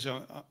 which is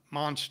a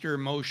monster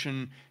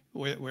motion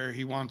where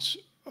he wants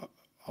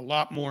a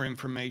lot more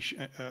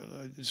information,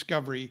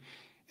 discovery.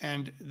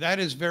 And that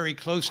is very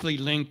closely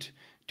linked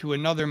to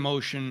another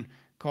motion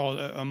called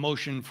a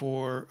motion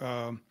for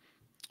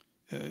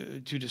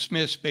to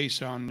dismiss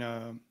based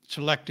on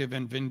selective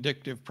and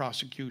vindictive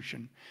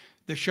prosecution.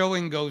 The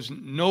showing goes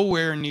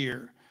nowhere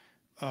near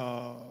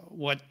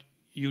what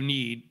you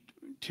need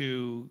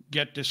to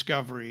get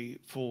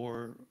discovery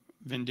for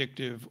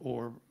vindictive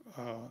or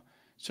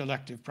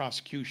selective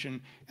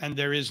prosecution, and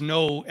there is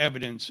no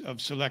evidence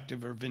of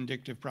selective or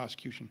vindictive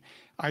prosecution.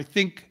 I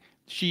think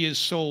she is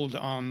sold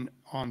on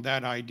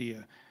that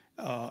idea.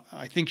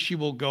 I think she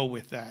will go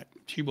with that.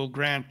 She will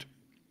grant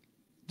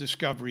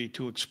discovery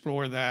to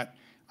explore that.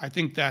 I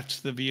think that's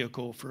the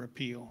vehicle for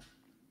appeal.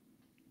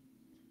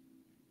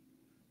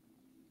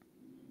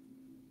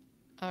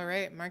 All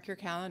right, mark your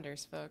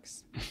calendars,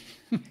 folks.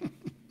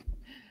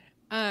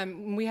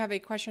 We have a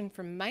question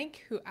from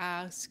Mike who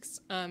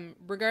asks,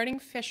 regarding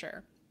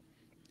Fisher,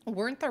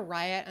 weren't the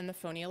riot and the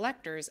phony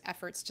electors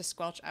efforts to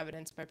squelch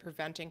evidence by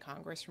preventing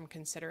Congress from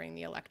considering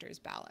the electors'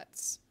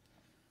 ballots?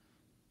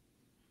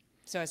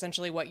 So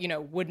essentially, what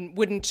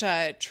wouldn't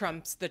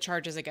the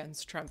charges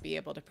against Trump be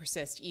able to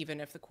persist even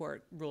if the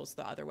court rules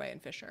the other way in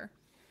Fisher?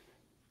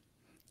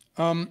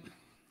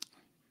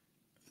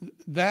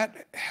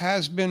 That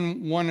has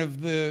been one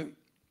of the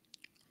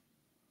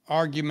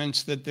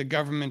arguments that the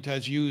government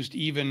has used,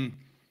 even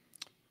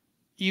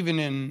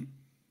in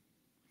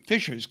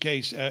Fisher's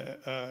case.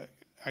 I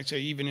say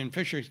even in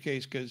Fisher's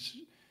case because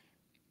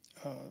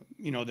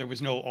there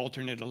was no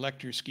alternate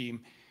elector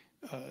scheme.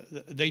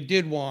 They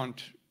did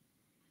want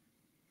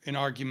an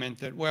argument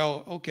that,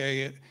 well,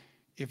 okay,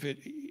 if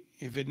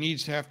it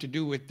needs to have to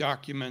do with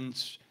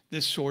documents,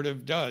 this sort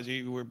of does.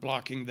 We're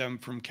blocking them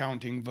from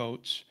counting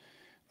votes.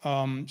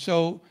 Yeah,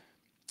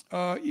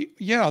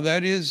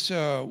 that is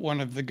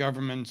one of the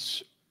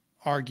government's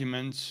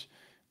arguments,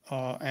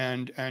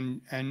 and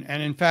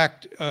in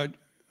fact,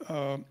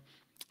 I'm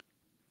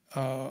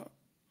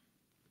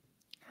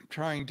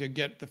trying to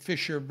get the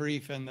Fisher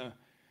brief and the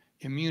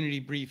immunity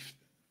brief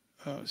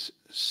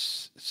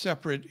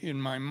separate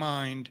in my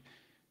mind,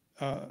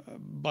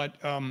 but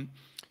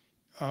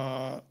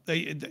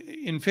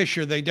in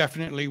Fisher they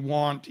definitely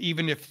want,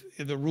 even if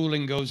the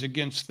ruling goes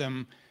against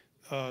them,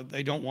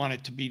 they don't want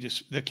it to be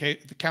the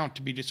count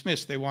to be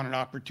dismissed. They want an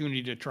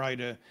opportunity to try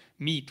to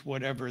meet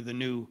whatever the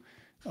new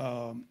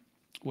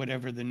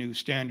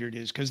standard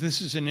is, because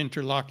this is an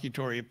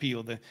interlocutory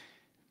appeal.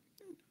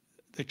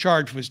 The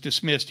charge was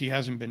dismissed. He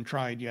hasn't been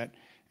tried yet,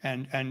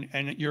 and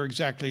you're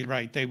exactly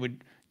right. They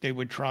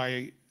would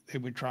try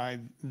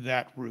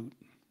that route.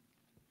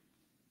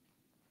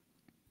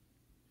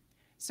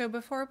 So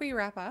before we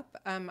wrap up,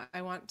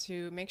 I want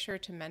to make sure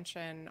to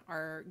mention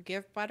our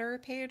Give Butter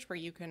page, where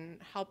you can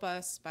help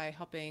us by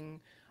helping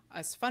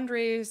us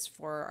fundraise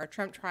for our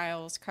Trump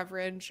trials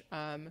coverage,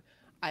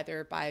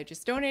 either by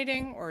just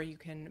donating, or you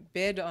can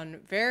bid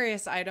on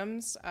various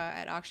items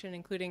at auction,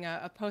 including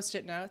a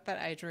Post-it note that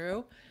I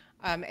drew.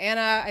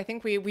 Anna, I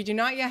think we do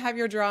not yet have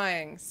your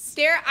drawings.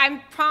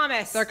 I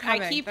promise. They're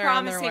coming. I keep They're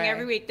on their promising way.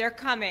 every week. They're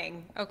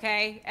coming,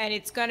 okay? And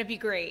it's going to be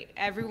great.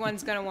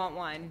 Everyone's going to want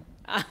one.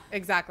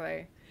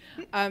 Exactly.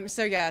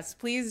 So yes,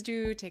 please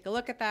do take a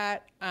look at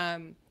that.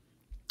 And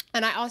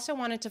I also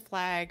wanted to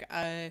flag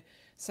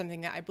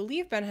something that I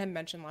believe Ben had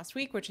mentioned last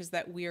week, which is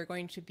that we are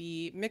going to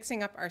be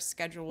mixing up our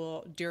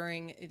schedule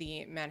during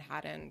the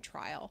Manhattan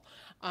trial.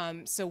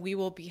 So we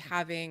will be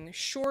having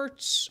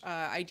short,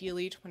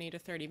 ideally 20 to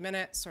 30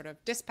 minute sort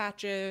of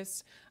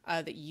dispatches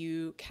that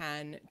you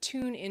can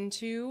tune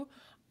into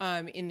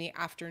in the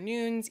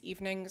afternoons,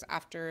 evenings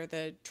after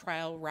the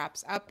trial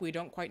wraps up. We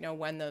don't quite know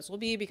when those will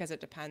be because it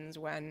depends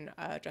when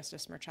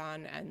Justice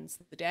Merchan ends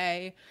the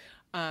day.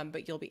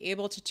 But you'll be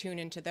able to tune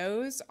into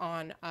those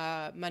on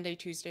Monday,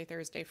 Tuesday,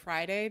 Thursday,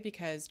 Friday,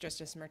 because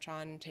Justice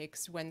Merchan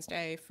takes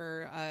Wednesday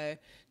for a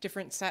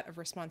different set of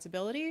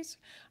responsibilities.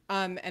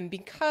 And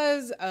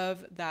because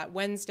of that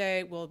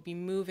Wednesday, we'll be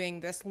moving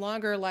this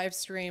longer live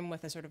stream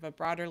with a sort of a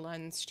broader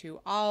lens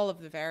to all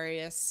of the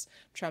various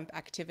Trump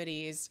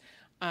activities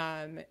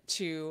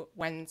to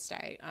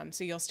Wednesday.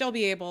 So you'll still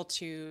be able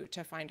to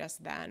find us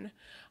then.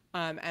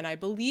 And I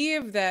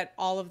believe that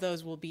all of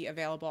those will be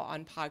available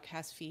on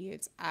podcast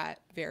feeds at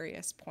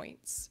various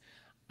points.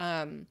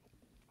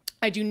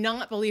 I do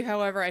not believe,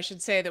 however, I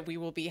should say that we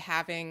will be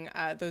having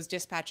those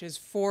dispatches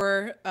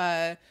for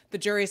the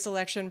jury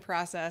selection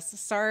process.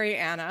 Sorry,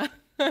 Anna.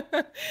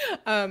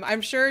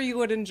 I'm sure you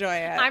would enjoy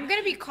it. I'm going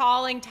to be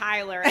calling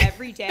Tyler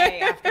every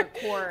day after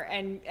court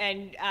and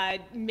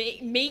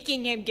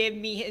making him give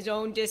me his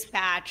own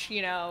dispatch,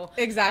 you know.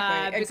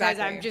 Exactly. Because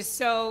I'm just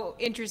so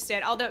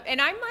interested.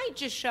 And I might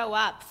just show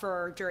up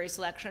for jury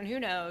selection. Who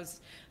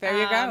knows? There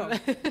you go.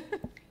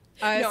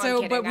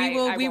 No, but we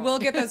will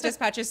won't. get those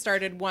dispatches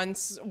started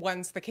once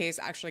the case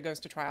actually goes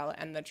to trial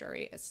and the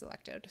jury is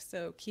selected.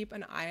 So keep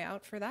an eye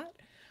out for that.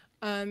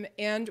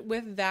 And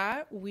with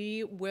that,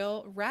 we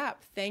will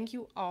wrap. Thank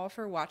you all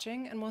for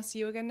watching, and we'll see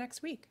you again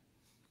next week.